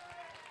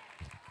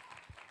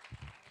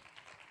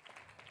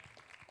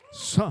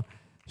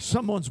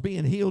 Someone's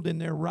being healed in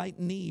their right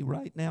knee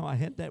right now. I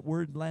had that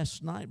word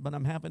last night, but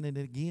I'm having it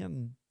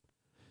again.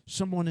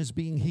 Someone is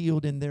being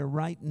healed in their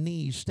right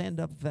knee. Stand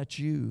up if that's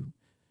you.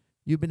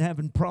 You've been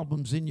having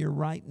problems in your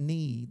right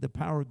knee. The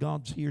power of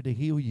God's here to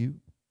heal you.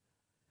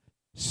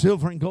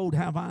 Silver and gold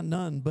have I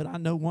none, but I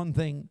know one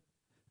thing.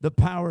 The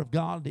power of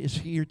God is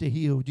here to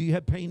heal. Do you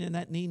have pain in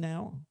that knee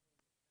now?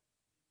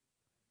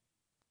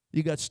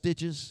 You got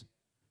stitches?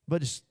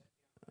 But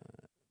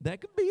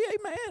that could be,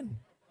 amen.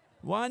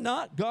 Why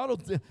not?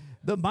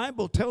 The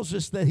Bible tells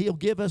us that He'll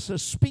give us a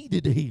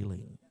speeded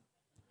healing.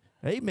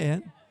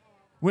 Amen.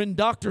 When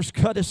doctors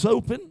cut us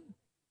open,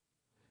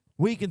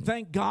 we can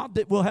thank God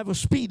that we'll have a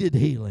speeded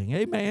healing.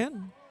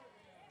 Amen.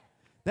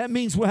 That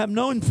means we'll have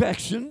no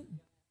infection.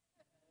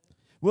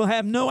 We'll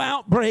have no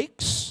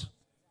outbreaks.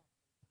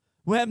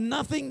 We'll have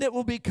nothing that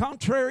will be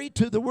contrary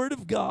to the Word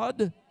of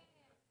God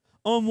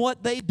on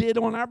what they did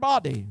on our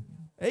body.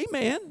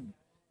 Amen.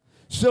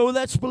 So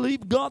let's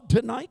believe God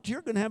tonight.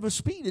 You're going to have a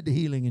speeded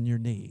healing in your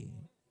knee.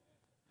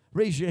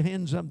 Raise your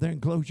hands up there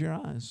and close your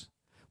eyes.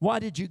 Why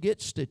did you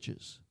get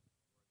stitches?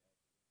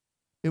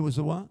 It was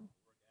a what?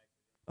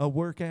 A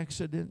work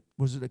accident?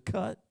 Was it a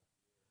cut?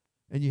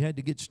 And you had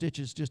to get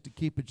stitches just to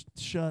keep it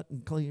shut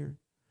and clear?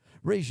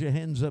 Raise your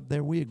hands up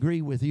there. We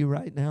agree with you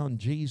right now in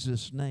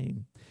Jesus'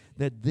 name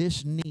that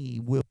this knee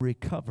will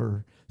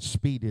recover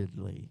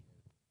speedily.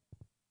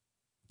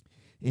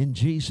 In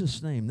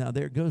Jesus' name. Now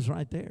there it goes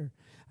right there.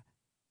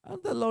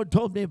 The Lord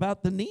told me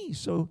about the knee,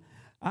 so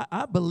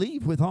I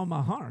believe with all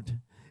my heart.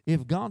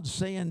 If God's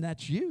saying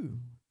that's you,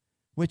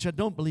 which I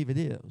don't believe it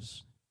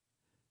is,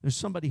 there's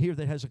somebody here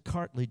that has a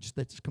cartilage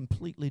that's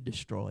completely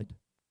destroyed,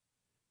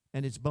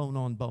 and it's bone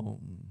on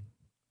bone.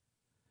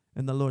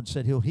 And the Lord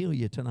said He'll heal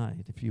you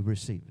tonight if you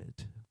receive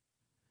it.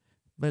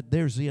 But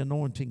there's the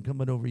anointing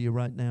coming over you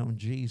right now. In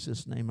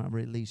Jesus' name, I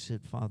release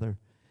it, Father.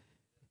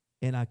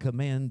 And I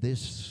command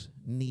this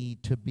knee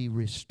to be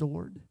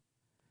restored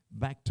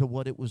back to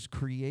what it was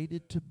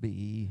created to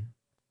be.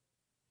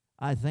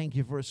 I thank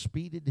you for a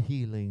speeded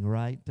healing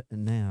right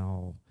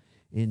now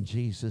in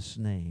Jesus'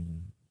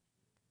 name.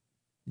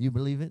 You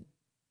believe it?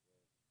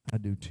 I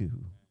do too.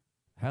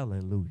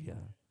 Hallelujah.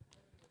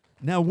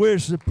 Now,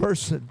 where's the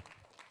person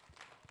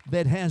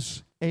that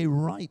has a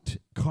right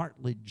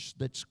cartilage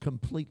that's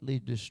completely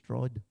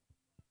destroyed?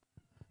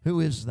 Who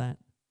is that?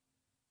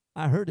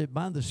 I heard it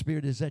by the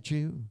Spirit. Is that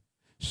you?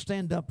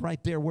 Stand up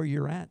right there where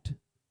you're at.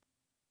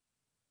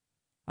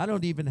 I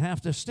don't even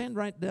have to. Stand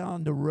right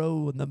down the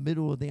row in the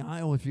middle of the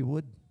aisle if you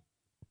would.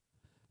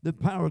 The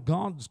power of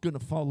God's going to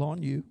fall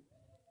on you.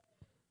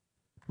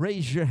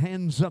 Raise your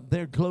hands up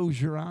there. Close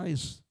your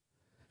eyes.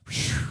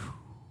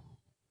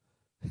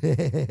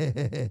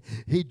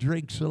 He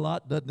drinks a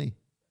lot, doesn't he?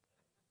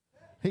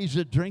 He's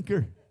a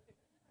drinker.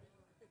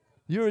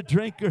 You're a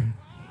drinker.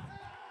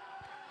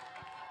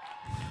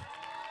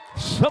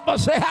 Somebody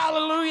say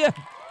hallelujah.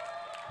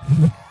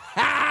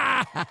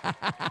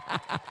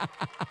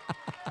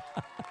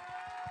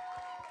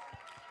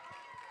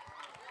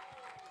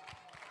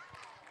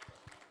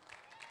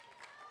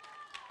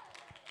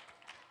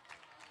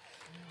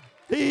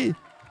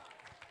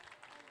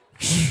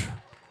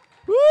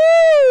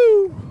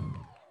 Woo!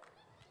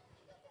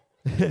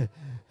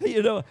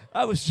 You know,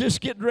 I was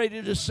just getting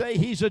ready to say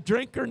he's a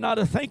drinker, not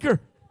a thinker.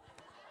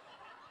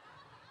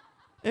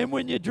 And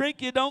when you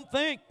drink, you don't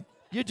think.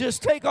 You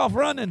just take off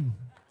running.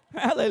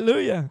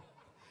 Hallelujah.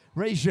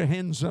 Raise your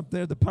hands up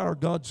there. The power of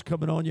God's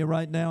coming on you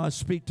right now. I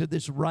speak to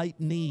this right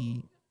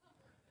knee.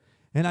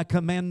 And I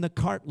command the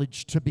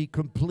cartilage to be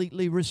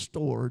completely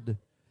restored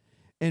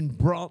and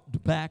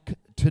brought back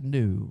to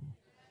new.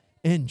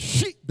 And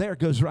there it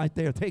goes right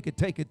there. Take it,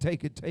 take it,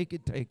 take it, take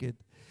it, take it.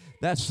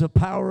 That's the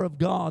power of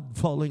God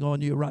falling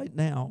on you right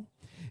now.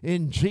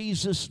 In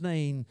Jesus'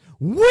 name,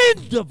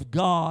 wind of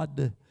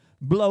God,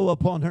 blow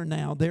upon her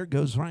now. There it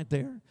goes right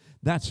there.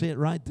 That's it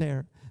right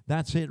there.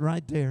 That's it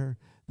right there.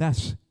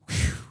 That's,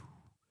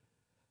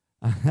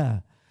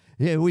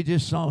 Yeah, we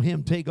just saw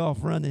him take off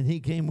running. He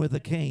came with a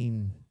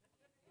cane.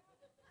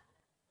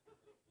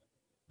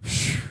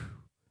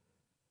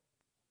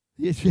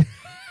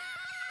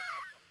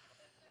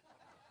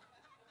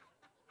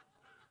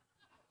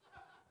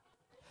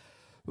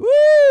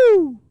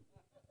 Woo!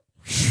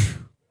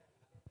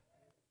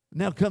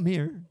 Now come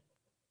here.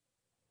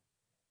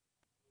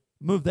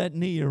 Move that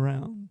knee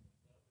around.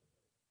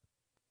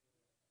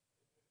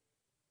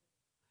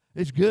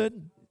 It's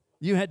good.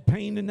 You had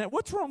pain in that.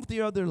 What's wrong with the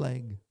other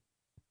leg?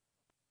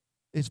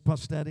 It's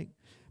prosthetic.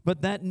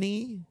 But that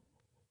knee,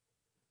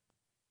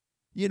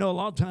 you know, a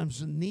lot of times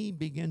the knee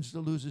begins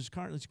to lose its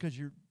cartilage because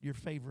you're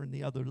favoring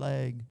the other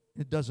leg.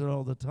 It does it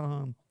all the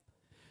time.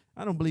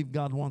 I don't believe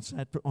God wants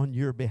that on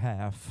your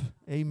behalf.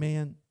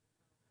 Amen.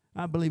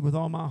 I believe with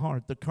all my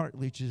heart the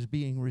cartilage is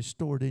being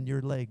restored in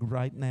your leg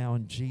right now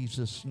in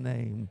Jesus'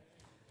 name.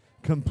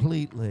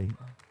 Completely.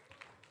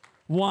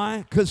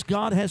 Why? Because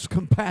God has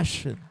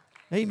compassion.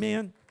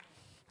 Amen.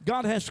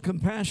 God has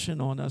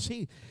compassion on us.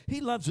 He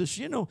loves us.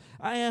 You know,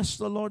 I asked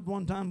the Lord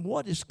one time,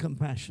 what is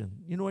compassion?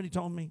 You know what he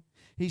told me?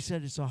 He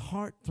said it's a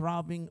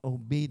heart-throbbing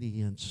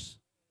obedience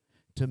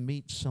to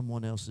meet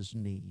someone else's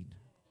need.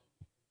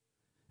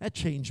 That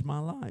changed my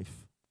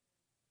life.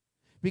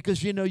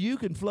 Because, you know, you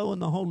can flow in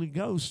the Holy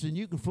Ghost and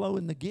you can flow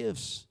in the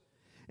gifts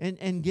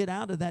and get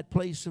out of that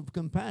place of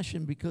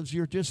compassion because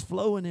you're just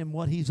flowing in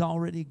what he's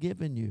already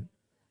given you.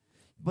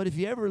 But if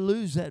you ever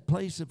lose that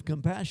place of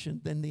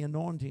compassion, then the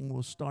anointing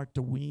will start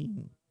to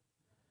wane,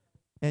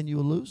 and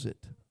you'll lose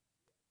it.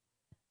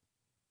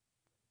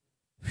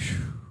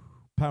 Whew.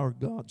 Power of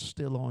God's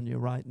still on you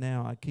right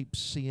now. I keep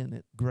seeing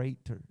it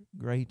greater,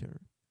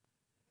 greater.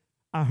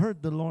 I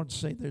heard the Lord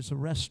say there's a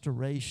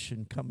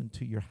restoration coming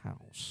to your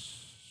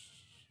house.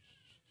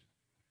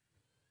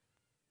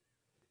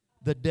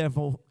 The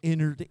devil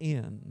entered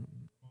in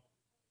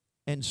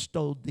and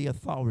stole the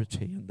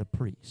authority and the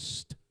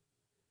priest.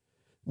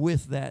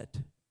 With that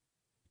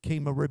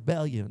came a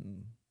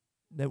rebellion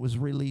that was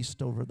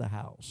released over the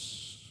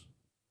house.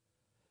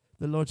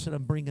 The Lord said,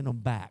 I'm bringing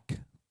them back.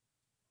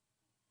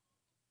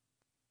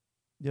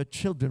 Your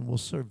children will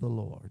serve the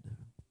Lord.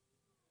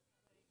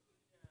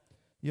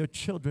 Your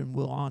children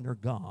will honor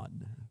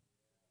God.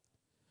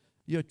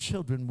 Your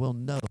children will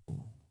know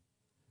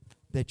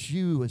that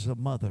you as a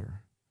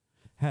mother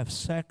have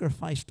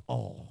sacrificed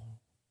all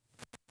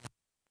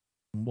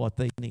what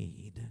they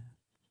need.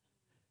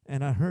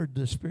 And I heard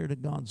the Spirit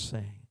of God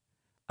say,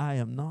 I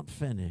am not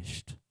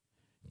finished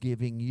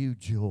giving you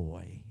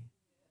joy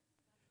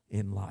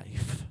in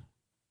life.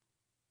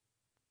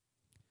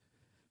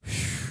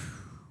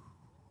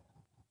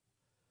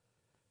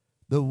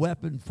 The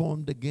weapon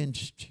formed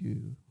against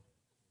you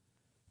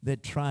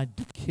that tried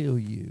to kill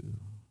you,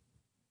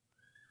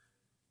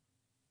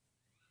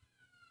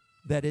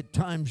 that at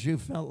times you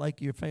felt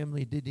like your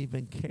family didn't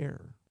even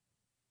care.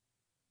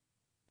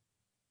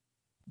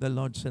 The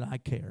Lord said, I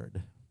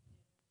cared.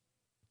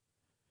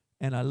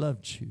 And I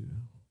loved you.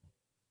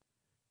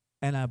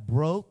 And I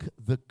broke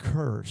the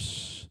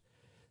curse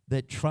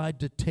that tried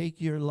to take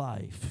your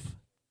life.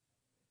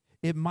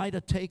 It might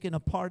have taken a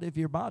part of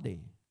your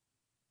body,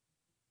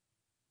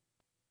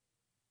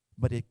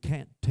 but it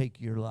can't take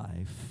your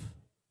life.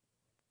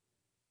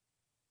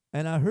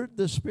 And I heard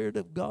the Spirit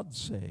of God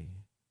say,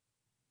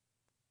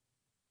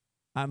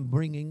 I'm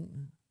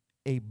bringing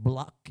a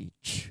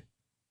blockage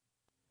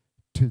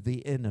to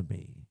the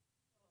enemy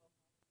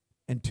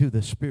and to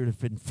the spirit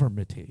of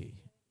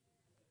infirmity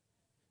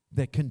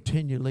that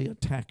continually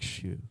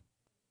attacks you.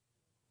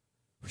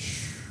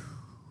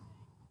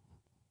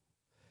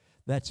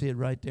 That's it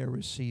right there.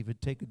 Receive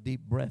it. Take a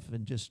deep breath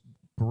and just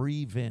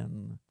breathe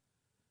in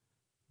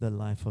the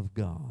life of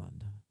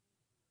God.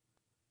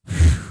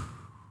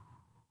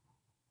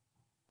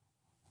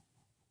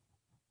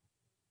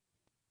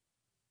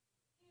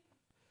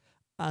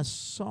 I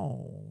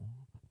saw,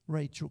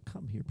 Rachel,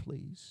 come here,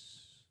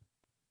 please.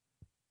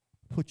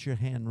 Put your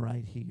hand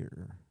right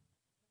here.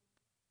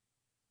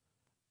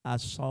 I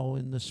saw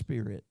in the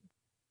Spirit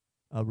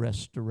a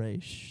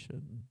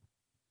restoration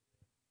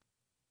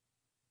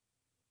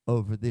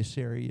over this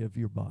area of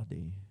your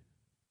body.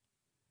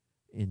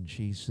 In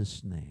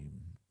Jesus' name.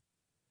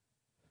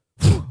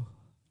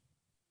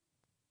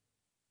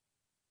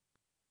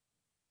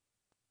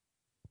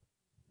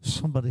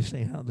 Somebody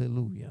say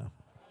hallelujah.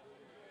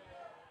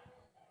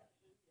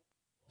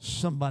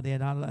 Somebody,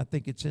 and I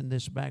think it's in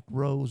this back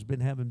row, has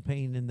been having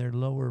pain in their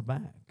lower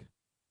back.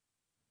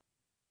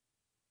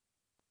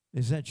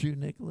 Is that you,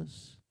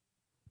 Nicholas?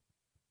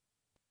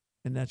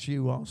 And that's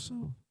you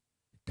also?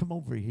 Come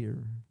over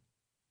here.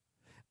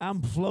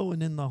 I'm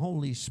flowing in the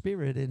Holy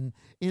Spirit, and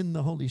in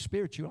the Holy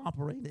Spirit you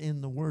operate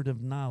in the word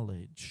of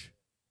knowledge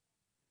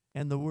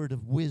and the word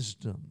of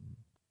wisdom.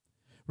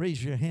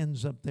 Raise your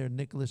hands up there,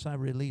 Nicholas. I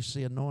release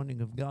the anointing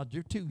of God.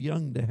 You're too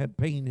young to have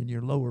pain in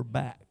your lower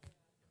back.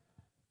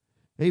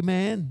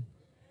 Amen.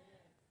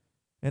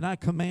 And I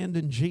command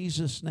in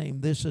Jesus'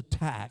 name this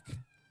attack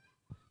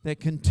that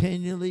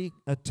continually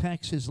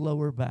attacks his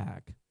lower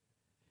back.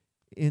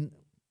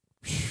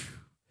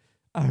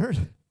 I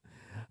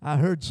I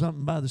heard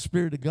something by the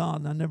Spirit of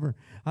God, and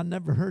I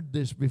never heard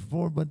this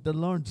before, but the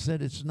Lord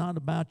said it's not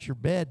about your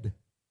bed.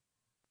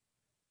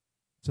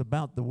 It's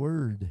about the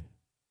Word.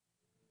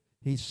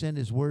 He sent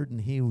His Word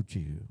and healed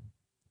you.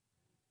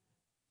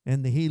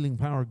 And the healing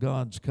power of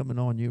God's coming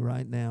on you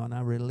right now, and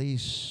I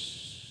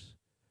release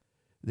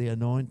the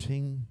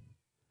anointing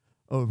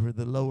over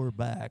the lower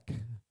back.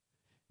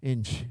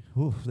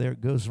 There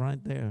it goes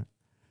right there.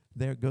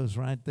 There it goes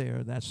right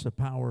there. That's the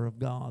power of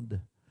God.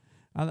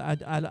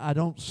 I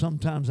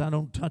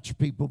don't touch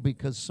people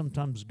because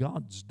sometimes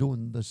God's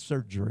doing the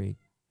surgery.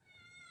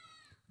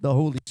 The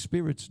Holy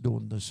Spirit's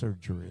doing the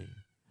surgery.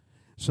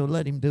 So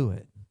let Him do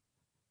it.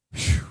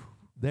 Whew.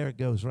 There it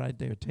goes right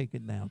there. Take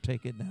it now.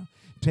 Take it now.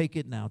 Take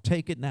it now.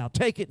 Take it now.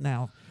 Take it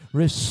now.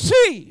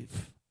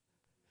 Receive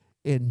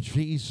in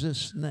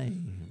Jesus'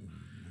 name.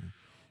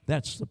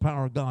 That's the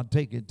power of God.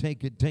 Take it.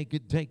 Take it. Take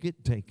it. Take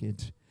it. Take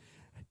it.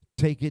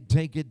 Take it.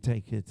 Take it.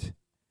 Take it.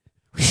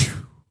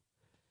 Whew.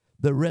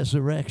 The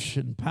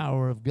resurrection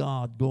power of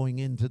God going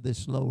into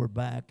this lower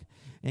back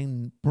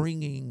and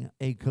bringing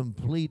a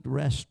complete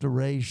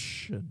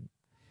restoration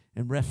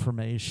and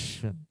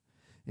reformation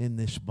in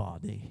this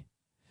body.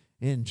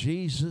 In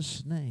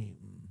Jesus'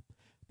 name.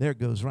 There it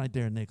goes right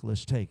there,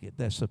 Nicholas. Take it.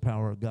 That's the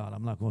power of God.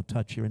 I'm not going to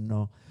touch you,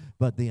 no,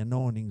 but the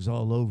anointing's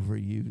all over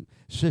you.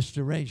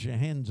 Sister, raise your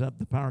hands up.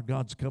 The power of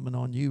God's coming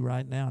on you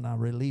right now, and I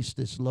release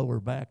this lower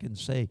back and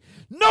say,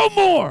 no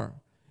more!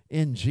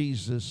 In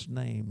Jesus'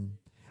 name.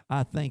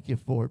 I thank you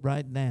for it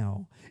right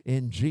now.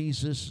 In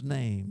Jesus'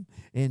 name.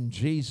 In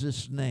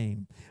Jesus'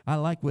 name. I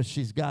like what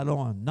she's got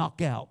on.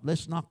 Knock out.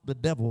 Let's knock the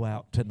devil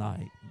out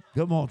tonight.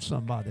 Come on,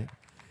 somebody.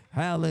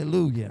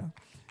 Hallelujah.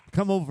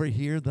 Come over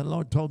here. The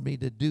Lord told me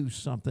to do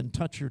something.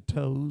 Touch your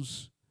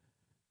toes.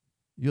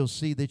 You'll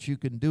see that you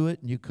can do it,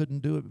 and you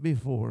couldn't do it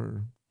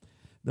before.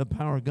 The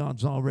power of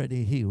God's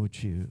already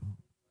healed you.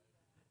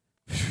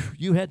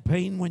 You had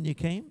pain when you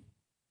came?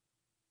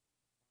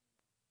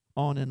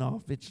 On and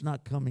off. It's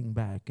not coming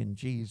back in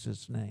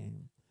Jesus'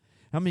 name.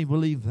 How many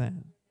believe that?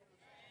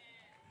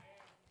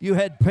 You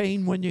had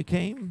pain when you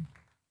came?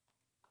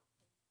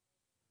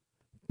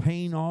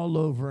 Pain all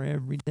over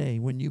every day.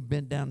 When you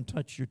bent down and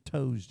touched your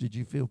toes, did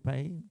you feel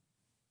pain?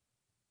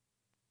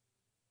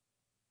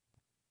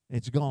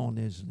 It's gone,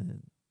 isn't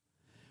it?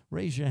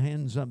 Raise your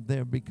hands up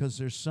there because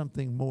there's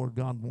something more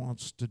God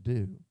wants to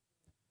do.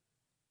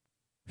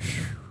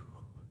 Whew.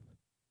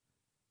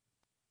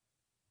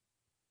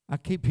 I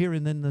keep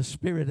hearing in the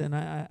Spirit, and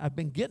I've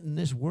been getting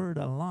this word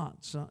a lot,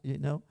 so, you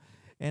know,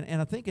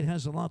 and I think it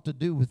has a lot to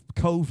do with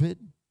COVID,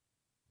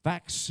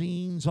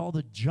 vaccines, all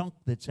the junk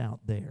that's out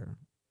there.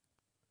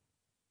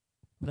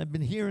 But I've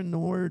been hearing the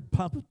word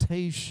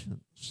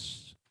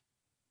palpitations,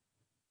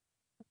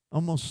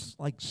 almost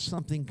like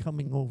something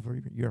coming over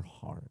your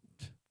heart.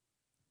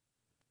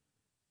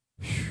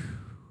 Whew.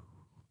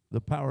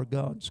 The power of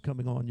God's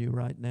coming on you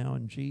right now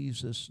in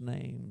Jesus'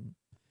 name.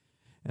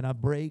 And I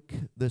break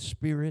the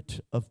spirit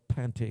of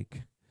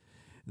panic,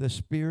 the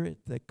spirit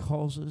that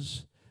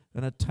causes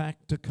an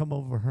attack to come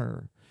over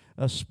her,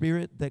 a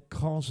spirit that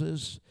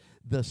causes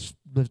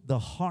the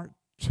heart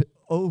to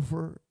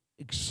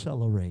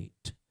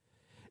over-accelerate.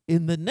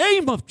 In the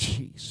name of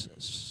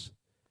Jesus,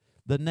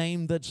 the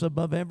name that's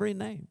above every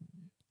name,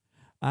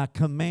 I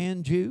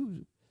command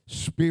you,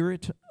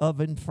 spirit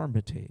of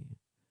infirmity,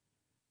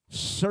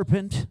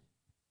 serpent,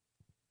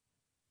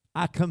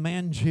 I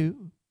command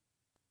you,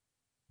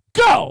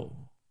 go!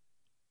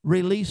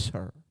 Release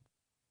her.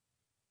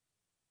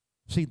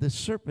 See, the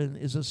serpent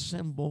is a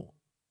symbol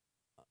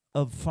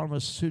of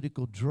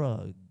pharmaceutical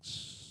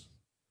drugs.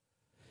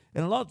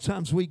 And a lot of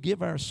times we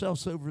give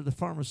ourselves over to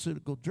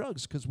pharmaceutical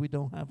drugs because we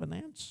don't have an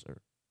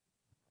answer.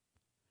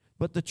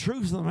 But the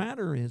truth of the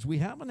matter is we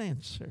have an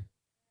answer.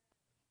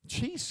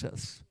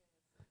 Jesus.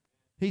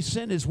 He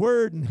sent His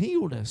word and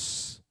healed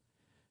us.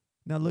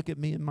 Now look at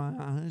me in my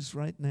eyes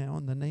right now.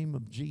 In the name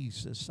of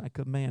Jesus, I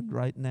command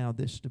right now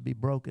this to be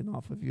broken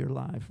off of your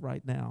life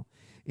right now.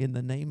 In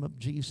the name of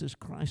Jesus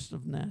Christ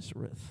of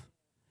Nazareth.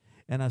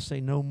 And I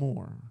say no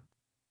more.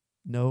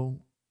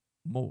 No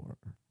more.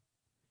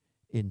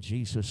 In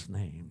Jesus'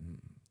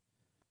 name.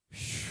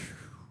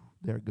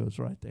 There it goes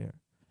right there.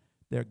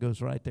 There it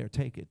goes right there.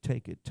 Take it,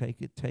 take it,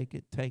 take it, take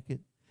it, take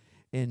it.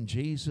 In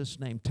Jesus'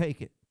 name, take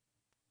it.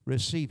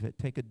 Receive it.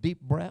 Take a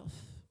deep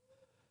breath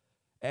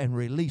and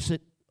release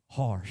it.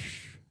 Hard,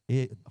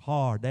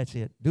 that's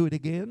it. Do it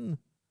again.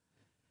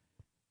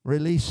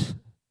 Release.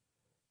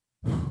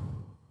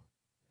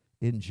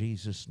 In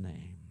Jesus'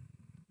 name.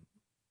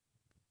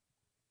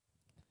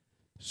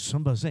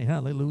 Somebody say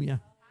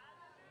hallelujah.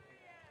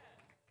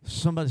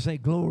 Somebody say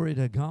glory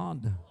to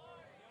God.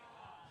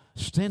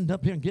 Stand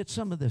up here and get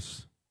some of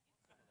this.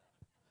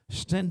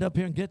 Stand up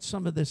here and get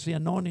some of this. The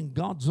anointing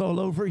God's all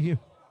over you.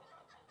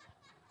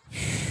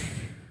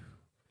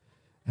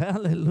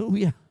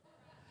 Hallelujah.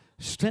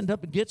 Stand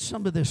up and get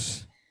some of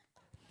this.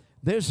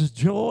 There's a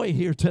joy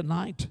here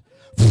tonight.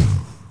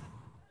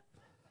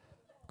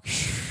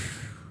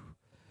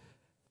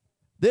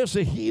 There's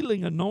a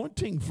healing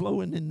anointing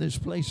flowing in this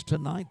place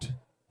tonight.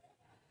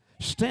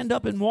 Stand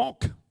up and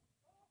walk.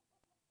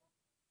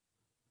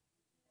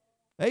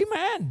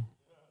 Amen.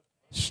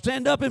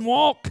 Stand up and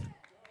walk.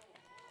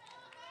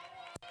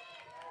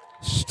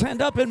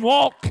 Stand up and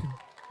walk.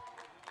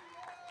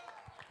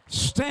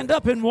 Stand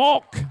up and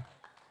walk.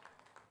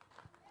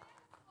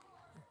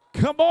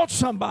 Come on,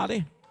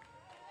 somebody.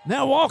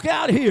 Now walk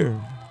out here.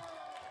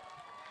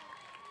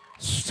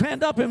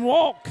 Stand up and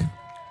walk.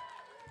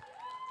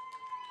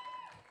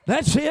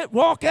 That's it.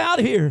 Walk out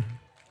here.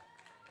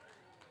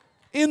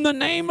 In the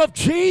name of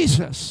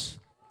Jesus,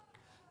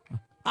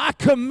 I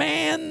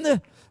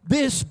command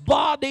this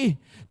body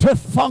to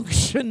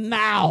function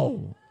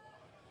now.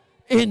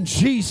 In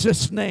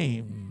Jesus'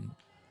 name.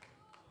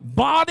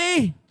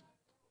 Body,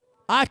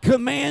 I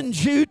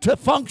command you to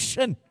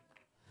function.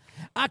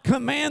 I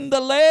command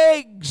the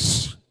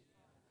legs.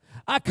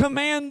 I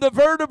command the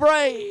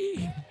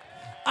vertebrae.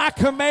 I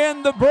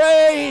command the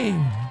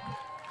brain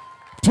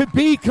to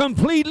be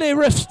completely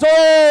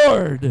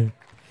restored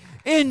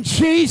in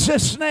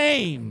Jesus'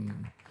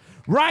 name.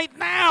 Right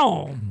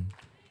now,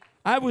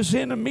 I was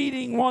in a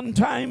meeting one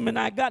time and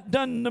I got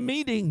done in the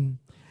meeting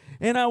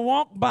and I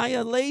walked by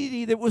a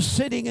lady that was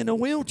sitting in a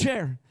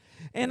wheelchair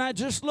and I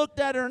just looked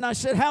at her and I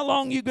said, "How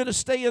long are you going to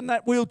stay in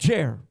that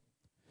wheelchair?"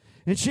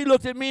 And she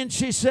looked at me and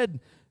she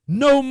said,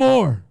 "No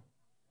more."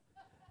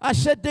 I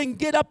said, "Then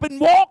get up and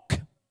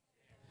walk."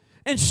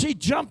 And she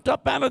jumped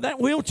up out of that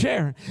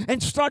wheelchair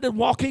and started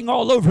walking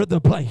all over the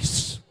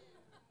place.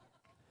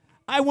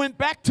 I went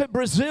back to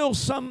Brazil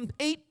some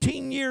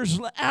 18 years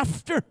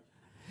after,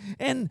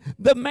 and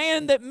the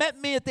man that met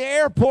me at the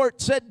airport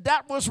said,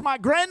 "That was my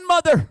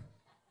grandmother.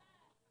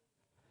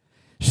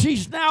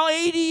 She's now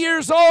 80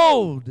 years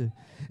old,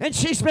 and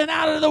she's been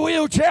out of the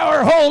wheelchair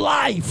her whole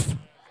life."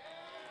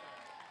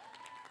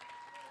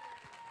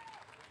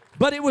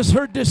 But it was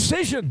her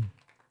decision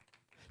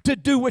to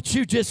do what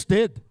you just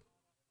did.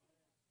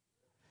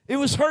 It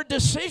was her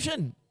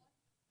decision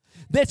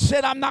that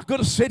said, "I'm not going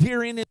to sit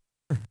here in it.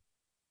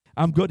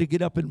 I'm going to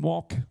get up and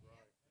walk."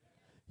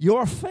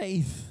 Your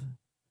faith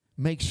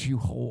makes you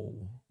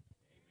whole.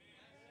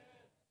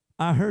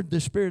 I heard the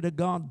Spirit of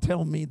God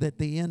tell me that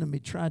the enemy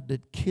tried to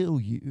kill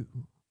you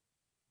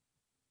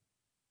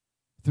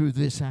through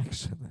this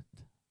accident.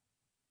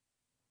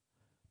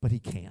 But he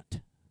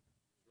can't.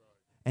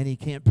 And he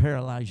can't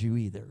paralyze you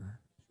either.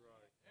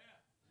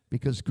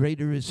 Because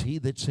greater is he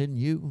that's in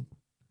you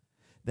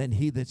than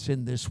he that's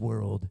in this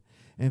world.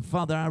 And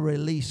Father, I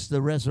release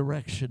the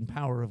resurrection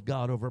power of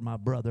God over my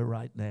brother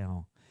right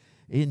now.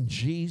 In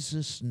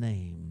Jesus'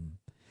 name,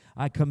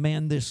 I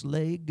command this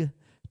leg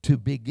to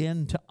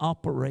begin to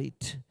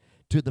operate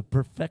to the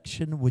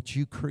perfection which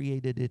you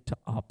created it to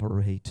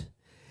operate.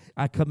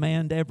 I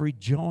command every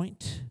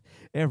joint,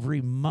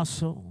 every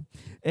muscle,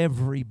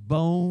 every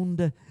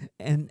bone,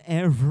 and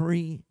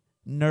every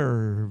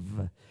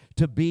nerve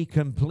to be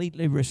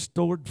completely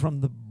restored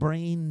from the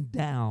brain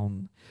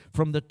down,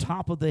 from the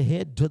top of the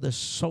head to the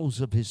soles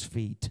of his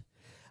feet.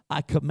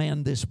 I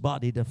command this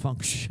body to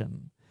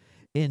function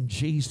in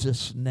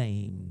Jesus'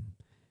 name.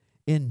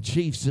 In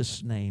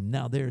Jesus' name.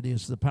 Now there it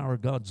is. The power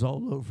of God's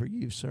all over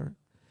you, sir.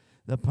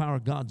 The power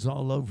of God's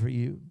all over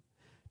you.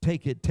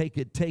 Take it, take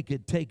it, take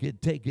it, take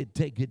it, take it,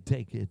 take it,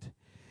 take it.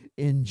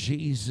 In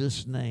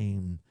Jesus'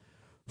 name.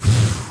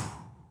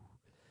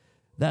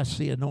 That's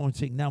the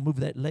anointing. Now move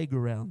that leg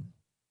around.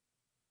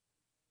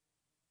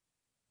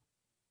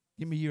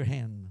 Give me your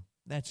hand.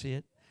 That's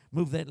it.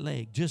 Move that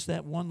leg. Just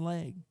that one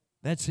leg.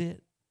 That's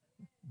it.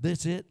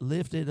 That's it.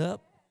 Lift it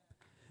up.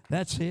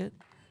 That's it.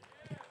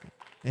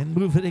 And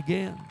move it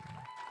again.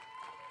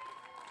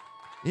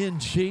 In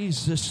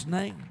Jesus'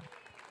 name.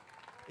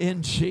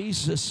 In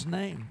Jesus'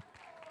 name.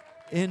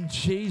 In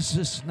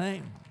Jesus'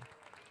 name.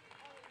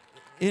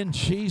 In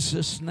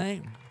Jesus'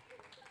 name.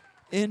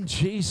 In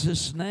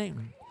Jesus'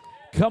 name.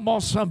 Come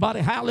on,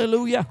 somebody.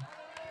 Hallelujah.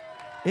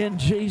 In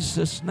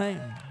Jesus'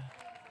 name.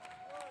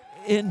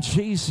 In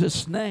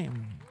Jesus'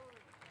 name.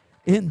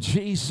 In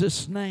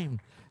Jesus' name.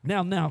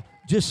 Now,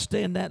 just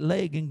stand that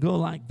leg and go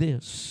like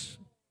this.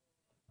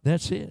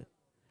 That's it.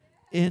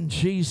 In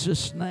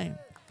Jesus' name.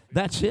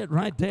 That's it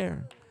right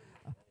there.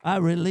 I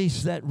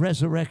release that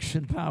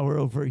resurrection power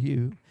over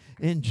you.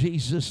 In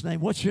Jesus' name.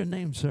 What's your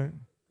name, sir?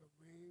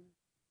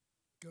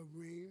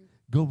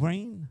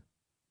 Goreen.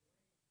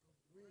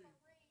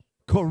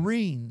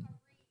 Corrine.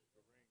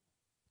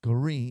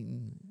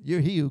 Corrine.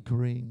 You're healed,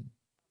 Corrine.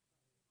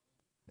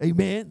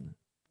 Amen.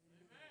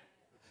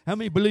 How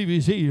many believe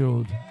he's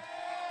healed?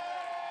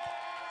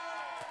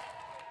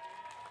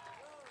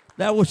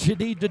 Now what you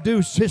need to do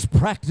is just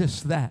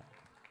practice that.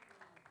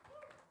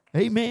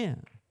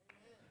 Amen.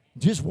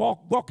 Just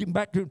walk him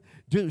back to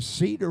the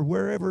seat or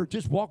wherever.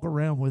 Just walk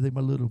around with him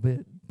a little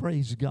bit.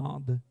 Praise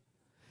God.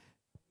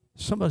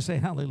 Somebody say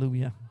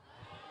hallelujah.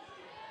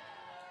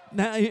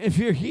 Now, if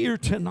you're here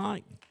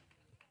tonight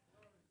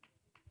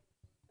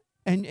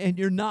and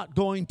you're not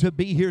going to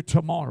be here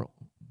tomorrow,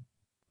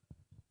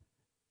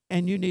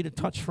 and you need a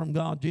touch from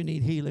God, you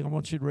need healing, I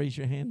want you to raise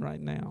your hand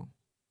right now.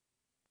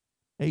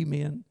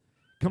 Amen.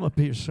 Come up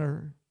here,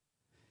 sir.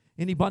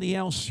 Anybody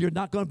else? You're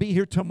not going to be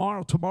here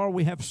tomorrow. Tomorrow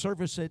we have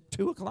service at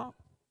 2 o'clock.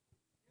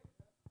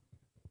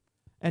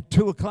 At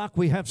 2 o'clock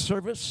we have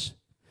service,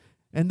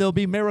 and there'll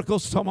be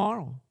miracles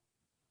tomorrow.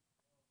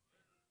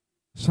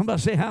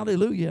 Somebody say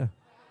hallelujah.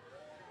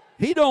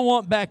 He don't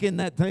want back in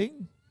that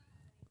thing.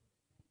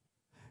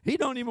 He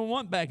don't even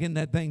want back in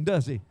that thing,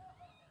 does he?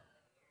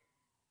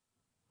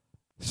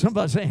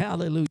 Somebody say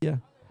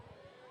hallelujah.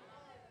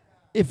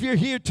 If you're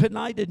here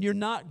tonight and you're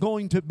not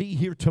going to be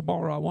here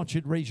tomorrow, I want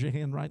you to raise your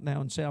hand right now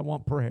and say, I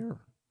want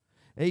prayer.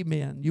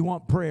 Amen. You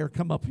want prayer?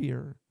 Come up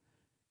here.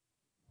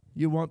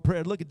 You want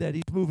prayer? Look at that.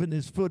 He's moving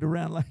his foot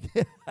around like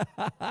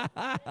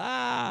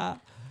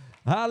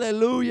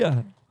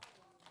hallelujah.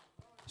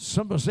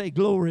 Somebody say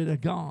glory to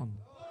God.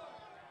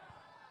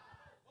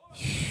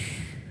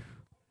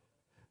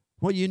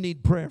 What do you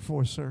need prayer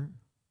for, sir?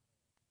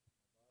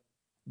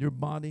 Your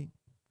body?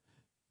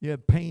 You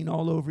have pain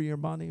all over your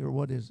body, or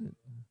what is it?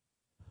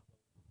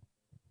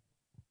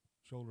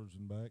 Shoulders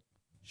and back.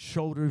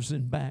 Shoulders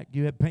and back.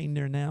 You have pain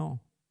there now?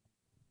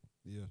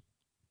 Yeah.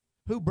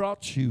 Who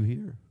brought you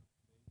here?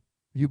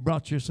 You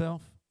brought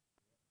yourself?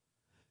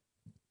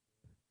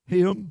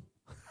 Him?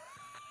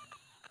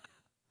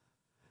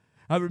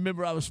 I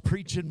remember I was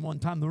preaching one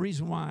time. The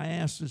reason why I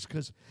asked is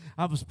because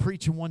I was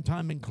preaching one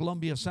time in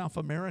Colombia, South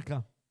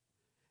America.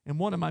 And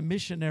one of my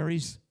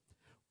missionaries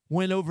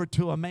went over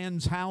to a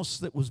man's house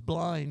that was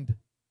blind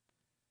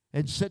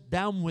and sat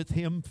down with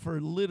him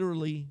for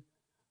literally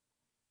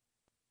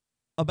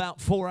about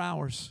 4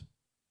 hours,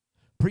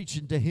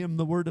 preaching to him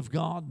the Word of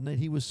God and that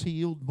he was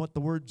healed, what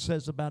the Word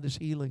says about his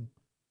healing.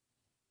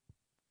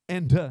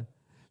 And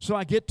so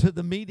I get to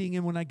the meeting,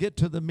 and when I get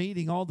to the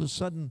meeting, all of a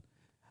sudden,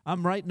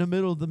 I'm right in the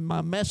middle of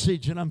my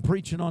message, and I'm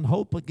preaching on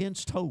hope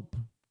against hope.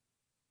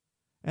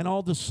 And all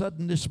of a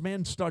sudden, this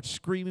man starts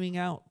screaming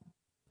out,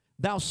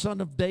 "Thou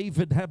son of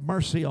David, have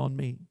mercy on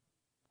me."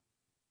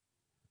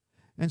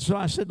 And so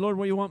I said, "Lord,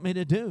 what do you want me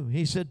to do?"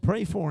 He said,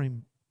 "Pray for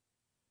him."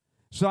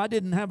 So I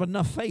didn't have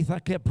enough faith. I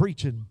kept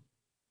preaching.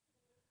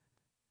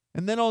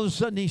 And then all of a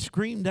sudden, he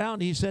screamed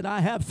out. He said,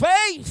 "I have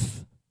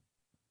faith."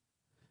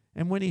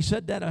 And when he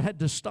said that, I had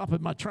to stop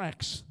in my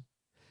tracks.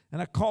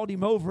 And I called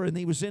him over, and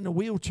he was in a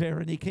wheelchair,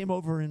 and he came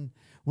over and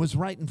was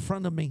right in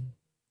front of me.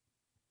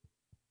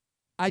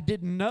 I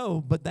didn't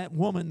know, but that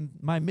woman,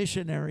 my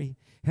missionary,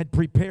 had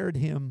prepared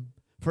him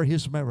for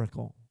his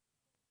miracle.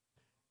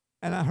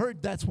 And I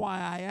heard that's why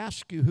I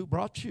asked you, who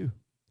brought you?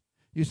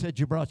 You said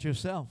you brought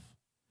yourself.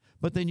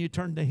 But then you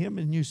turned to him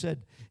and you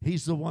said,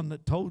 he's the one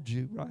that told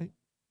you, right?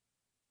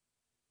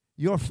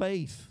 Your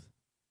faith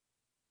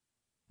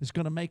is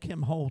going to make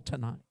him whole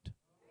tonight.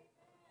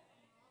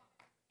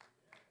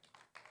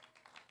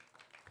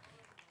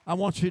 I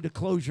want you to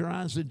close your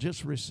eyes and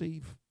just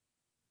receive.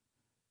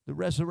 The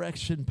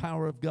resurrection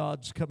power of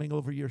God's coming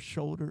over your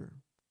shoulder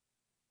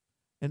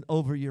and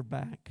over your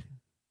back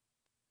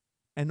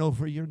and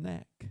over your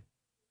neck.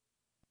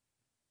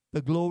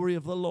 The glory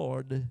of the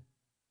Lord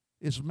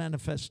is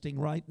manifesting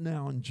right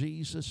now in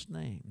Jesus'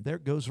 name. There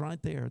it goes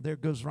right there. There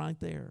it goes right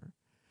there.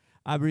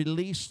 I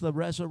release the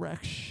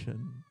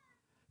resurrection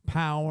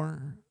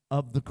power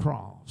of the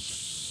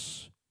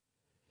cross.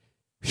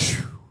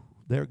 Whew.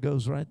 There it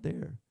goes right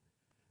there.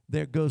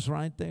 There it goes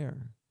right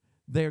there.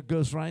 There it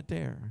goes right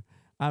there.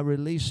 I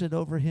release it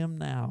over him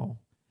now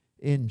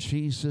in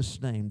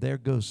Jesus' name. There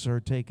it goes, sir.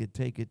 Take it,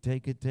 take it,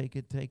 take it, take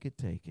it, take it,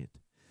 take it.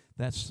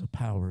 That's the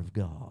power of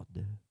God.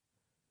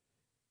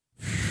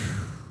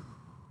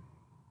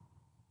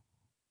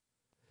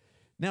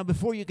 Now,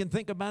 before you can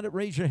think about it,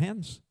 raise your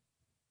hands.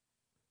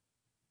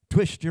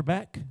 Twist your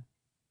back.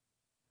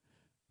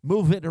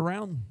 Move it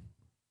around.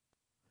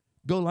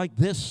 Go like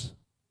this.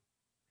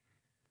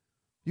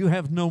 You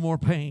have no more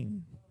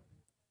pain.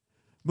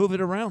 Move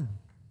it around.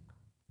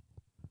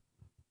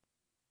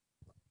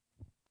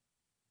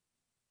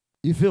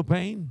 You feel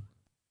pain?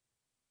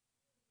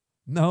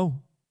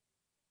 No.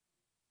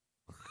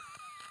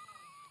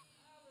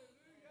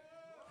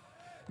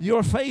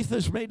 Your faith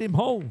has made him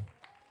whole.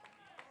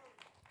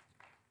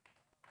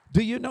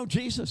 Do you know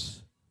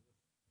Jesus?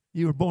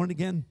 You were born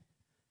again.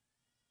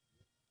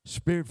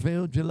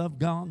 Spirit-filled, you love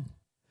God.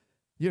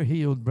 You're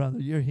healed, brother.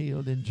 You're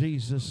healed in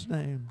Jesus'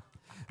 name.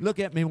 Look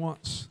at me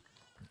once.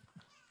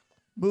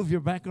 Move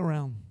your back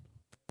around.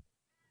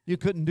 You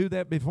couldn't do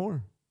that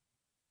before.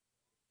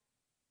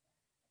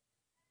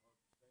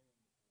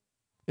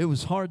 It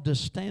was hard to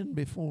stand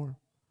before,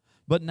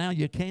 but now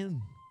you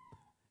can.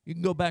 You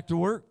can go back to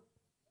work.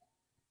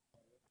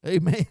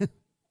 Amen.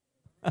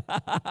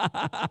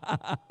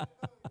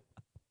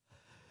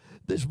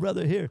 This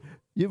brother here,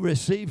 you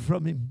receive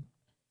from him.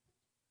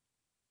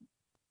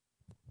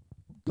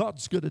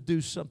 God's going to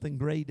do something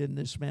great in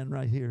this man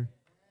right here.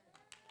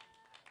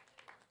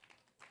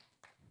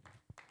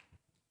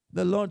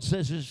 The Lord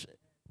says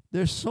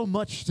there's so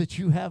much that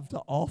you have to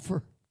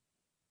offer,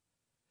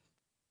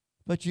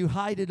 but you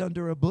hide it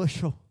under a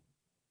bushel,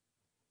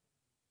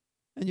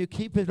 and you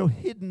keep it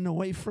hidden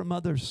away from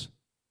others.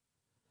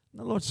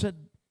 And the Lord said,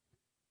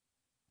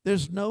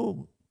 there's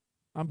no,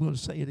 I'm going to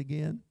say it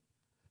again,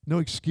 no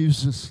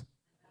excuses.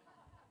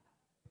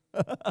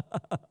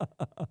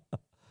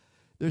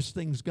 There's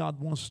things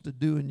God wants to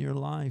do in your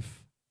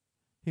life,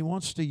 He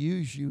wants to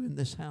use you in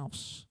this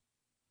house.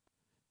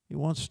 He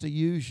wants to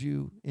use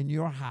you in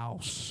your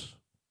house.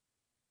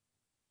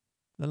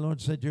 The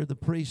Lord said you're the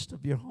priest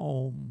of your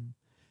home,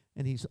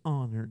 and He's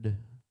honored.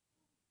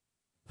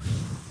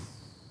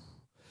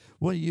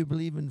 What are you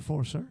believing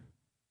for, sir?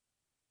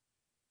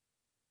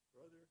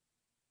 Brother,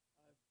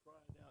 I've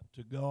cried out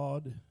to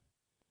God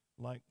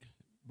like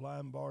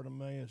blind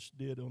Bartimaeus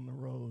did on the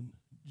road.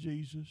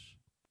 Jesus,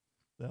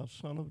 thou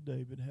Son of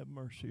David, have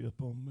mercy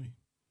upon me.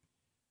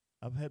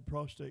 I've had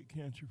prostate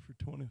cancer for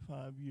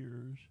 25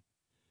 years,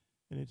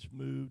 and it's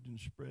moved and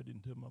spread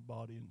into my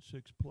body in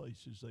 6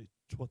 places.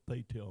 That's what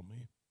they tell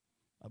me.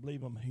 I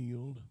believe I'm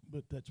healed,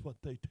 but that's what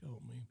they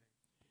tell me.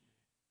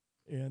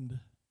 And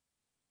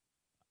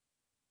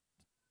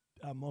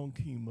I'm on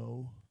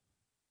chemo.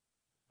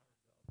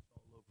 It's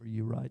all over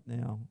you right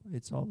now.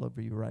 It's all over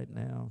you right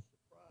now.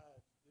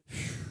 But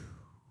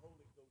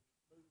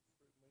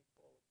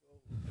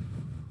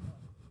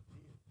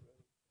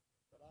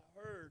I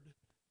heard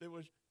there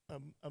was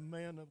a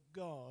man of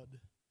God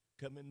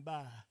coming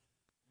by.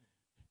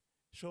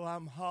 So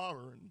I'm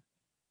hollering,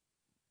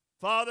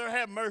 Father,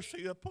 have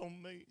mercy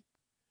upon me.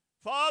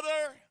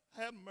 Father,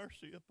 have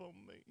mercy upon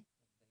me.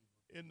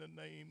 In the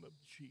name of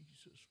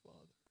Jesus, Father.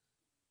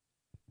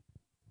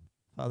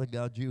 Father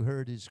God, you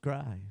heard his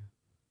cry.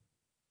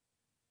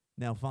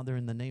 Now, Father,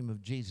 in the name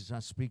of Jesus, I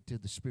speak to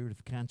the spirit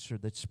of cancer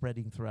that's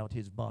spreading throughout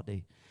his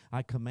body.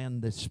 I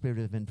command the spirit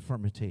of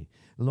infirmity.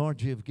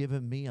 Lord, you've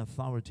given me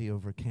authority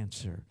over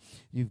cancer.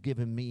 You've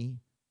given me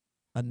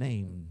a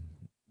name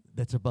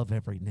that's above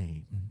every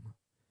name.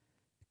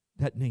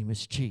 That name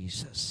is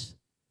Jesus.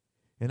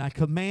 And I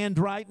command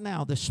right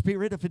now the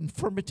spirit of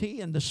infirmity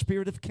and the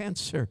spirit of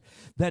cancer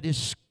that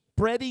is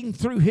spreading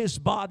through his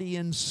body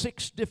in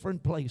 6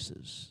 different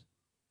places.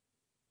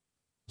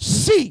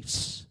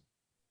 Cease.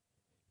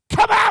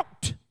 Come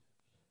out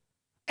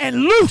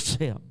and loose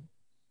him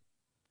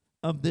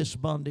of this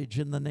bondage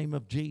in the name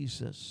of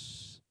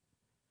Jesus.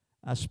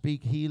 I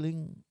speak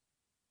healing.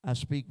 I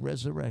speak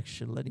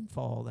resurrection. Let him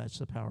fall. That's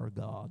the power of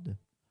God.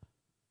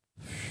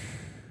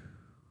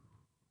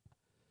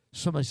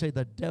 Somebody say,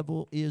 the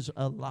devil is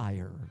a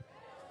liar.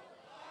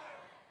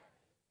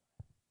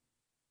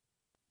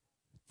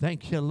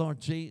 Thank you,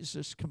 Lord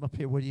Jesus. Come up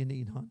here. What do you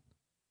need, hon?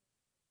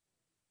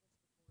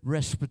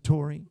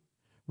 Respiratory.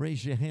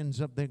 Raise your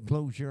hands up there.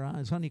 Close your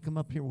eyes. Honey, come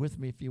up here with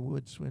me if you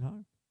would,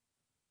 sweetheart.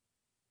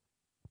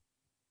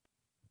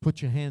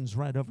 Put your hands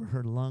right over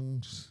her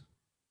lungs.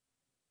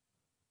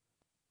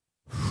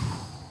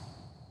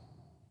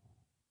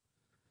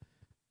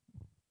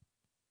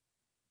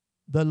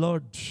 The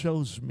Lord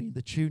shows me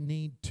that you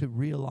need to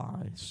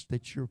realize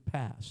that your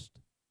past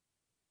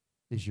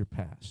is your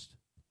past.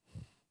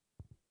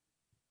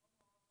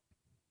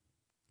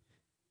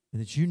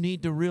 And that you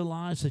need to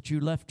realize that you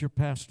left your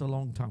past a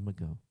long time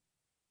ago.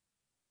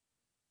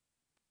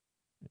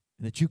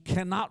 And that you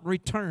cannot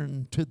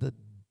return to the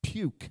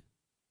puke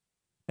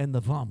and the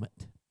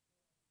vomit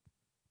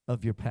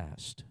of your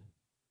past.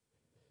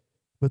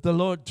 But the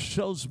Lord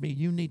shows me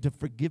you need to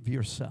forgive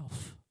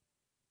yourself.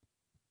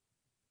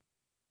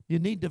 You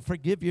need to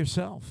forgive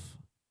yourself.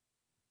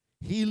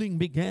 Healing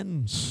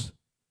begins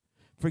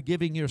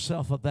forgiving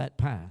yourself of that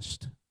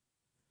past.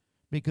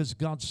 Because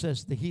God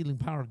says the healing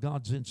power of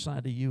God's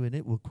inside of you, and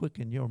it will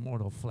quicken your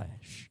mortal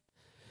flesh.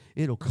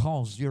 It'll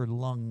cause your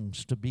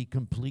lungs to be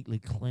completely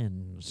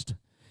cleansed.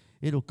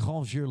 It'll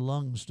cause your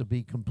lungs to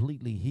be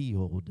completely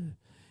healed.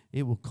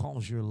 It will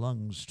cause your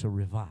lungs to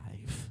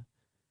revive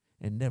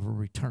and never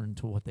return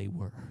to what they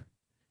were.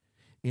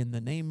 In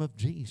the name of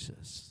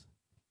Jesus,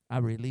 I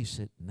release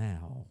it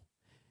now.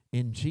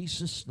 In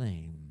Jesus'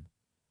 name.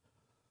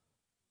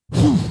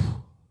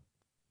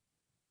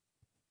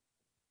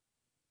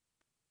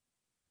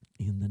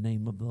 In the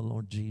name of the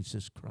Lord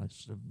Jesus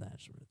Christ of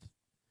Nazareth.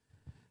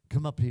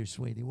 Come up here,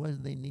 sweetie. What do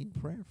they need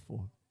prayer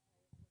for?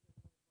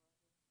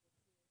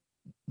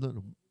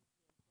 Little.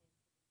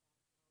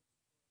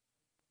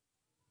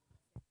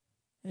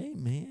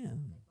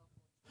 Amen.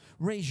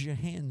 Raise your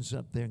hands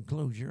up there and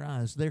close your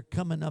eyes. They're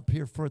coming up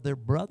here for their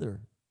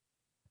brother.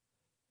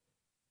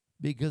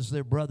 Because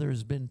their brother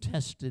has been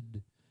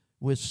tested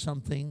with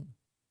something.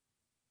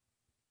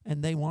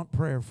 And they want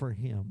prayer for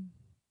him.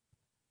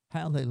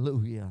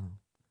 Hallelujah.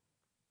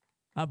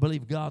 I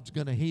believe God's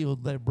going to heal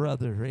their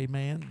brother.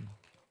 Amen.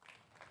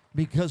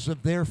 Because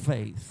of their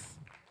faith.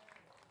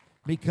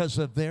 Because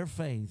of their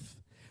faith.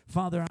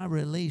 Father, I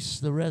release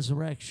the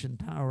resurrection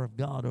power of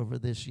God over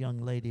this young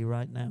lady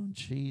right now in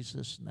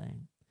Jesus'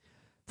 name.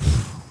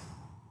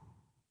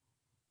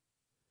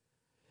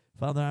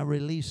 Father, I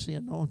release the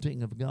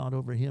anointing of God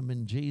over him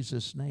in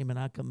Jesus' name, and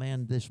I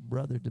command this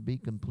brother to be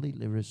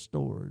completely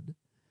restored.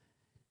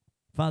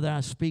 Father,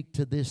 I speak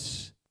to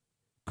this,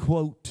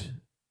 quote,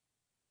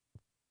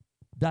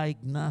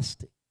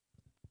 diagnostic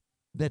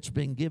that's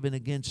been given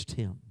against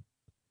him.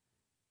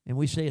 And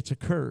we say it's a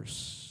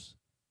curse.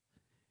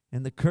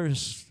 And the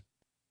curse,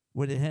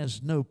 when it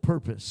has no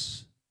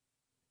purpose,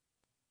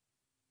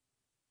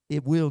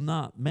 it will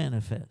not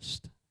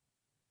manifest.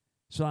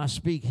 So I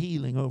speak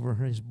healing over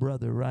his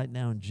brother right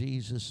now in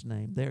Jesus'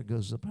 name. There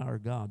goes the power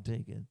of God.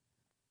 Take it.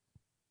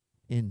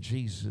 In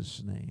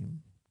Jesus'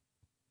 name.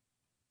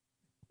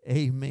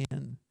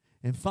 Amen.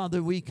 And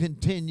Father, we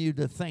continue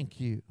to thank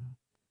you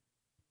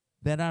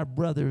that our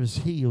brother is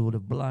healed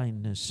of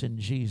blindness in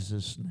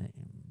Jesus'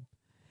 name.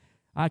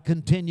 I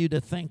continue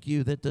to thank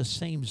you that the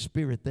same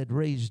Spirit that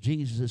raised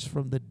Jesus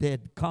from the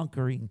dead,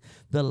 conquering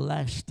the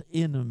last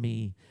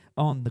enemy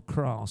on the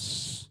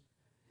cross,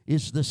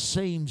 is the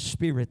same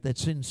Spirit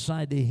that's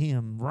inside of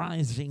him,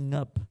 rising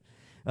up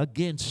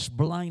against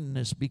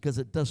blindness because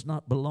it does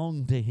not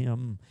belong to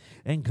him,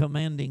 and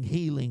commanding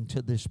healing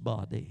to this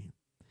body.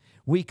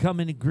 We come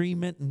in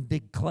agreement and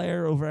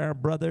declare over our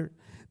brother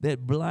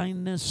that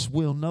blindness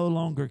will no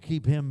longer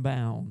keep him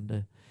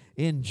bound.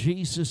 In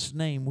Jesus'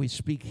 name, we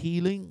speak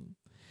healing,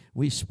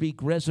 we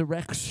speak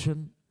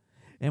resurrection,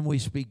 and we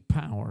speak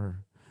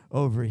power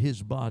over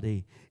his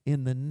body.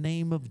 In the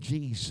name of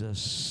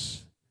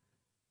Jesus.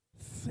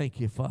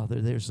 Thank you,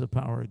 Father. There's the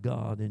power of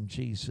God in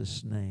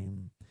Jesus'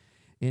 name.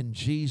 In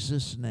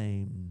Jesus'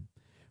 name,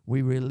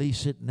 we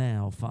release it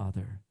now,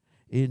 Father.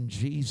 In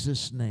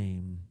Jesus'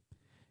 name.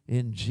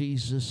 In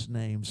Jesus'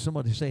 name.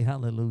 Somebody say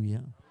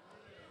hallelujah.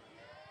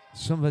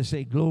 Somebody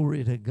say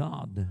glory to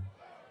God.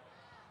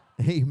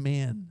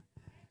 Amen.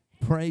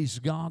 Praise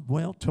God.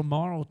 Well,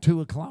 tomorrow, 2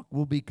 o'clock,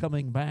 we'll be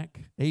coming back.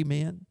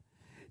 Amen.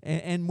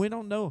 And we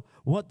don't know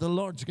what the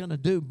Lord's going to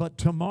do, but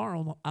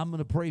tomorrow I'm going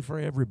to pray for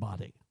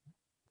everybody.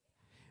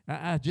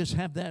 I just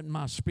have that in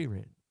my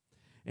spirit.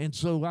 And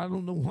so I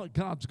don't know what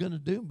God's going to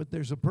do, but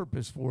there's a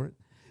purpose for it.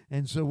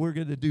 And so we're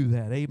going to do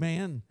that.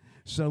 Amen.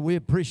 So we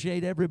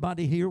appreciate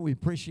everybody here. We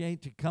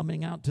appreciate you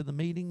coming out to the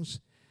meetings.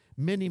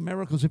 Many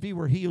miracles. If you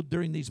were healed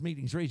during these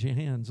meetings, raise your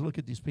hands. Look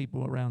at these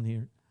people around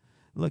here.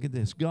 Look at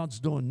this. God's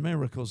doing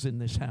miracles in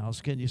this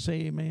house. Can you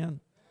say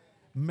amen?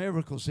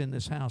 Miracles in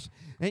this house.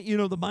 And you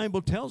know, the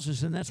Bible tells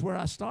us, and that's where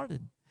I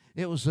started.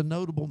 It was a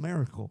notable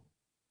miracle.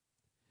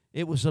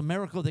 It was a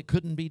miracle that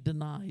couldn't be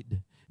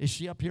denied. Is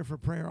she up here for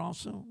prayer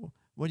also?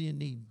 What do you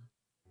need?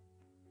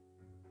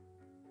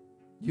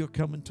 You're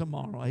coming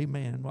tomorrow.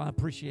 Amen. Well, I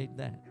appreciate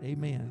that.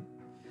 Amen.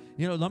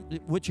 You know,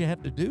 what you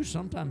have to do,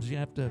 sometimes you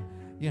have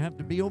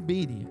to be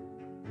obedient.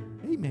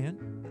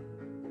 Amen.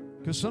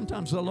 Because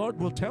sometimes the Lord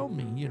will tell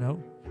me, you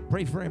know,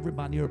 pray for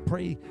everybody or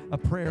pray a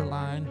prayer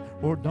line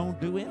or don't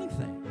do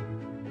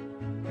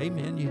anything.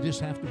 Amen. You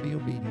just have to be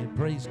obedient.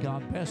 Praise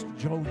God. Pastor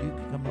Joe, you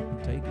can come up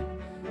and take it.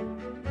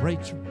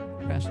 Rachel,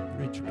 Pastor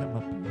Rachel, come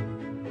up.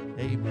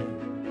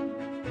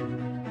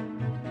 Amen.